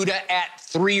Okudah at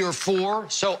 3 or 4,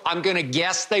 so I'm going to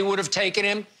guess they would have taken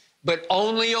him, but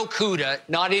only Okudah,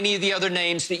 not any of the other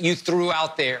names that you threw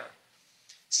out there.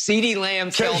 CeeDee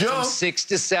Lamb fell from 6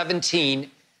 to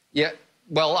 17. Yeah,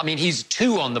 well, I mean, he's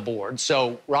 2 on the board,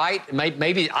 so, right?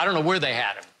 Maybe, I don't know where they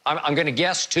had him. I'm going to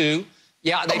guess 2.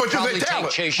 Yeah, they probably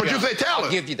take Chase Young. But you say talent.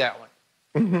 I'll give you that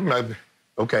one.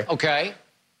 Okay. Okay.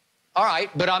 All right,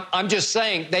 but I'm just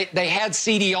saying they had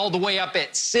CeeDee all the way up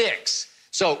at 6.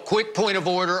 So quick point of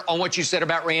order on what you said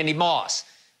about Randy Moss.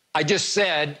 I just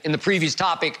said in the previous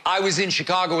topic, I was in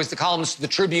Chicago as the columnist of the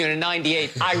Tribune in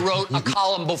 '98. I wrote a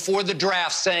column before the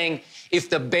draft saying, if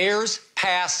the Bears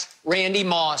pass Randy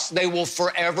Moss, they will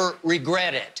forever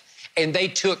regret it. And they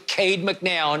took Cade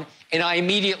McNown, and I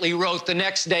immediately wrote the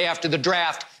next day after the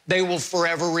draft, they will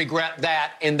forever regret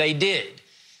that, and they did.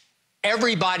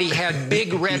 Everybody had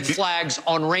big red flags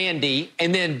on Randy,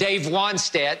 and then Dave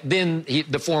Wannstedt, then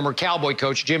the former Cowboy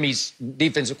coach, Jimmy's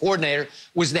defensive coordinator,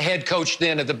 was the head coach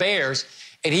then of the Bears,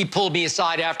 and he pulled me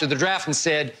aside after the draft and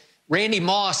said, Randy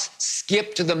Moss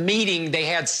skipped the meeting they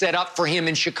had set up for him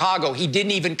in Chicago. He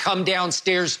didn't even come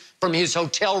downstairs from his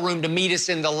hotel room to meet us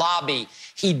in the lobby.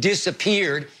 He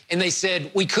disappeared, and they said,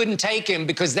 we couldn't take him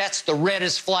because that's the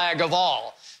reddest flag of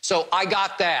all. So I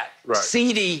got that. Right.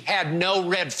 CeeDee had no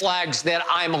red flags that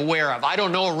I'm aware of. I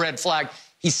don't know a red flag.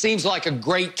 He seems like a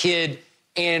great kid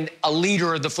and a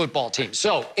leader of the football team.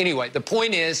 So anyway, the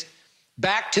point is,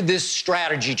 back to this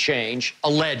strategy change,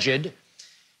 alleged.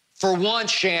 For once,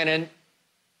 Shannon,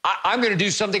 I'm going to do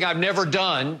something I've never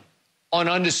done on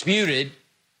Undisputed.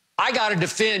 I got to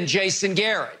defend Jason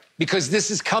Garrett because this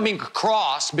is coming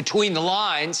across between the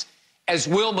lines as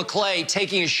Will McClay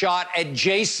taking a shot at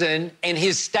Jason and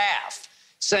his staff,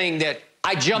 saying that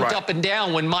I jumped up and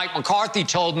down when Mike McCarthy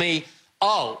told me,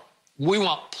 oh, we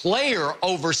want player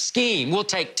over scheme. We'll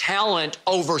take talent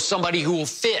over somebody who will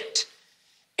fit.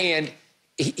 And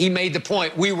he made the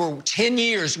point, we were 10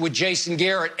 years with Jason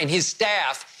Garrett and his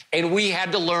staff, and we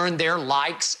had to learn their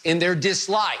likes and their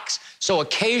dislikes. So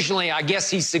occasionally, I guess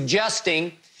he's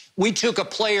suggesting we took a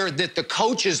player that the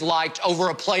coaches liked over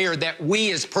a player that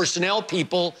we as personnel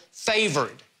people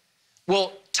favored.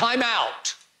 Well, time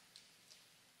out.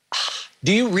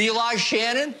 Do you realize,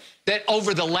 Shannon, that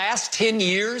over the last 10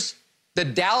 years, the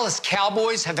Dallas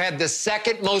Cowboys have had the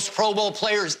second most Pro Bowl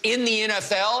players in the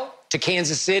NFL to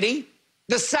Kansas City?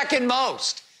 The second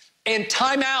most. And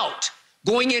time out.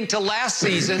 Going into last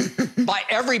season, by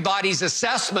everybody's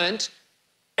assessment,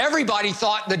 everybody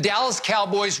thought the Dallas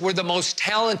Cowboys were the most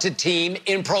talented team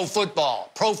in pro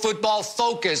football. Pro Football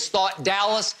Focus thought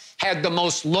Dallas had the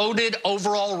most loaded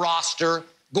overall roster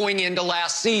going into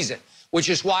last season, which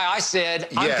is why I said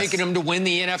I'm picking them to win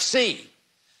the NFC.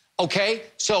 Okay?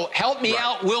 So help me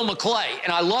out, Will McClay.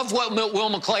 And I love what Will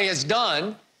McClay has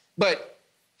done, but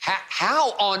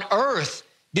how on earth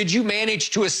did you manage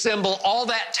to assemble all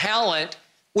that talent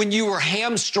when you were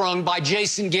hamstrung by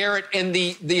Jason Garrett and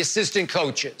the assistant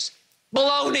coaches?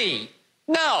 Baloney.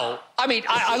 No. I mean,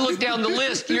 I look down the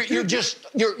list.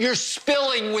 You're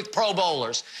spilling with Pro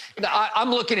Bowlers. I'm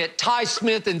looking at Ty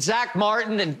Smith and Zach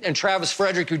Martin and Travis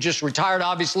Frederick, who just retired,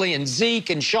 obviously, and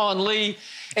Zeke and Sean Lee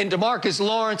and DeMarcus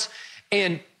Lawrence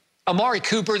and Amari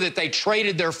Cooper that they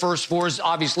traded their first for is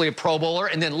obviously a Pro Bowler.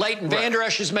 And then Leighton Vander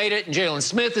Esch has made it, and Jalen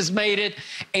Smith has made it.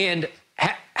 And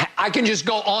I can just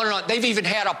go on and on. They've even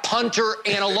had a punter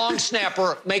and a long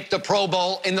snapper make the Pro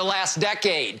Bowl in the last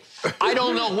decade. I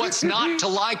don't know what's not to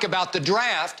like about the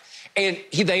draft. And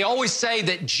they always say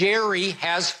that Jerry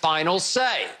has final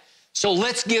say. So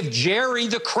let's give Jerry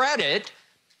the credit.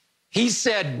 He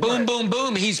said, boom, boom,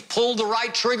 boom. He's pulled the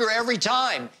right trigger every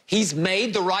time. He's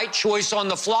made the right choice on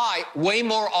the fly way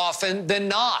more often than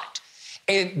not.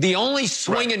 And the only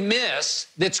swing and miss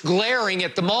that's glaring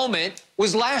at the moment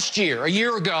was last year, a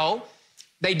year ago.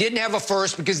 They didn't have a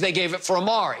first because they gave it for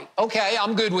Amari. Okay,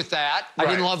 I'm good with that. I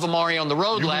didn't love Amari on the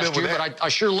road last year, but I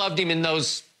sure loved him in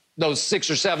those 6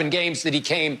 or 7 games that he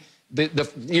came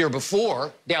the year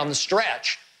before down the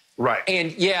stretch. Right.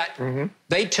 And yet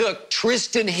they took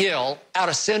Tristan Hill out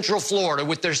of Central Florida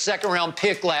with their second-round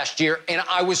pick last year, and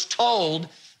I was told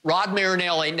Rod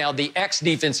Marinelli, now the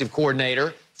ex-defensive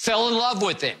coordinator, fell in love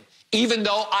with him. Even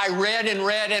though I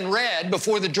read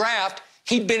before the draft,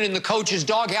 he'd been in the coach's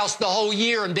doghouse the whole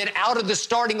year and been out of the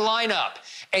starting lineup,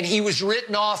 and he was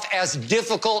written off as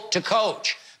difficult to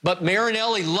coach. But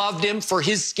Marinelli loved him for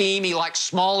his scheme. He liked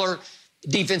smaller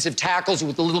defensive tackles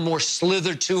with a little more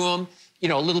slither to them, you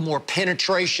know, a little more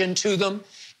penetration to them.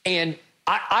 And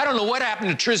I don't know what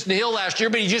happened to Tristan Hill last year,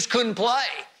 but he just couldn't play.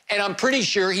 And I'm pretty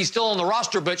sure he's still on the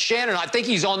roster, but Shannon, I think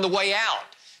he's on the way out.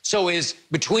 So is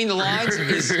between the lines,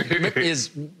 is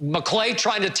McClay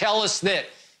trying to tell us that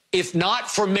if not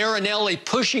for Marinelli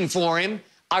pushing for him,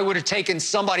 I would have taken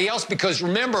somebody else? Because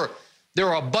remember, there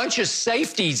are a bunch of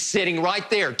safeties sitting right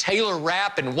there. Taylor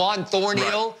Rapp and Juan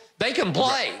Thornhill. They can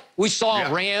play. We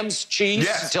saw Rams,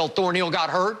 Chiefs until Thornhill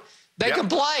got hurt. They can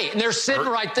play, and they're sitting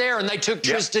right there, and they took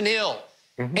Tristan Hill.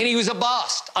 And he was a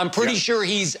bust. I'm pretty sure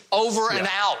he's over and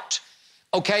out.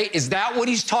 Okay, is that what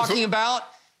he's talking about?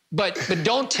 But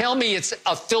don't tell me it's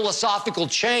a philosophical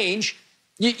change.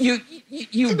 You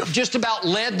just about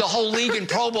led the whole league in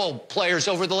Pro Bowl players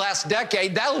over the last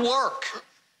decade. That'll work.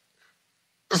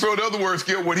 So in other words,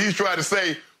 Skip, what he's trying to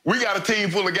say, we got a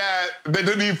team full of guys that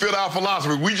didn't even fit our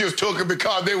philosophy. We just took them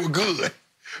because they were good.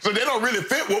 So they don't really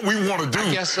fit what we want to do.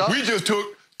 I guess so. We just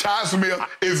took Ty Smith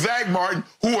and Zach Martin,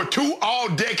 who are 2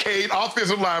 all-decade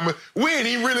offensive linemen. We didn't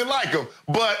even really like them.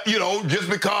 But, you know, just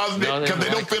because they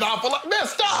don't fit our philosophy. Man,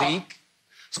 stop. Zeke?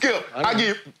 Skip,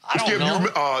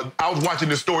 I was watching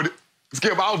this story.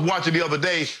 Skip, I was watching the other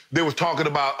day. They was talking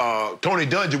about, Tony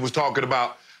Dungy was talking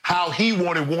about how he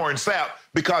wanted Warren Sapp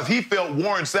because he felt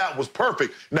Warren Sapp was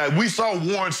perfect. Now, we saw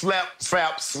Warren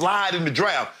Sapp slide in the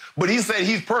draft, but he said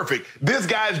he's perfect. This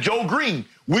guy's Joe Green.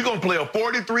 We're going to play a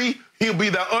 43. He'll be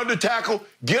the under tackle,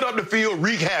 get up the field,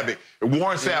 wreak havoc. And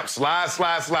Warren Sapp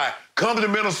slide. Comes to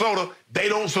Minnesota, they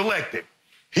don't select him.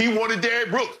 He wanted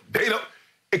Derrick Brooks. They don't.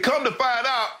 It come to find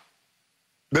out,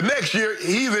 the next year,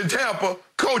 he's in Tampa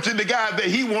coaching the guys that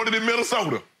he wanted in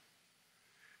Minnesota.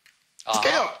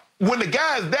 Skip, when the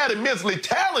guy's that immensely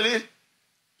talented,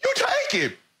 you take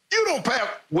him. You don't pass.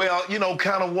 Well, you know,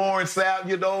 kind of Warren Sapp,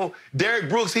 you know. Derrick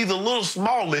Brooks, he's a little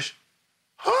smallish.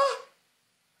 Huh?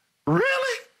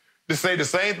 Really? To say the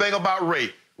same thing about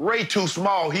Ray. Ray too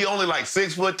small. He only like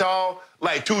 6 foot tall,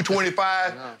 like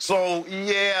 225. So,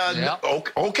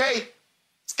 okay.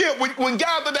 Skip, when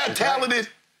guys are that talented,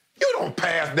 you don't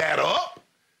pass that up.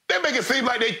 They make it seem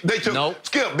like they took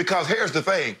Skip, because here's the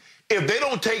thing. If they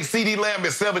don't take CeeDee Lamb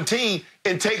at 17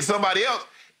 and take somebody else,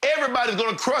 everybody's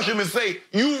going to crush him and say,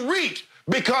 you reached,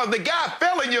 because the guy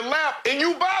fell in your lap and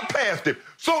you bypassed him.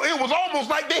 So it was almost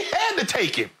like they had to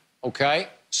take him. Okay.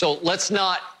 So let's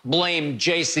not blame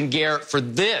Jason Garrett for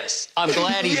this. I'm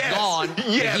glad he's gone.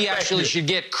 He actually should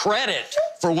get credit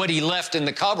for what he left in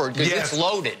the cupboard, because it's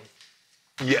loaded.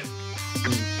 Yes.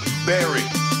 Very,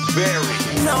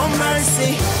 very. No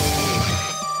mercy.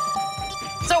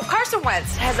 So Carson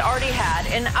Wentz has already had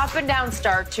an up-and-down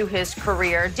start to his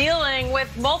career, dealing with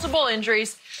multiple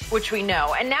injuries, which we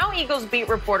know. And now Eagles beat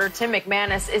reporter Tim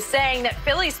McManus is saying that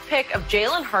Philly's pick of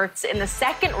Jalen Hurts in the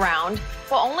 2nd round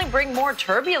will only bring more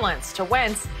turbulence to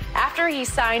Wentz after he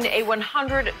signed a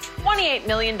 $128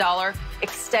 million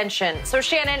extension. So,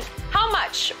 Shannon, how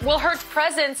much will Hurts'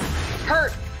 presence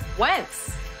hurt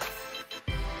Wentz?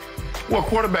 Well,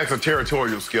 quarterbacks are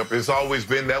territorial, Skip. It's always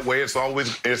been that way. It's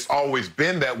always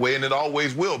been that way, and it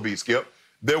always will be, Skip.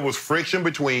 There was friction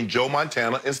between Joe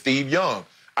Montana and Steve Young.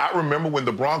 I remember when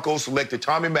the Broncos selected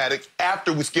Tommy Maddox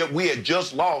after we had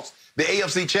just lost the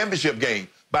AFC Championship game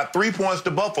by 3 points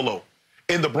to Buffalo.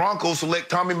 And the Broncos select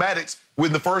Tommy Maddox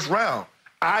with the first round.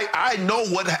 I know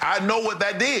what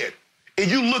that did.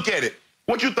 And you look at it.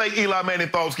 What you think Eli Manning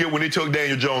thought, Skip, when they took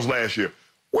Daniel Jones last year?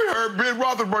 We heard Ben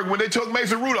Roethlisberger when they took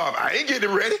Mason Rudolph. I ain't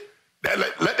getting ready.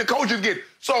 Let the coaches get it.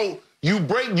 So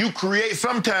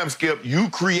sometimes, Skip, you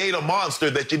create a monster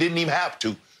that you didn't even have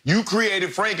to. You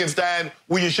created Frankenstein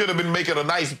when you should have been making a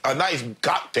nice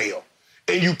cocktail.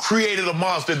 And you created a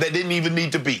monster that didn't even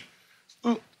need to be.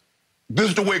 This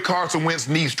is the way Carson Wentz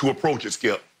needs to approach it,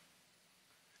 Skip.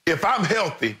 If I'm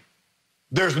healthy,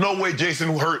 there's no way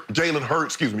Jalen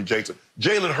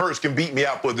Hurts can beat me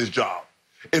out for this job.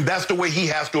 And that's the way he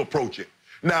has to approach it.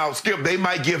 Now, Skip, they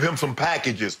might give him some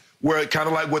packages where kind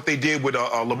of like what they did with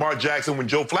Lamar Jackson when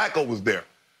Joe Flacco was there.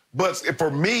 But for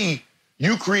me,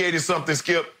 you created something,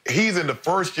 Skip. He's in the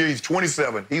first year. He's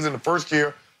 27. He's in the first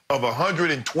year of a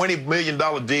 $120 million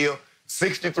deal,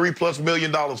 $63+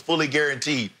 million fully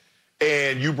guaranteed.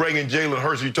 And you bring in Jalen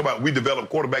Hurts, you talk about we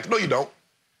develop quarterbacks. No, you don't.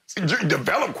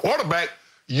 Develop quarterback.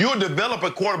 You'll develop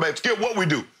a quarterback. Skip, what we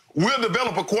do? We'll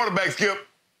develop a quarterback, Skip,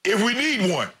 if we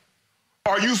need one.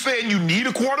 Are you saying you need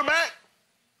a quarterback?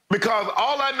 Because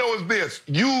all I know is this.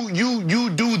 You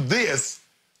do this,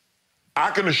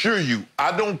 I can assure you,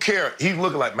 I don't care. He's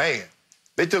looking like, man,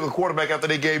 they took a quarterback after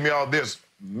they gave me all this.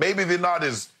 Maybe they're not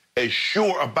as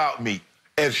sure about me,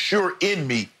 as sure in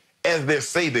me as they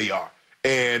say they are.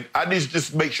 And I need to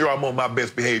just make sure I'm on my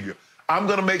best behavior. I'm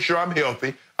going to make sure I'm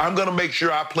healthy. I'm going to make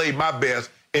sure I play my best,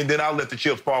 and then I'll let the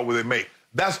chips fall where they may.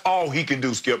 That's all he can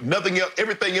do, Skip. Nothing else.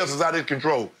 Everything else is out of his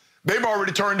control. They've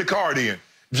already turned the card in.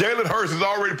 Jalen Hurts has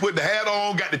already put the hat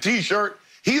on, got the T-shirt.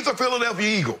 He's a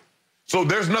Philadelphia Eagle. So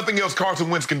there's nothing else Carson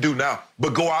Wentz can do now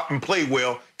but go out and play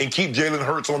well and keep Jalen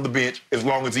Hurts on the bench as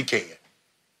long as he can.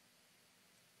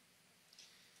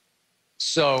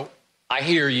 So I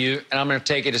hear you, and I'm going to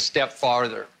take it a step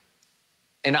farther.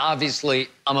 And obviously,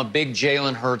 I'm a big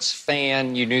Jalen Hurts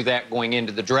fan. You knew that going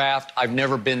into the draft. I've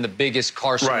never been the biggest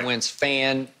Carson Wentz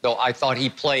fan, though I thought he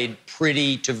played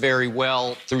pretty to very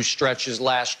well through stretches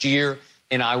last year,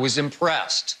 and I was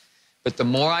impressed. But the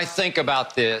more I think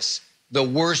about this, the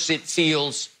worse it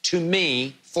feels to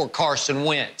me for Carson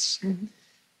Wentz. Mm-hmm.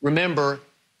 Remember,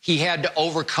 he had to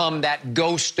overcome that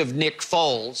ghost of Nick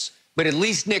Foles, but at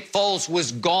least Nick Foles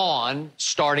was gone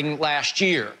starting last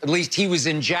year. At least he was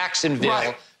in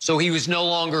Jacksonville, so he was no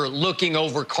longer looking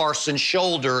over Carson's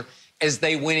shoulder as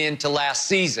they went into last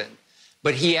season.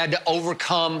 But he had to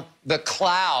overcome the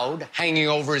cloud hanging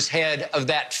over his head of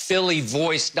that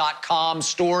PhillyVoice.com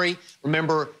story.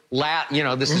 Remember,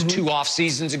 this is 2 off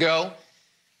seasons ago.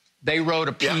 They wrote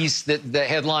a piece that the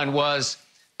headline was,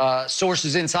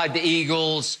 sources inside the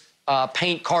Eagles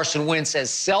paint Carson Wentz as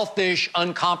selfish,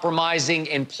 uncompromising,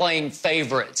 and playing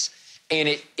favorites. And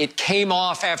it came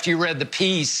off after you read the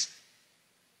piece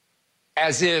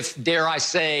as if, dare I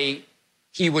say,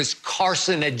 he was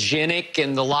carcinogenic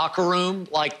in the locker room,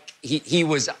 like he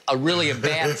was really a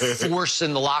bad force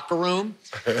in the locker room.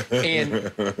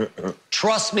 And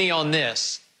trust me on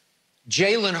this,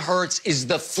 Jalen Hurts is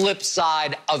the flip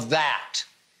side of that.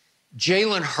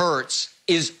 Jalen Hurts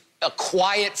is a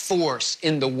quiet force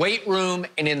in the weight room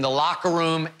and in the locker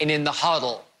room and in the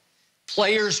huddle.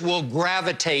 Players will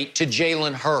gravitate to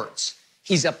Jalen Hurts.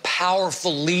 He's a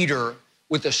powerful leader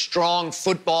with a strong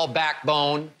football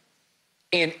backbone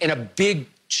and a big,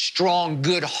 strong,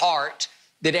 good heart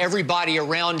that everybody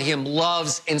around him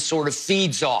loves and sort of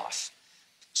feeds off.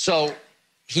 So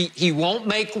he won't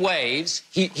make waves.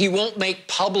 He won't make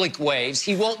public waves.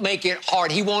 He won't make it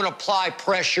hard. He won't apply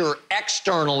pressure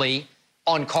externally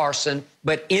on Carson,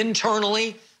 but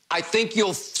internally, I think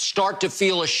you'll start to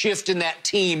feel a shift in that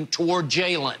team toward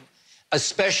Jalen,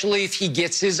 especially if he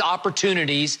gets his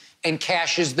opportunities and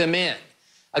cashes them in.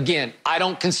 Again, I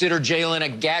don't consider Jalen a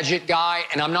gadget guy,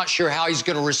 and I'm not sure how he's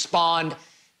going to respond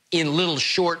in little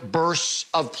short bursts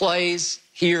of plays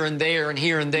here and there and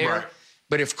here and there. Right.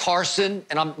 But if Carson,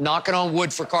 and I'm knocking on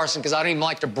wood for Carson because I don't even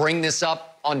like to bring this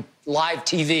up on live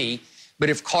TV, but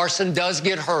if Carson does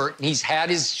get hurt, and he's had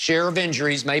his share of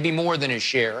injuries, maybe more than his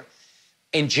share,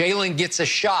 and Jalen gets a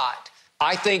shot,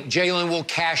 I think Jalen will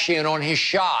cash in on his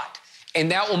shot. And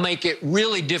that will make it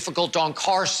really difficult on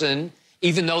Carson,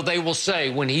 even though they will say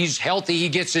when he's healthy, he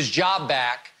gets his job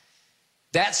back.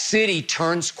 That city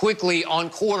turns quickly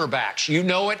on quarterbacks. You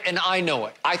know it, and I know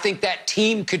it. I think that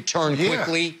team could turn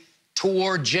quickly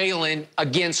toward Jalen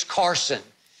against Carson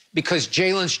because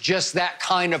Jalen's just that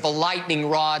kind of a lightning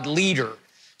rod leader.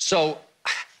 So,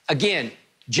 again,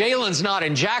 Jalen's not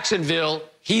in Jacksonville.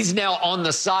 He's now on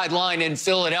the sideline in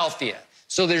Philadelphia.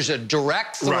 So there's a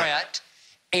direct threat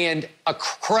and a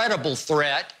credible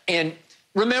threat. And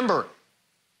remember,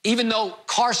 even though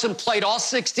Carson played all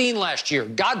 16 last year,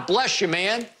 God bless you,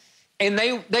 man. And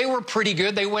they were pretty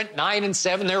good. They went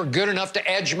 9-7. They were good enough to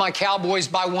edge my Cowboys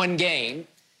by 1 game.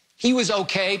 He was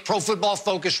okay. Pro Football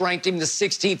Focus ranked him the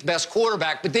 16th best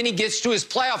quarterback. But then he gets to his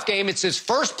playoff game. It's his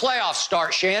first playoff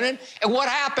start, Shannon. And what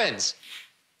happens?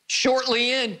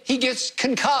 Shortly in, he gets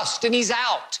concussed and he's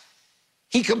out.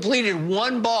 He completed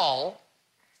 1 ball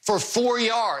for 4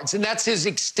 yards, and that's his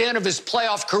extent of his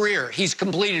playoff career. He's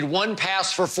completed 1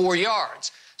 pass for 4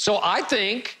 yards. So I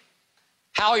think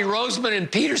Howie Roseman and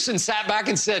Peterson sat back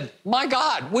and said, my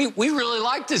God, we really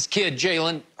like this kid,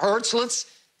 Jalen Hurts.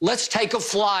 Let's take a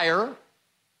flyer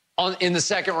in the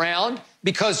second round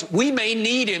because we may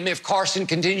need him if Carson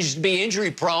continues to be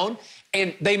injury-prone,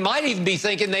 and they might even be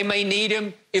thinking they may need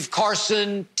him if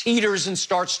Carson teeters and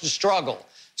starts to struggle.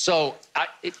 So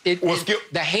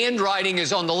the handwriting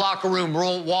is on the locker room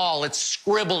wall. It's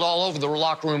scribbled all over the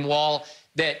locker room wall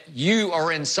that you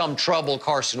are in some trouble,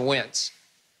 Carson Wentz.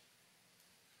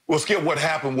 Well, Skip, what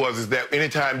happened is that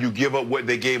anytime you give up what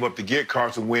they gave up to get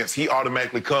Carson Wentz, he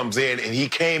automatically comes in, and he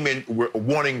came in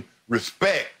wanting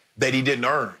respect that he didn't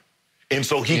earn. And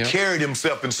so he carried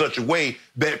himself in such a way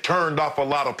that turned off a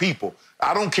lot of people.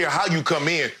 I don't care how you come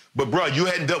in, but, bro, you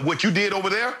hadn't done what you did over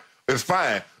there. It's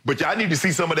fine. But I need to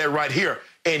see some of that right here.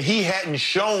 And he hadn't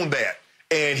shown that.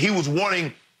 And he was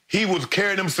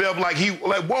carrying himself like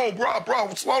whoa,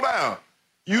 bro, slow down.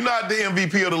 You're not the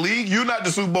MVP of the league. You're not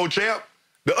the Super Bowl champ.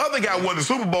 The other guy won the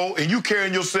Super Bowl, and you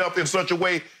carrying yourself in such a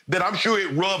way that I'm sure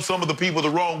it rubs some of the people the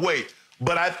wrong way.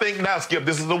 But I think now, Skip,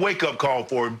 this is a wake-up call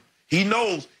for him. He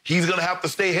knows he's going to have to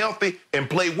stay healthy and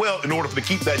play well in order to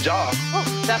keep that job.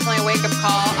 Oh, definitely a wake-up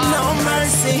call. No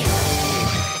mercy.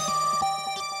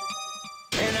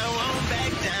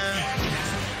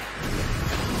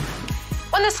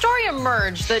 When the story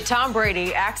emerged that Tom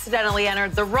Brady accidentally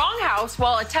entered the wrong house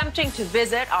while attempting to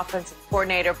visit offensive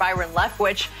coordinator Byron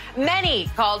Leftwich, many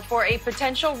called for a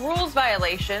potential rules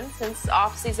violation since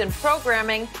offseason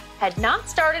programming had not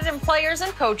started and players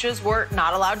and coaches were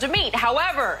not allowed to meet.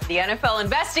 However, the NFL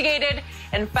investigated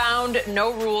and found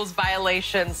no rules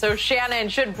violation. So, Shannon,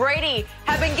 should Brady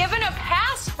have been given a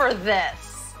pass for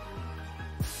this?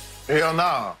 Hell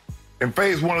no. In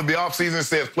phase 1 of the offseason,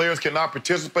 says players cannot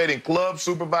participate in club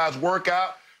supervised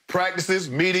workout, practices,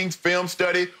 meetings, film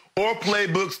study, or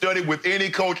playbook study with any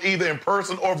coach, either in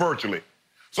person or virtually.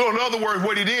 So in other words,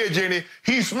 what he did, Jenny,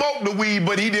 he smoked the weed,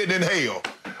 but he didn't inhale.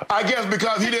 I guess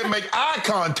because he didn't make eye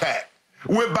contact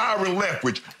with Byron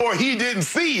Leftwich, or he didn't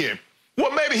see him.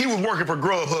 Well, maybe he was working for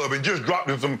Grubhub and just dropped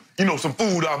him some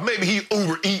food off. Maybe he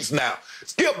Uber Eats now.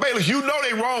 Skip Bayless, you know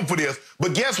they wrong for this,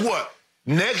 but guess what?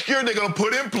 Next year, they're going to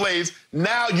put in place,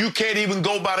 now you can't even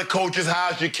go by the coach's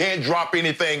house. You can't drop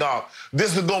anything off.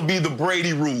 This is going to be the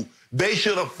Brady rule. They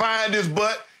should have fined his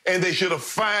butt, and they should have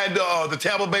fined the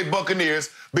Tampa Bay Buccaneers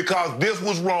because this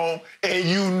was wrong, and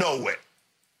you know it.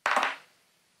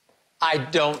 I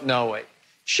don't know it.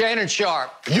 Shannon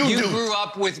Sharp, you grew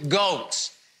up with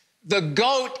goats. The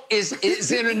goat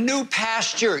is in a new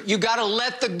pasture. You got to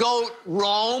let the goat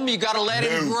roam. You got to let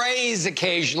him graze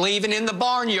occasionally, even in the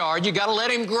barnyard. You got to let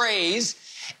him graze.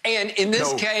 And in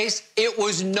this case, it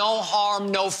was no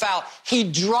harm, no foul. He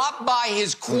dropped by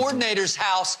his coordinator's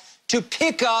house to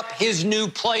pick up his new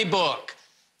playbook.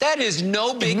 That is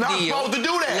no big deal. You're not supposed to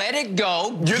do that. Let it go.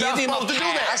 You're Give not him supposed a to do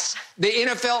pass. that. The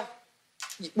NFL...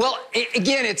 Well,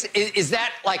 again, is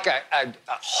that like a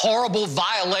horrible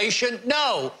violation?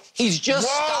 No, he's just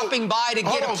stopping by to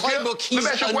get a playbook. He's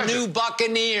a new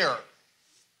Buccaneer.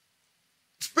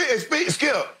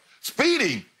 Skip,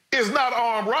 speeding is not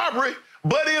armed robbery,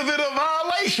 but is it a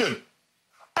violation?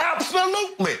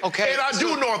 Absolutely. Okay. And I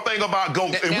do know a thing about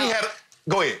goats. And we had.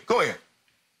 Go ahead.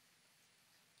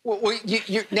 Well,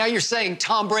 now you're saying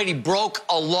Tom Brady broke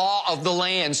a law of the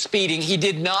land, speeding. He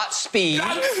did not speed.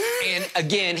 And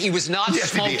again, he was not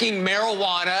smoking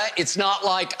marijuana. It's not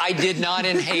like I did not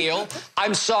inhale.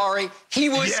 I'm sorry. He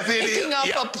was picking up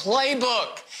a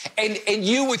playbook. And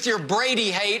you with your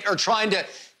Brady hate are trying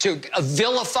to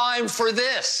vilify him for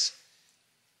this.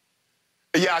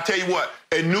 Yeah, I tell you what,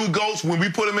 at New Goats, when we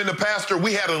put them in the pasture,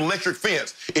 we had an electric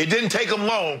fence. It didn't take them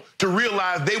long to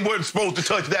realize they weren't supposed to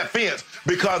touch that fence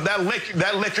because that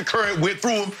electric current went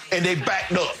through them and they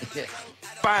backed up.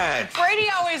 Fine. Brady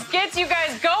always gets you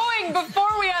guys going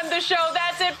before we end the show.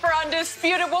 That's it for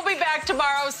Undisputed. We'll be back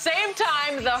tomorrow, same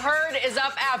time. The Herd is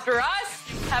up after us.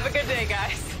 Have a good day,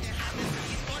 guys.